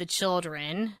lot of the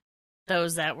children,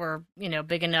 those that were,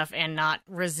 big enough and not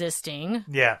resisting.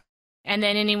 Yeah. And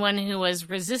then anyone who was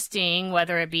resisting,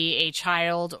 whether it be a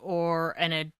child or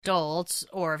an adult,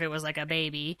 or if it was a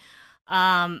baby,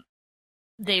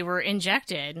 they were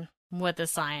injected with the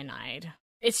cyanide.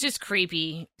 It's just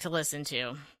creepy to listen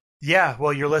to. Yeah,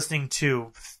 well, you're listening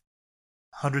to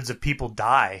hundreds of people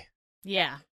die.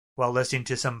 Yeah. While listening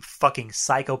to some fucking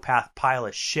psychopath pile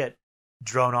of shit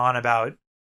drone on about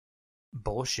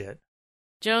bullshit.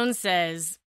 Jones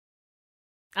says,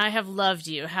 I have loved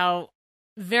you, how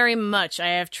very much I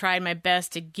have tried my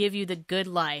best to give you the good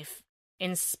life.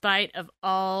 In spite of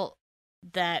all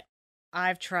that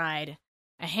I've tried,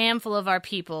 a handful of our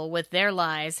people with their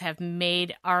lies have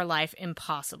made our life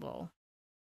impossible.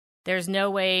 There's no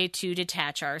way to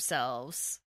detach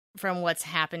ourselves from what's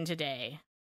happened today.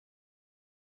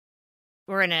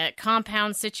 We're in a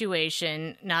compound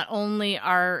situation. Not only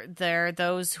are there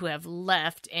those who have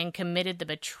left and committed the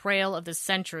betrayal of the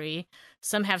century,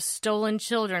 some have stolen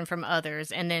children from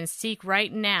others and then seek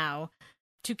right now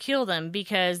to kill them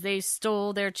because they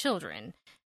stole their children.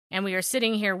 And we are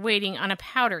sitting here waiting on a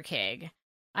powder keg.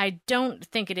 I don't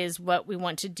think it is what we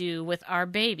want to do with our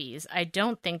babies. I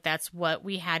don't think that's what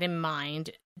we had in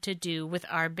mind to do with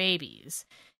our babies.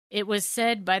 It was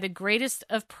said by the greatest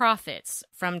of prophets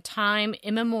from time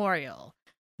immemorial,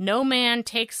 "No man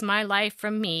takes my life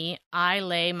from me, I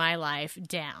lay my life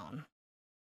down."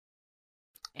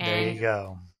 And there you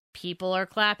go. people are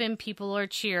clapping, people are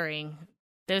cheering.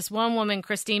 This one woman,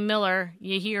 Christine Miller,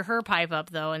 you hear her pipe up,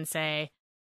 though, and say,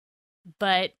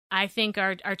 "But I think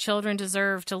our children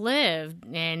deserve to live."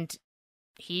 And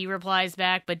he replies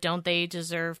back, "But don't they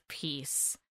deserve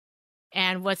peace?"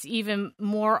 And what's even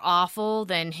more awful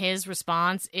than his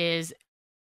response is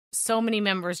so many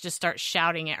members just start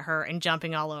shouting at her and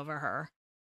jumping all over her,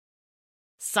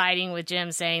 siding with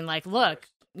Jim, saying, like, "Look,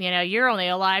 you're only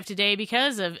alive today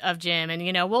because of Jim, and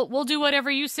we'll do whatever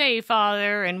you say,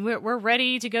 Father, and we're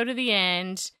ready to go to the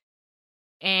end."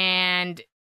 And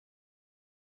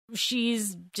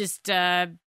she's just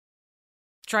trying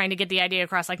to get the idea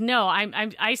across, like, no,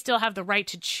 I still have the right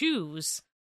to choose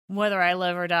whether I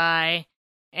live or die.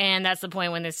 And that's the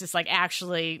point when it's just like,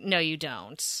 actually, no, you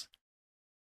don't.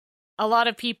 A lot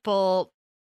of people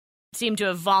seem to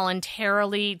have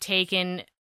voluntarily taken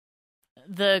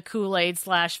the Kool-Aid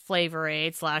 /Flavor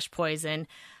Aid /poison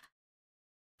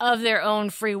of their own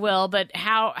free will, but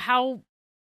how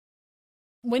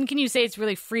when can you say it's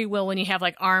really free will when you have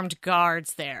like armed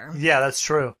guards there? Yeah, that's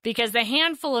true. Because the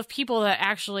handful of people that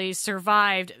actually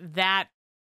survived that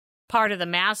part of the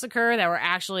massacre, that were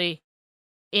actually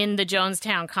in the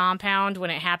Jonestown compound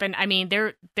when it happened, I mean,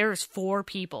 there's 4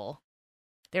 people.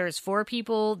 There's 4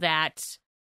 people that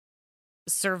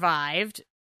survived,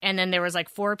 and then there was like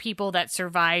 4 people that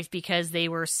survived because they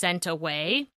were sent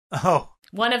away. Oh.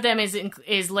 One of them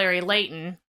is Larry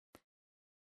Layton.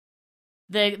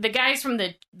 The guys from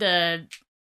the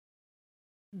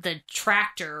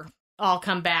tractor all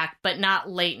come back, but not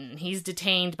Layton. He's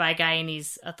detained by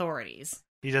Guyanese authorities.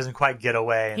 He doesn't quite get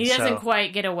away. He doesn't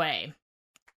quite get away.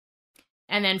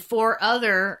 And then 4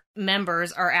 other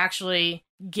members are actually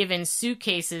given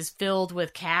suitcases filled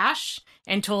with cash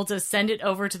and told to send it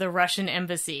over to the Russian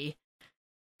embassy.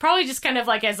 Probably just kind of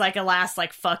like as like a last,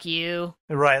 like, fuck you.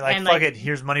 Right, like, and fuck it,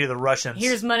 here's money to the Russians.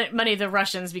 Here's money to the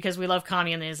Russians because we love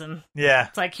communism. Yeah.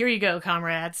 It's like, here you go,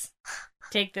 comrades.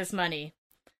 Take this money.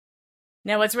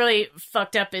 Now, what's really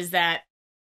fucked up is that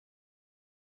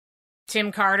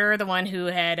Tim Carter, the one who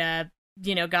had,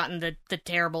 gotten the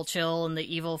terrible chill and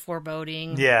the evil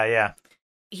foreboding. Yeah.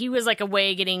 He was, like,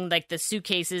 away getting, like, the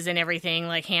suitcases and everything,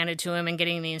 like, handed to him and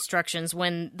getting the instructions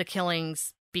when the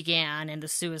killings began and the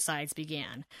suicides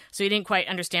began. So he didn't quite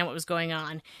understand what was going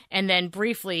on. And then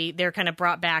briefly, they're kind of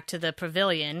brought back to the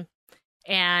pavilion,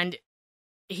 and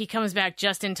he comes back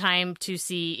just in time to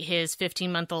see his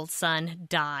 15-month-old son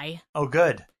die. Oh,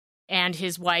 good. And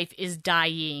his wife is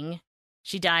dying.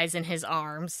 She dies in his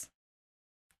arms.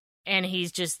 And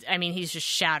he's just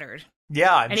shattered.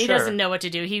 Yeah, I'm sure. And he doesn't know what to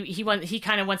do. He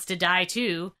kind of wants to die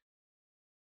too,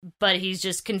 but he's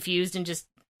just confused and just,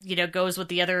 goes with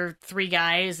the other 3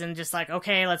 guys and just like,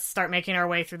 okay, let's start making our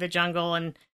way through the jungle.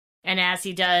 And as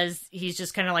he does, he's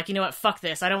just kind of like, you know what, fuck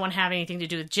this. I don't want to have anything to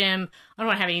do with Jim. I don't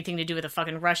want to have anything to do with the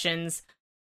fucking Russians.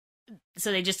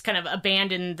 So they just kind of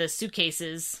abandon the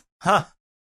suitcases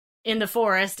in the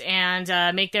forest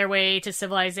and make their way to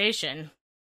civilization.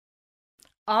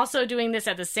 Also doing this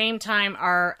at the same time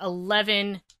are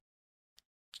 11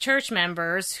 church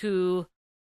members who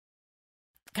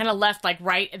kind of left like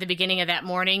right at the beginning of that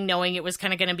morning, knowing it was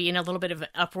kind of going to be in a little bit of an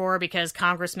uproar because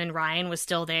Congressman Ryan was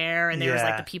still there, and there was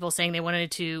like the people saying they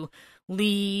wanted to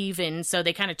leave, and so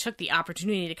they kind of took the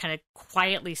opportunity to kind of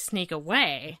quietly sneak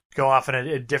away. Go off in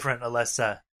a different, a less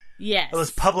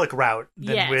public route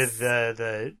than with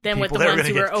the people with the that ones were going who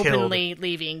to were get killed. openly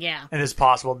leaving, yeah. And it's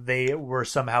possible they were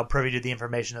somehow privy to the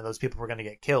information that those people were going to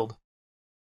get killed.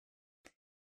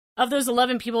 Of those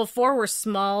 11 people, 4 were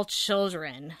small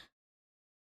children.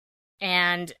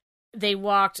 And they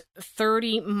walked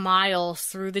 30 miles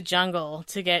through the jungle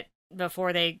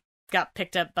before they got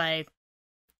picked up by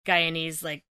Guyanese,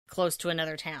 like, close to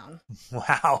another town.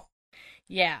 Wow.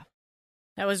 Yeah.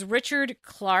 That was Richard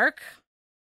Clark,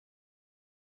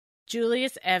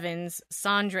 Julius Evans,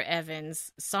 Sandra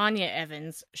Evans, Sonia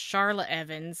Evans, Charla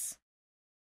Evans,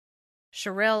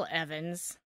 Sherelle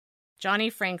Evans,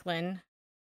 Johnny Franklin,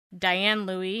 Diane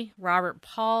Louie, Robert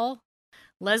Paul,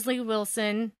 Leslie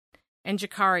Wilson, and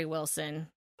Jakari Wilson.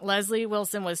 Leslie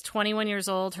Wilson was 21 years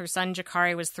old. Her son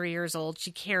Jakari was 3 years old.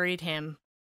 She carried him.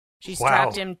 She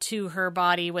strapped him to her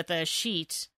body with a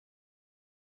sheet.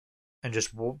 And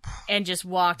just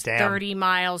walked 30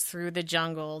 miles through the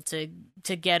jungle to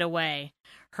get away.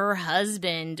 her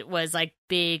husband was like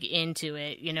big into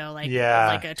it, Yeah.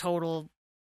 like a total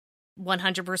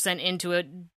 100% into it.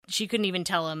 She couldn't even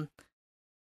tell him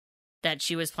that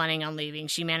she was planning on leaving.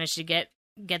 She managed to get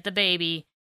the baby,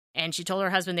 and she told her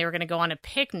husband they were going to go on a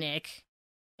picnic,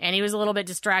 and he was a little bit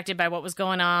distracted by what was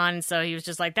going on, so he was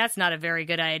just like, that's not a very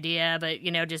good idea, but,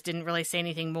 just didn't really say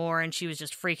anything more, and she was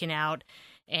just freaking out,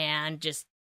 and just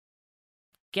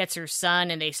gets her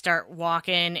son, and they start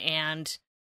walking, and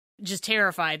just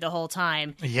terrified the whole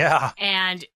time. Yeah.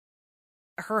 And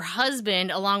her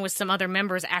husband, along with some other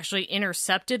members, actually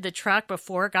intercepted the truck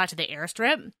before it got to the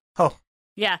airstrip. Oh.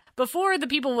 Yeah, before the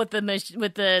people with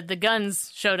the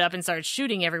guns showed up and started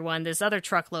shooting everyone, this other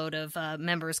truckload of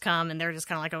members come, and they're just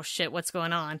kind of like, oh shit, what's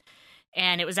going on?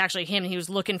 And it was actually him. He was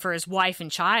looking for his wife and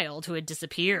child who had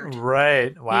disappeared.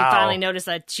 Right. Wow. He finally noticed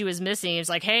that she was missing. He was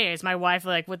like, hey, is my wife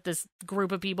like with this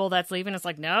group of people that's leaving? It's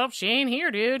like, nope, she ain't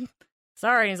here, dude.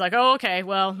 Sorry. And he's like, oh, okay,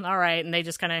 well, all right. And they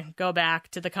just kind of go back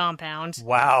to the compound.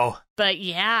 Wow. But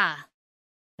yeah.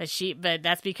 But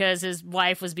that's because his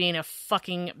wife was being a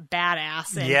fucking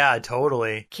badass. And yeah,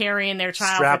 totally. Carrying their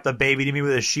child. Strap the baby to me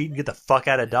with a sheet and get the fuck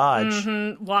out of Dodge.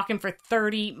 Mm-hmm, walking for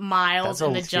 30 miles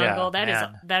in the jungle.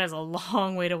 Yeah, that is a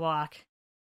long way to walk.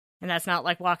 And that's not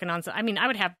like walking on...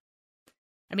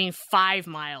 5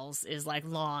 miles is like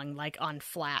long, like on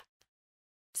flat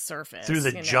surface. Through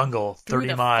the jungle,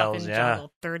 30 miles, yeah.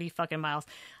 Jungle, 30 fucking miles.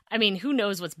 I mean, who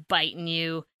knows what's biting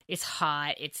you? It's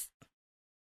hot.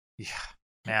 Yeah.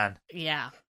 Man. Yeah.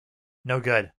 No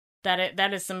good.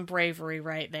 That is some bravery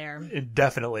right there.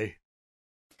 Definitely.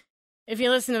 If you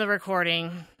listen to the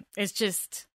recording, it's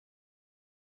just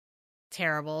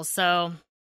terrible. So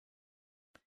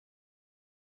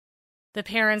the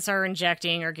parents are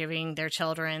injecting or giving their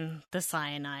children the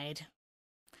cyanide.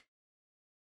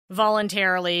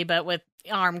 Voluntarily, but with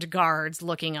armed guards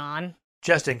looking on.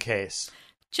 Just in case.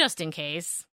 Just in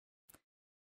case.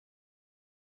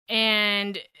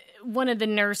 And one of the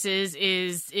nurses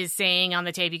is saying on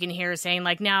the tape, you can hear her saying,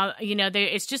 like, now,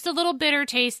 it's just a little bitter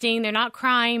tasting. They're not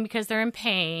crying because they're in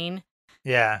pain.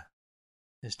 Yeah.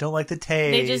 Just don't like the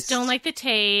taste. They just don't like the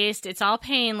taste. It's all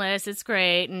painless. It's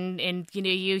great. And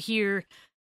you hear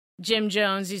Jim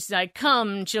Jones, he's like,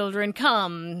 come, children,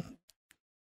 come.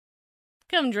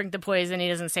 Come drink the poison. He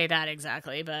doesn't say that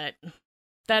exactly, but...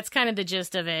 that's kind of the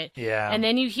gist of it. Yeah. And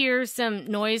then you hear some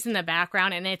noise in the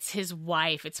background, and it's his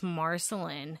wife. It's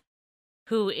Marceline,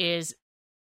 who is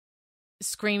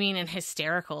screaming and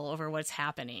hysterical over what's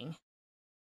happening.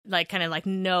 Like, kind of like,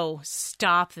 no,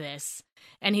 stop this.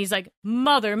 And he's like,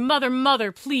 mother, mother,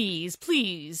 mother, please,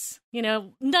 please.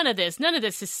 None of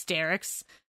this hysterics.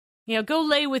 Go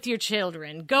lay with your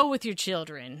children. Go with your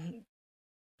children.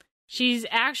 She's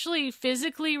actually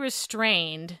physically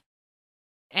restrained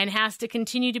and has to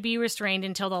continue to be restrained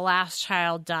until the last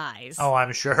child dies. Oh,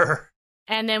 I'm sure.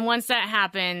 And then once that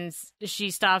happens,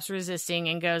 she stops resisting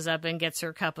and goes up and gets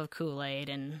her cup of Kool-Aid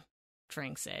and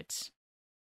drinks it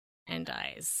and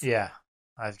dies. Yeah.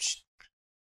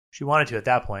 She wanted to at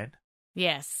that point.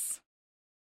 Yes.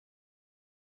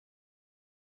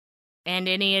 And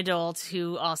any adult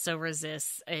who also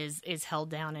resists is held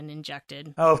down and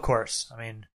injected. Oh, of course. I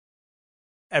mean,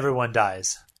 everyone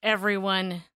dies.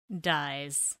 Everyone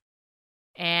dies.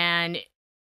 And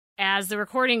as the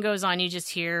recording goes on, you just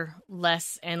hear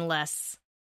less and less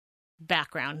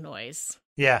background noise.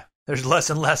 Yeah, there's less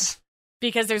and less.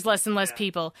 Because there's less and less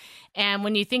people. And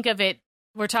when you think of it,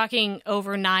 we're talking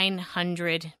over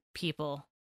 900 people.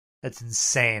 That's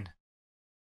insane.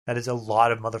 That is a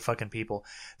lot of motherfucking people.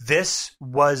 This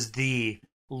was the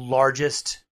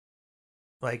largest,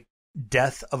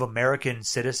 death of American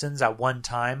citizens at one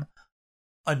time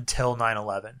until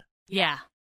 9/11. Yeah.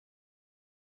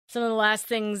 Some of the last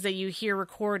things that you hear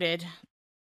recorded,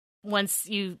 once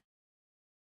you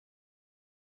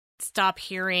stop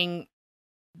hearing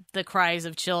the cries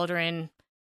of children,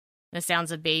 the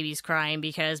sounds of babies crying,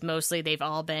 because mostly they've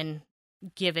all been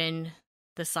given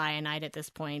the cyanide at this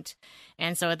point.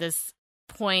 And so at this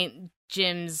point,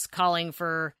 Jim's calling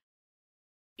for,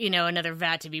 another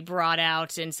vat to be brought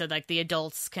out. And so the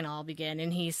adults can all begin.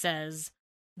 And he says,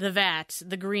 the vat,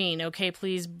 the green, okay,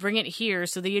 please bring it here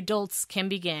so the adults can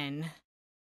begin.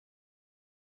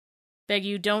 Beg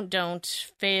you, don't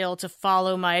fail to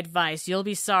follow my advice. You'll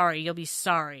be sorry.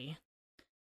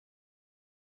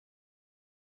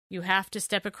 You have to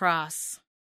step across.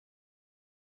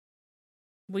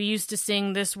 We used to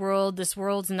sing this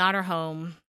world's not our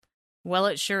home. Well,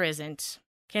 it sure isn't.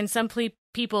 Can some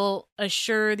people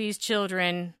assure these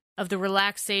children of the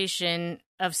relaxation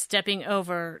of stepping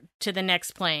over to the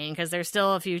next plane, because there's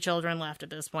still a few children left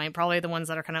at this point, probably the ones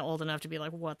that are kind of old enough to be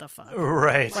like, what the fuck?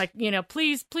 Right. Like,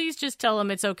 please just tell them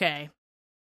it's okay.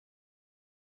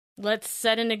 Let's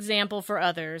set an example for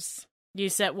others. You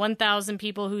set 1,000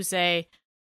 people who say,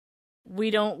 we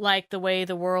don't like the way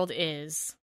the world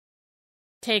is.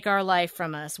 Take our life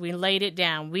from us. We laid it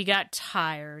down. We got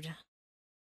tired.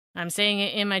 I'm saying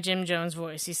it in my Jim Jones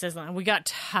voice. He says, we got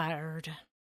tired.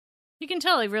 You can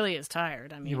tell he really is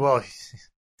tired. I mean, Well,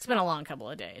 it's been a long couple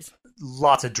of days.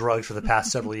 Lots of drugs for the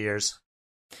past several years.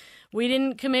 We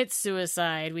didn't commit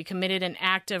suicide. We committed an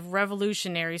act of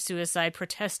revolutionary suicide,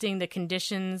 protesting the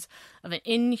conditions of an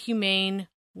inhumane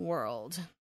world.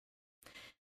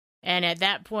 And at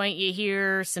that point, you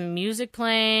hear some music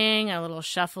playing, a little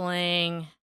shuffling,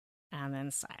 and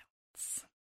then silence.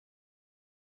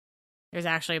 There's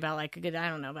actually about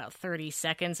about 30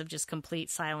 seconds of just complete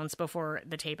silence before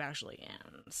the tape actually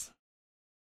ends.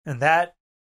 And that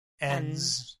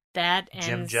ends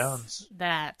Jim Jones.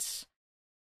 That.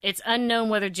 It's unknown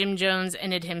whether Jim Jones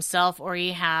ended himself or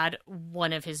he had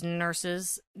one of his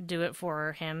nurses do it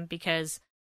for him, because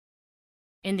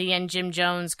in the end, Jim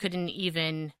Jones couldn't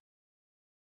even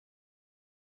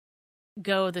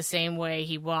go the same way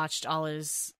he watched all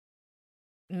his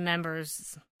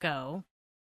members go.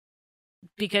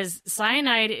 Because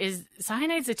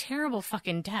cyanide's a terrible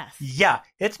fucking death. Yeah,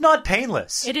 it's not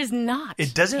painless. It is not.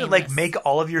 It doesn't painless. make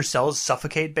all of your cells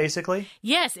suffocate, basically.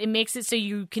 Yes, it makes it so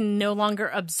you can no longer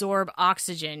absorb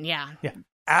oxygen. Yeah. Yeah.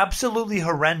 Absolutely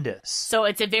horrendous. So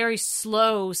it's a very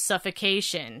slow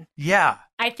suffocation. Yeah.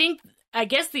 I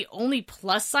guess the only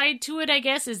plus side to it,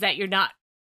 is that you're not.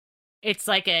 It's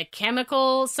like a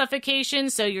chemical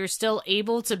suffocation, so you're still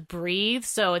able to breathe.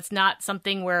 So it's not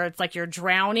something where it's like you're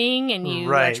drowning and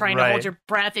you are trying to hold your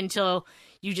breath until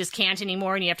you just can't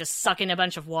anymore and you have to suck in a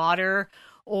bunch of water,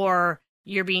 or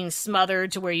you're being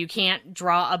smothered to where you can't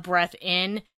draw a breath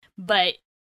in. But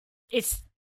it's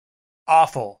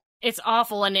awful. It's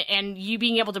awful, and you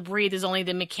being able to breathe is only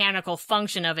the mechanical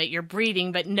function of it. You're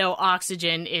breathing, but no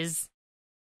oxygen is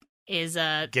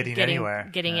getting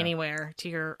anywhere to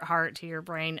your heart, to your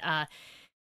brain.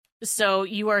 So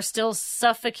you are still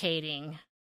suffocating,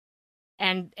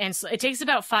 and so it takes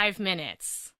about 5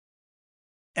 minutes.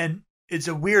 And it's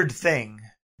a weird thing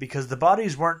because the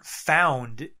bodies weren't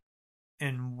found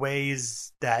in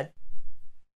ways that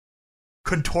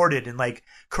contorted and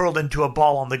curled into a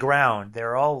ball on the ground.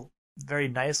 They're all very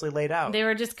nicely laid out. They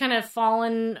were just kind of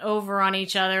fallen over on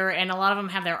each other, and a lot of them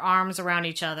have their arms around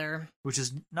each other. Which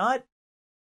is not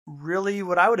really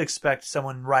what I would expect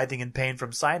someone writhing in pain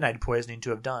from cyanide poisoning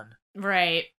to have done.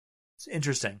 Right. It's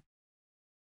interesting.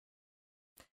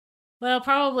 Well,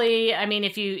 probably,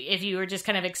 if you were just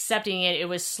kind of accepting it, it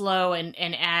was slow and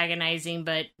agonizing,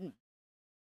 but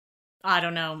I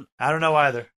don't know. I don't know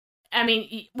either.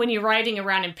 When you're writhing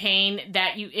around in pain,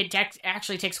 it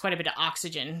actually takes quite a bit of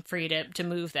oxygen for you to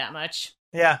move that much.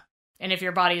 Yeah. And if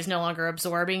your body is no longer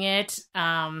absorbing it,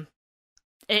 I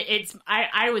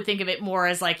would think of it more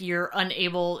as you're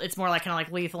unable. It's more kind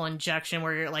of lethal injection,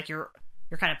 where you're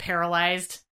kind of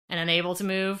paralyzed and unable to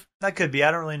move. That could be.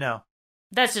 I don't really know.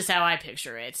 That's just how I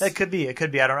picture it. That could be. It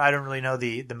could be. I don't really know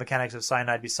the mechanics of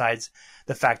cyanide besides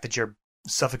the fact that you're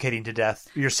suffocating to death.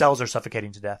 Your cells are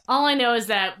suffocating to death. All I know is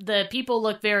that the people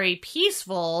look very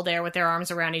peaceful there with their arms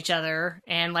around each other,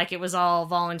 and it was all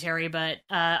voluntary, but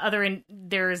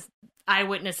there's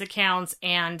eyewitness accounts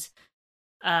and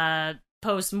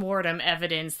post-mortem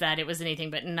evidence that it was anything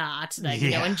but not.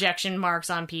 Injection marks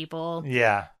on people.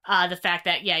 Yeah. The fact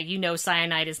that,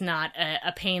 cyanide is not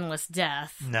a painless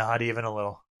death. Not even a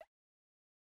little.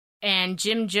 And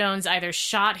Jim Jones either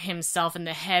shot himself in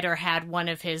the head or had one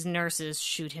of his nurses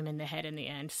shoot him in the head in the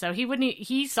end. So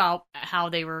he saw how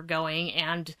they were going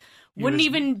and wouldn't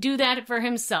even do that for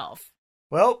himself.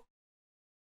 Well,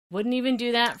 wouldn't even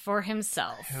do that for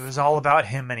himself. It was all about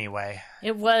him anyway.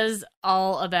 It was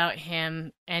all about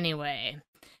him anyway.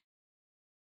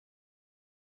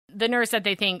 The nurse that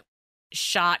they think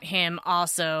shot him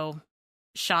also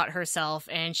shot herself,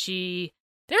 and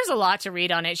there's a lot to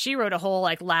read on it. She wrote a whole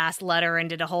last letter and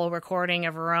did a whole recording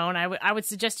of her own. I would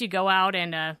suggest you go out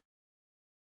and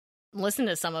listen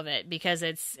to some of it, because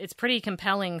it's pretty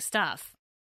compelling stuff.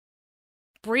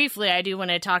 Briefly, I do want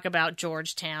to talk about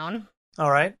Georgetown.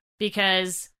 All right.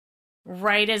 Because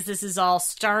right as this is all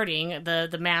starting,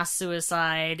 the mass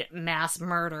suicide, mass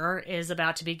murder is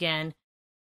about to begin,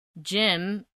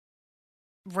 Jim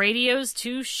radios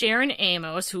to Sharon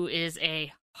Amos, who is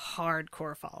a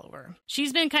hardcore follower.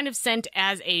 She's been kind of sent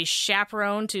as a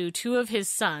chaperone to two of his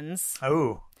sons.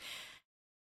 Oh.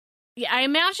 Yeah, I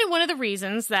imagine one of the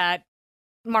reasons that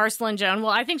Marceline Joan,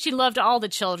 well, I think she loved all the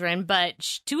children,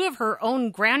 but two of her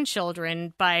own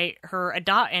grandchildren by her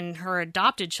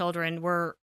adopted children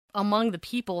were among the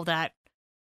people that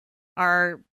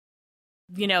are,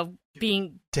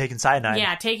 being taking cyanide.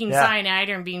 Yeah, taking cyanide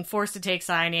and being forced to take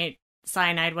cyanide,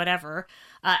 whatever.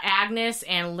 Agnes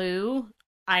and Lou,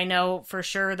 I know for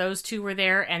sure those two were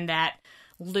there, and that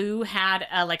Lou had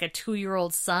a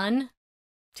 2-year-old son.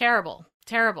 Terrible.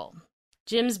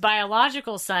 Jim's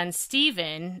biological son,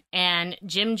 Stephen, and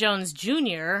Jim Jones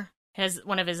Jr.,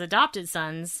 one of his adopted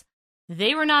sons,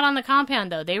 they were not on the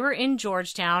compound, though. They were in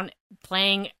Georgetown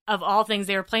playing, of all things,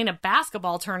 they were playing a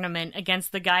basketball tournament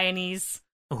against the Guyanese,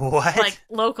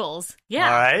 locals. Yeah.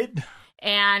 All right.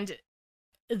 And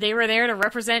they were there to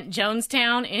represent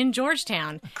Jonestown in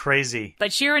Georgetown. Crazy.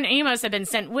 But Sharon Amos had been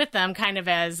sent with them kind of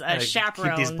as a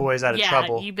chaperone. Keep these boys out of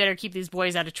trouble. Yeah, you better keep these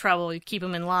boys out of trouble. You keep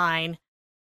them in line.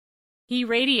 He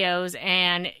radios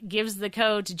and gives the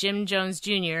code to Jim Jones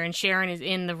Jr., and Sharon is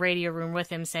in the radio room with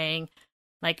him saying,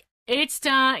 it's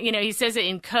time. He says it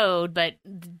in code, but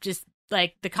just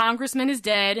the congressman is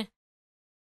dead.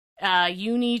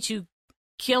 You need to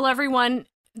kill everyone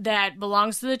that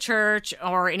belongs to the church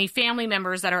or any family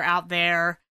members that are out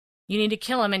there. You need to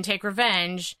kill them and take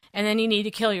revenge, and then you need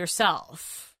to kill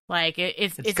yourself.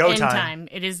 It's go end time.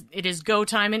 It is go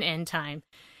time and end time.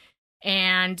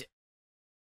 And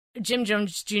Jim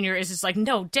Jones Jr. is just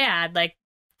no, Dad,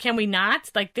 can we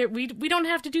not? We don't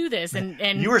have to do this.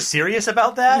 And you were serious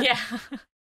about that? Yeah.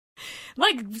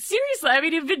 Seriously, I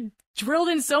mean, it'd been drilled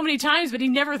in so many times, but he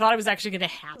never thought it was actually going to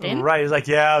happen. Right. He's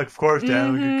yeah, of course, Dad.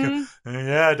 Mm-hmm.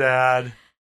 Yeah, Dad.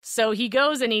 So he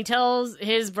goes and he tells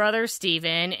his brother,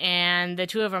 Stephen, and the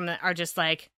two of them are just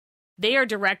they are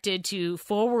directed to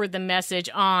forward the message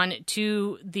on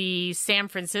to the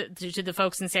to the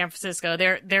folks in San Francisco.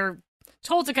 They're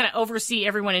told to kind of oversee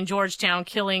everyone in Georgetown,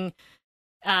 killing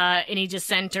any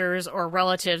dissenters or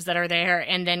relatives that are there,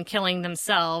 and then killing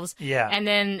themselves. Yeah. And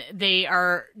then they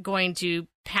are going to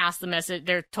pass the message.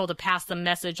 They're told to pass the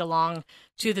message along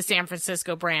to the San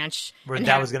Francisco branch. Where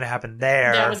that was going to happen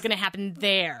there. That was going to happen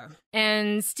there.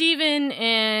 And Stephen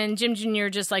and Jim Jr.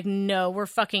 just no, we're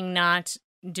fucking not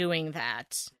doing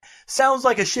that. Sounds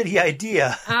like a shitty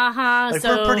idea. Uh-huh.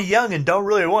 We're pretty young and don't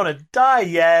really want to die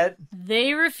yet.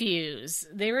 They refuse.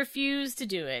 They refuse to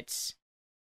do it.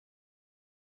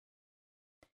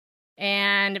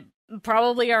 And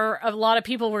probably a lot of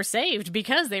people were saved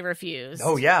because they refused.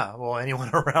 Oh, yeah. Well, anyone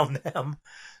around them,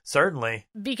 certainly.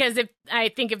 Because I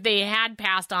think if they had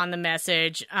passed on the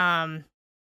message,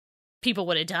 people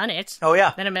would have done it. Oh,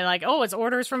 yeah. Then it'd been it's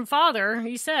orders from Father,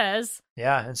 he says.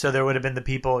 Yeah, and so there would have been the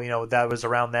people, that was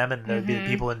around them, and there would be the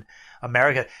people in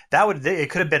America. It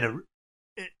could have been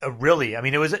a really, I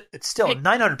mean, it's still,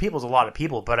 900 people is a lot of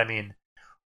people, but I mean,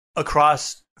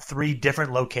 across 3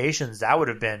 different locations, that would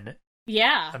have been...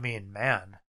 Yeah. I mean,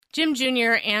 man. Jim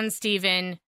Jr. and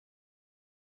Stephen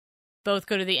both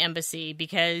go to the embassy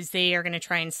because they are going to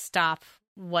try and stop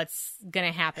what's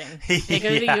going to happen. They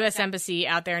go to the U.S. Embassy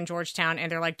out there in Georgetown,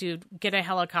 and they're like, dude, get a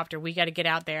helicopter. We got to get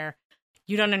out there.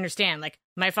 You don't understand.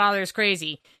 My father's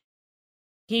crazy.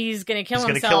 He's going to kill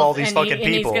himself. He's going to kill all these fucking people.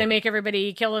 And he's going to make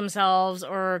everybody kill themselves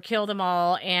or kill them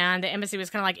all. And the embassy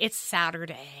was kind of it's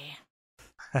Saturday.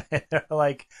 They're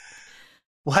like...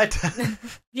 What?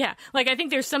 Yeah. I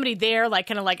think there's somebody there,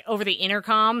 kind of over the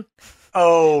intercom.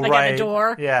 Oh, right. At the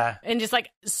door. Yeah. And just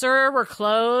sir, we're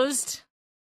closed.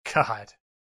 God.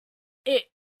 It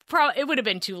would have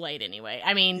been too late anyway.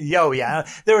 I mean. Yeah.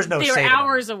 There was no They were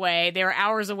hours them. away. They were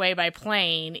hours away by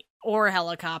plane or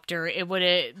helicopter. It would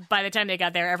have, by the time they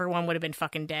got there, everyone would have been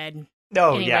fucking dead.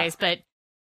 Oh, anyways, but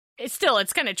it's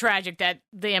kind of tragic that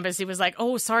the embassy was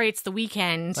oh, sorry, it's the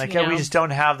weekend. We just don't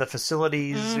have the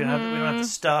facilities. Mm-hmm. We don't have the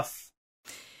stuff.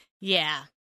 Yeah.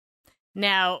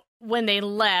 Now, when they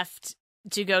left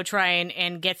to go try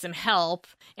and get some help,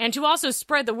 and to also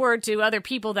spread the word to other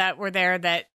people that were there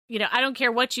that, I don't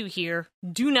care what you hear,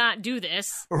 do not do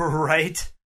this.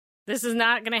 Right. This is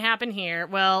not going to happen here.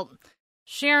 Well,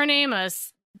 Sharon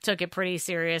Amos took it pretty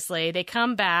seriously. They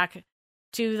come back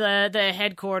to the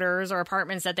headquarters or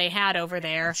apartments that they had over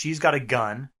there. She's got a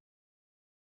gun.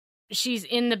 She's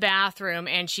in the bathroom,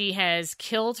 and she has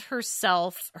killed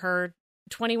herself, her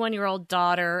 21-year-old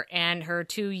daughter, and her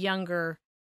 2 younger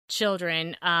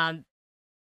children.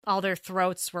 All their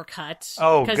throats were cut.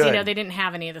 Oh, because, good. they didn't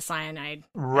have any of the cyanide.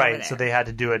 Right, so they had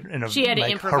to do it in a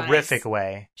horrific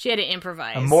way. She had to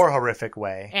improvise. A more horrific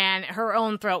way. And her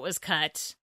own throat was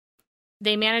cut.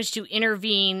 They managed to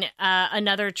intervene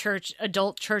another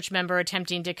adult church member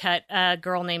attempting to cut a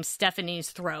girl named Stephanie's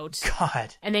throat.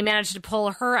 God. And they managed to pull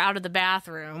her out of the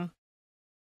bathroom.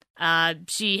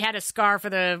 She had a scar for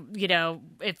the,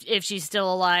 if she's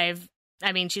still alive.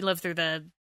 I mean, she lived through the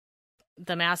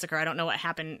massacre. I don't know what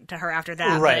happened to her after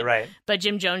that. Right. But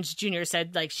Jim Jones Jr.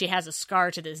 said, like, she has a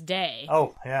scar to this day.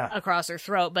 Oh, yeah. Across her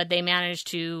throat. But they managed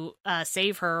to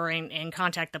save her and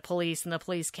contact the police, and the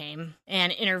police came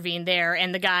and intervened there.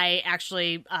 And the guy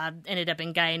actually ended up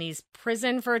in Guyanese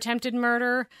prison for attempted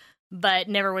murder, but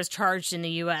never was charged in the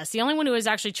U.S. The only one who was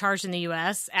actually charged in the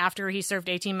U.S. after he served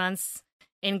 18 months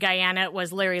in Guyana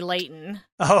was Larry Layton.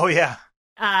 Oh, yeah.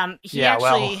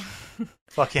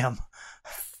 Fuck him.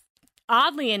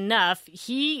 Oddly enough,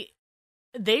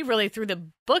 they really threw the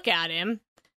book at him.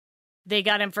 They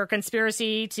got him for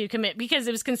conspiracy to commit, because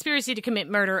it was conspiracy to commit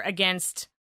murder against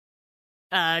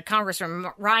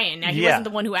Congressman Ryan. Now, he wasn't the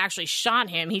one who actually shot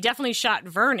him. He definitely shot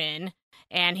Vernon,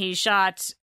 and he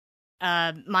shot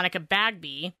Monica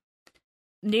Bagby,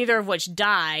 neither of which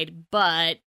died,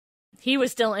 but he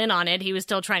was still in on it. He was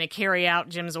still trying to carry out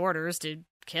Jim's orders to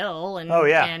kill.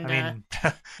 And,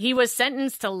 he was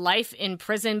sentenced to life in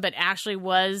prison, but actually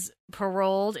was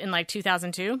paroled in like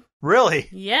 2002. Really?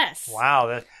 Yes.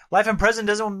 Wow. Life in prison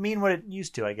doesn't mean what it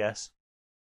used to, I guess.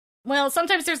 Well,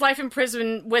 sometimes there's life in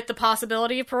prison with the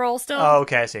possibility of parole still. Oh,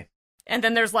 okay, I see. And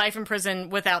then there's life in prison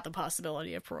without the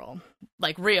possibility of parole.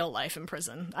 Like real life in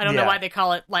prison. I don't know why they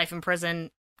call it life in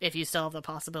prison if you still have the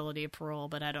possibility of parole,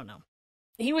 but I don't know.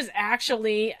 He was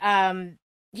actually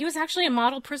a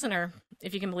model prisoner,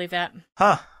 if you can believe that.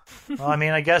 Huh. Well, I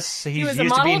mean, I guess he's he was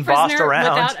used a to being bossed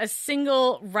around. Without a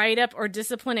single write-up or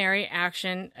disciplinary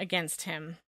action against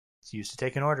him. He's used to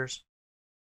taking orders.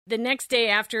 The next day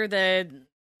after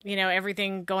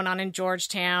everything going on in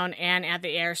Georgetown and at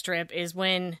the airstrip is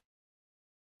when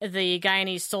the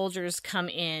Guyanese soldiers come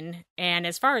in, and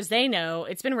as far as they know,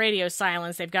 it's been radio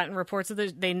silence. They've gotten reports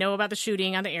they know about the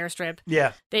shooting on the airstrip.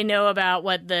 Yeah. They know about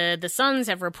what the Suns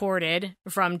have reported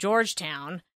from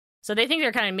Georgetown. So they think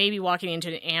they're kind of maybe walking into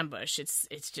an ambush.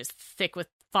 It's just thick with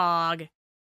fog.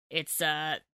 It's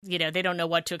they don't know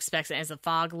what to expect as the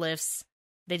fog lifts.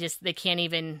 They can't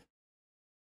even.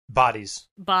 Bodies.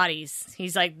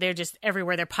 He's like, they're just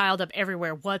everywhere. They're piled up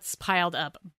everywhere. What's piled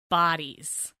up?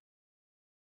 Bodies.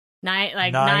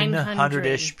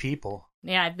 900-ish people.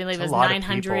 Yeah, I believe it was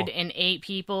 908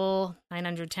 people,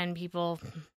 910 people.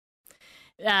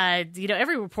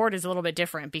 Every report is a little bit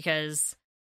different because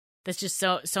that's just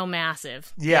so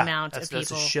massive. Yeah, the amount of people.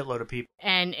 That's a shitload of people.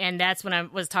 And that's when I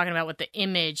was talking about with the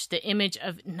image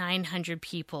of 900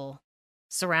 people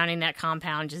surrounding that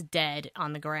compound, just dead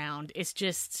on the ground. It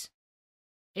just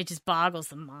boggles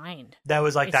the mind. That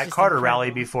was like that Carter rally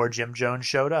before Jim Jones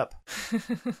showed up.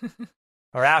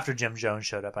 Or after Jim Jones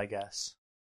showed up, I guess.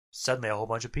 Suddenly a whole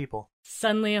bunch of people.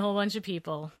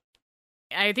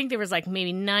 I think there was like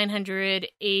maybe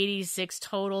 986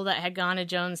 total that had gone to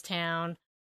Jonestown.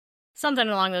 Something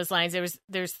along those lines.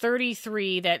 There's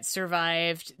 33 that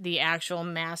survived the actual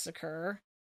massacre.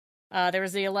 There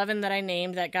was the 11 that I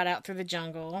named that got out through the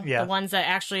jungle. Yeah. The ones that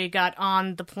actually got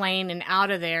on the plane and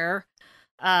out of there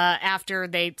after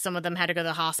some of them had to go to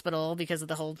the hospital because of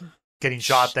the whole getting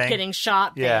shot thing.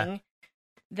 Yeah.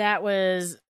 That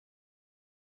was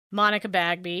Monica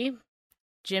Bagby,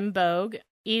 Jim Bogue,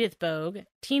 Edith Bogue,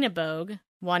 Tina Bogue,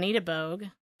 Juanita Bogue,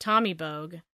 Tommy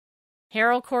Bogue,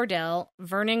 Harold Cordell,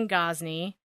 Vernon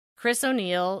Gosney, Chris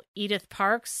O'Neill, Edith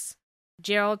Parks,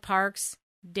 Gerald Parks,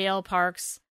 Dale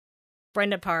Parks,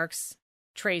 Brenda Parks,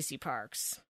 Tracy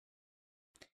Parks.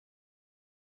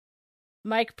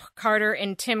 Mike Carter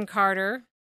and Tim Carter,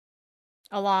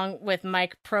 along with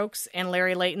Mike Prokes and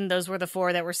Larry Layton, those were the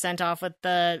four that were sent off with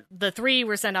the three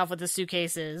were sent off with the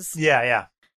suitcases. Yeah.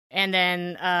 And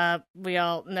then we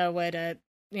all know what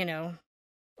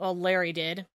Larry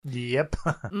did. Yep.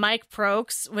 Mike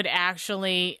Prokes would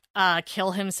actually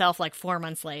kill himself like 4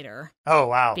 months later. Oh,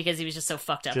 wow. Because he was just so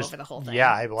fucked up over the whole thing.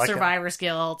 Yeah, I like survivor's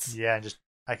guilt. Yeah,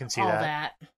 I can see all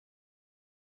that.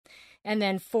 And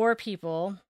then 4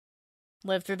 people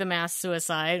lived through the mass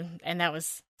suicide, and that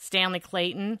was Stanley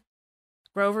Clayton,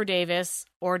 Grover Davis,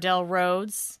 Ordell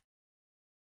Rhodes,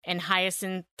 and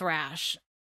Hyacinth Thrash.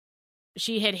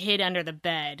 She had hid under the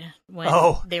bed when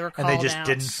they were called out. And they just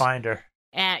didn't find her.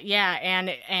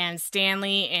 And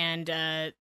Stanley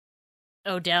and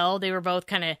Odell, they were both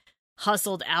kind of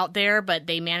hustled out there, but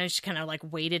they managed to kind of like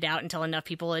wait it out until enough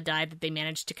people had died that they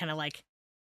managed to kind of like,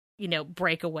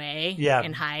 break away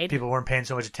and hide. People weren't paying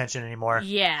so much attention anymore.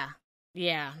 Yeah.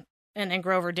 And then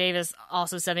Grover Davis,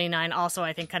 also 79, also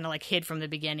I think kind of like hid from the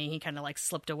beginning. He kind of like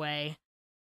slipped away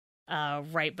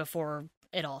right before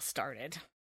it all started.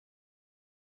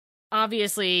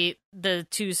 Obviously, the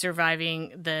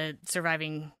surviving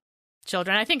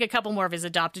children, I think a couple more of his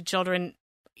adopted children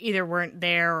either weren't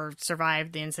there or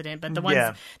survived the incident. But the ones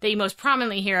Yeah. that you most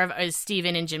prominently hear of is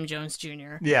Stephen and Jim Jones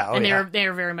Jr. Yeah, oh, and yeah.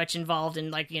 they're very much involved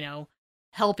in, like,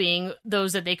 helping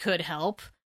those that they could help,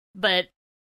 but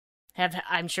have,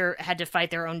 I'm sure, had to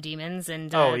fight their own demons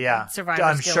and Oh, yeah. survivor's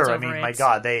I'm guilt sure. I over mean, it. my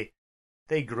God, they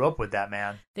grew up with that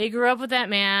man. They grew up with that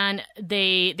man.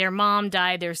 Their mom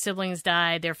died. Their siblings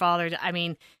died. Their father. I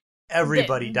mean,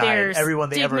 Everybody they're died. Everyone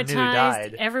they ever knew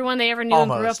stigmatized. died. Everyone they ever knew and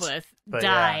grew up Almost, with but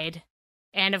died.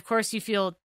 And of course,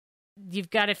 you've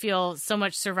got to feel so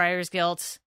much survivor's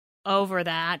guilt over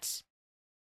that.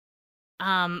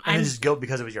 And then just guilt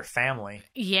because it was your family.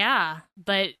 Yeah,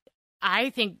 but I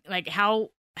think, like, how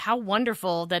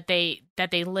wonderful that they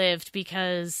lived,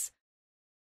 because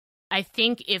I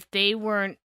think if they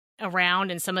weren't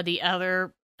around and some of the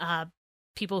other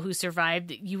people who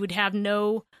survived, you would have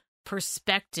no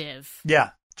perspective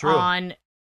Yeah, true. on.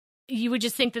 You would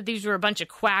just think that these were a bunch of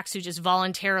quacks who just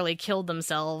voluntarily killed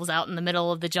themselves out in the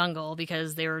middle of the jungle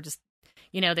because they were just,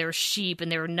 they were sheep and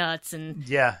they were nuts and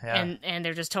Yeah. and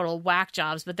they're just total whack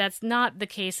jobs, but that's not the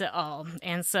case at all.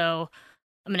 And so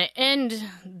I'm going to end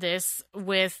this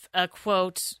with a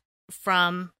quote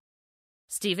from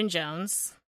Stephen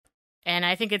Jones, and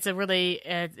I think it's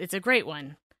it's a great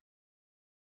one.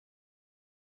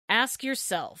 Ask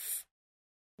yourself,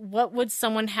 what would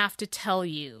someone have to tell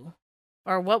you,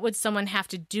 or what would someone have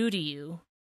to do to you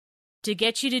to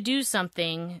get you to do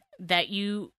something that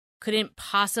you couldn't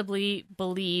possibly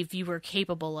believe you were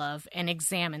capable of, and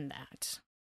examine that.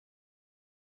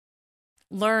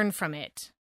 Learn from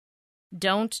it.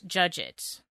 Don't judge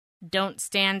it. Don't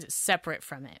stand separate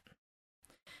from it.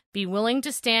 Be willing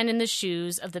to stand in the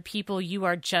shoes of the people you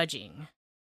are judging.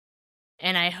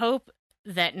 And I hope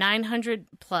that 900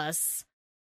 plus,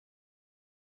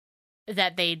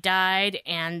 that they died,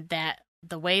 and that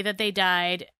the way that they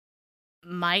died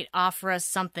might offer us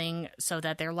something so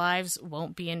that their lives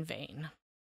won't be in vain.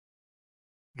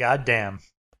 God damn.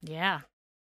 Yeah.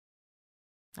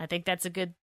 I think that's a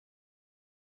good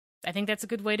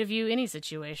way to view any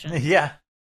situation. Yeah.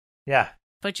 Yeah.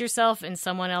 Put yourself in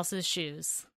someone else's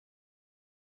shoes.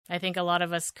 I think a lot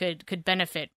of us could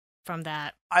benefit from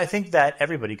that. I think that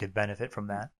everybody could benefit from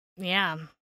that. Yeah.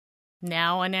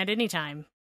 Now and at any time.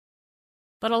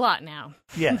 But a lot now.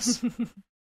 Yes.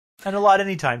 And a lot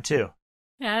anytime, too.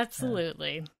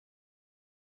 Absolutely.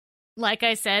 Like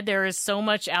I said, there is so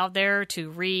much out there to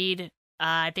read.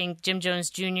 I think Jim Jones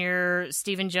Jr.,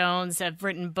 Stephen Jones have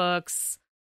written books.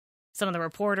 Some of the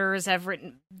reporters have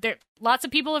written. Lots of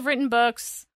people have written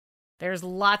books. There's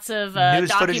lots of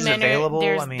news footage is available.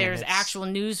 There's actual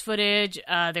news footage.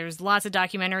 There's lots of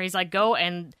documentaries. Like, go,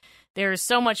 and there's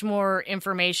so much more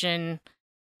information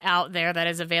out there that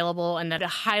is available, and that I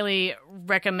highly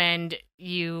recommend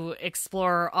you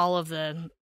explore all of the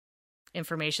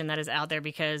information that is out there,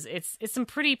 because it's some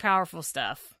pretty powerful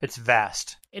stuff. It's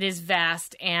vast. It is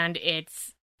vast, and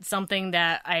it's something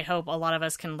that I hope a lot of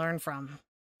us can learn from.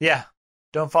 Yeah.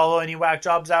 Don't follow any whack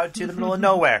jobs out to the middle of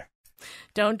nowhere.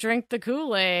 Don't drink the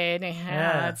Kool-Aid.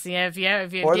 Yeah. If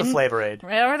you Or the Flavor Aid.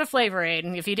 Or the Flavor Aid.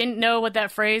 And if you didn't know what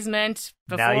that phrase meant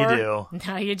before, Now you do.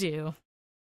 Now you do.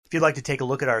 If you'd like to take a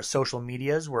look at our social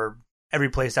medias, we're every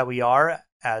place that we are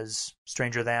as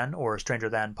Stranger Than or Stranger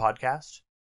Than Podcast.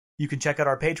 You can check out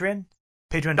our Patreon,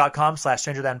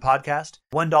 patreon.com/Stranger Than Podcast.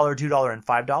 $1, $2, and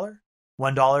 $5.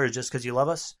 $1 is just because you love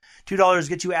us. $2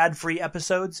 gets you ad-free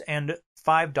episodes, and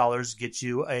 $5 gets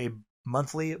you a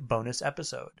monthly bonus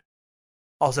episode.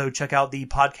 Also, check out the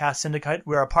podcast syndicate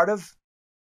we're a part of,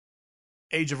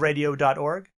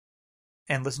 ageofradio.org,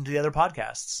 and listen to the other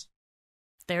podcasts.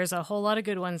 There's a whole lot of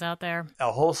good ones out there.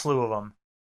 A whole slew of them.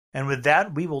 And with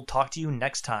that, we will talk to you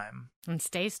next time. And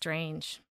stay strange.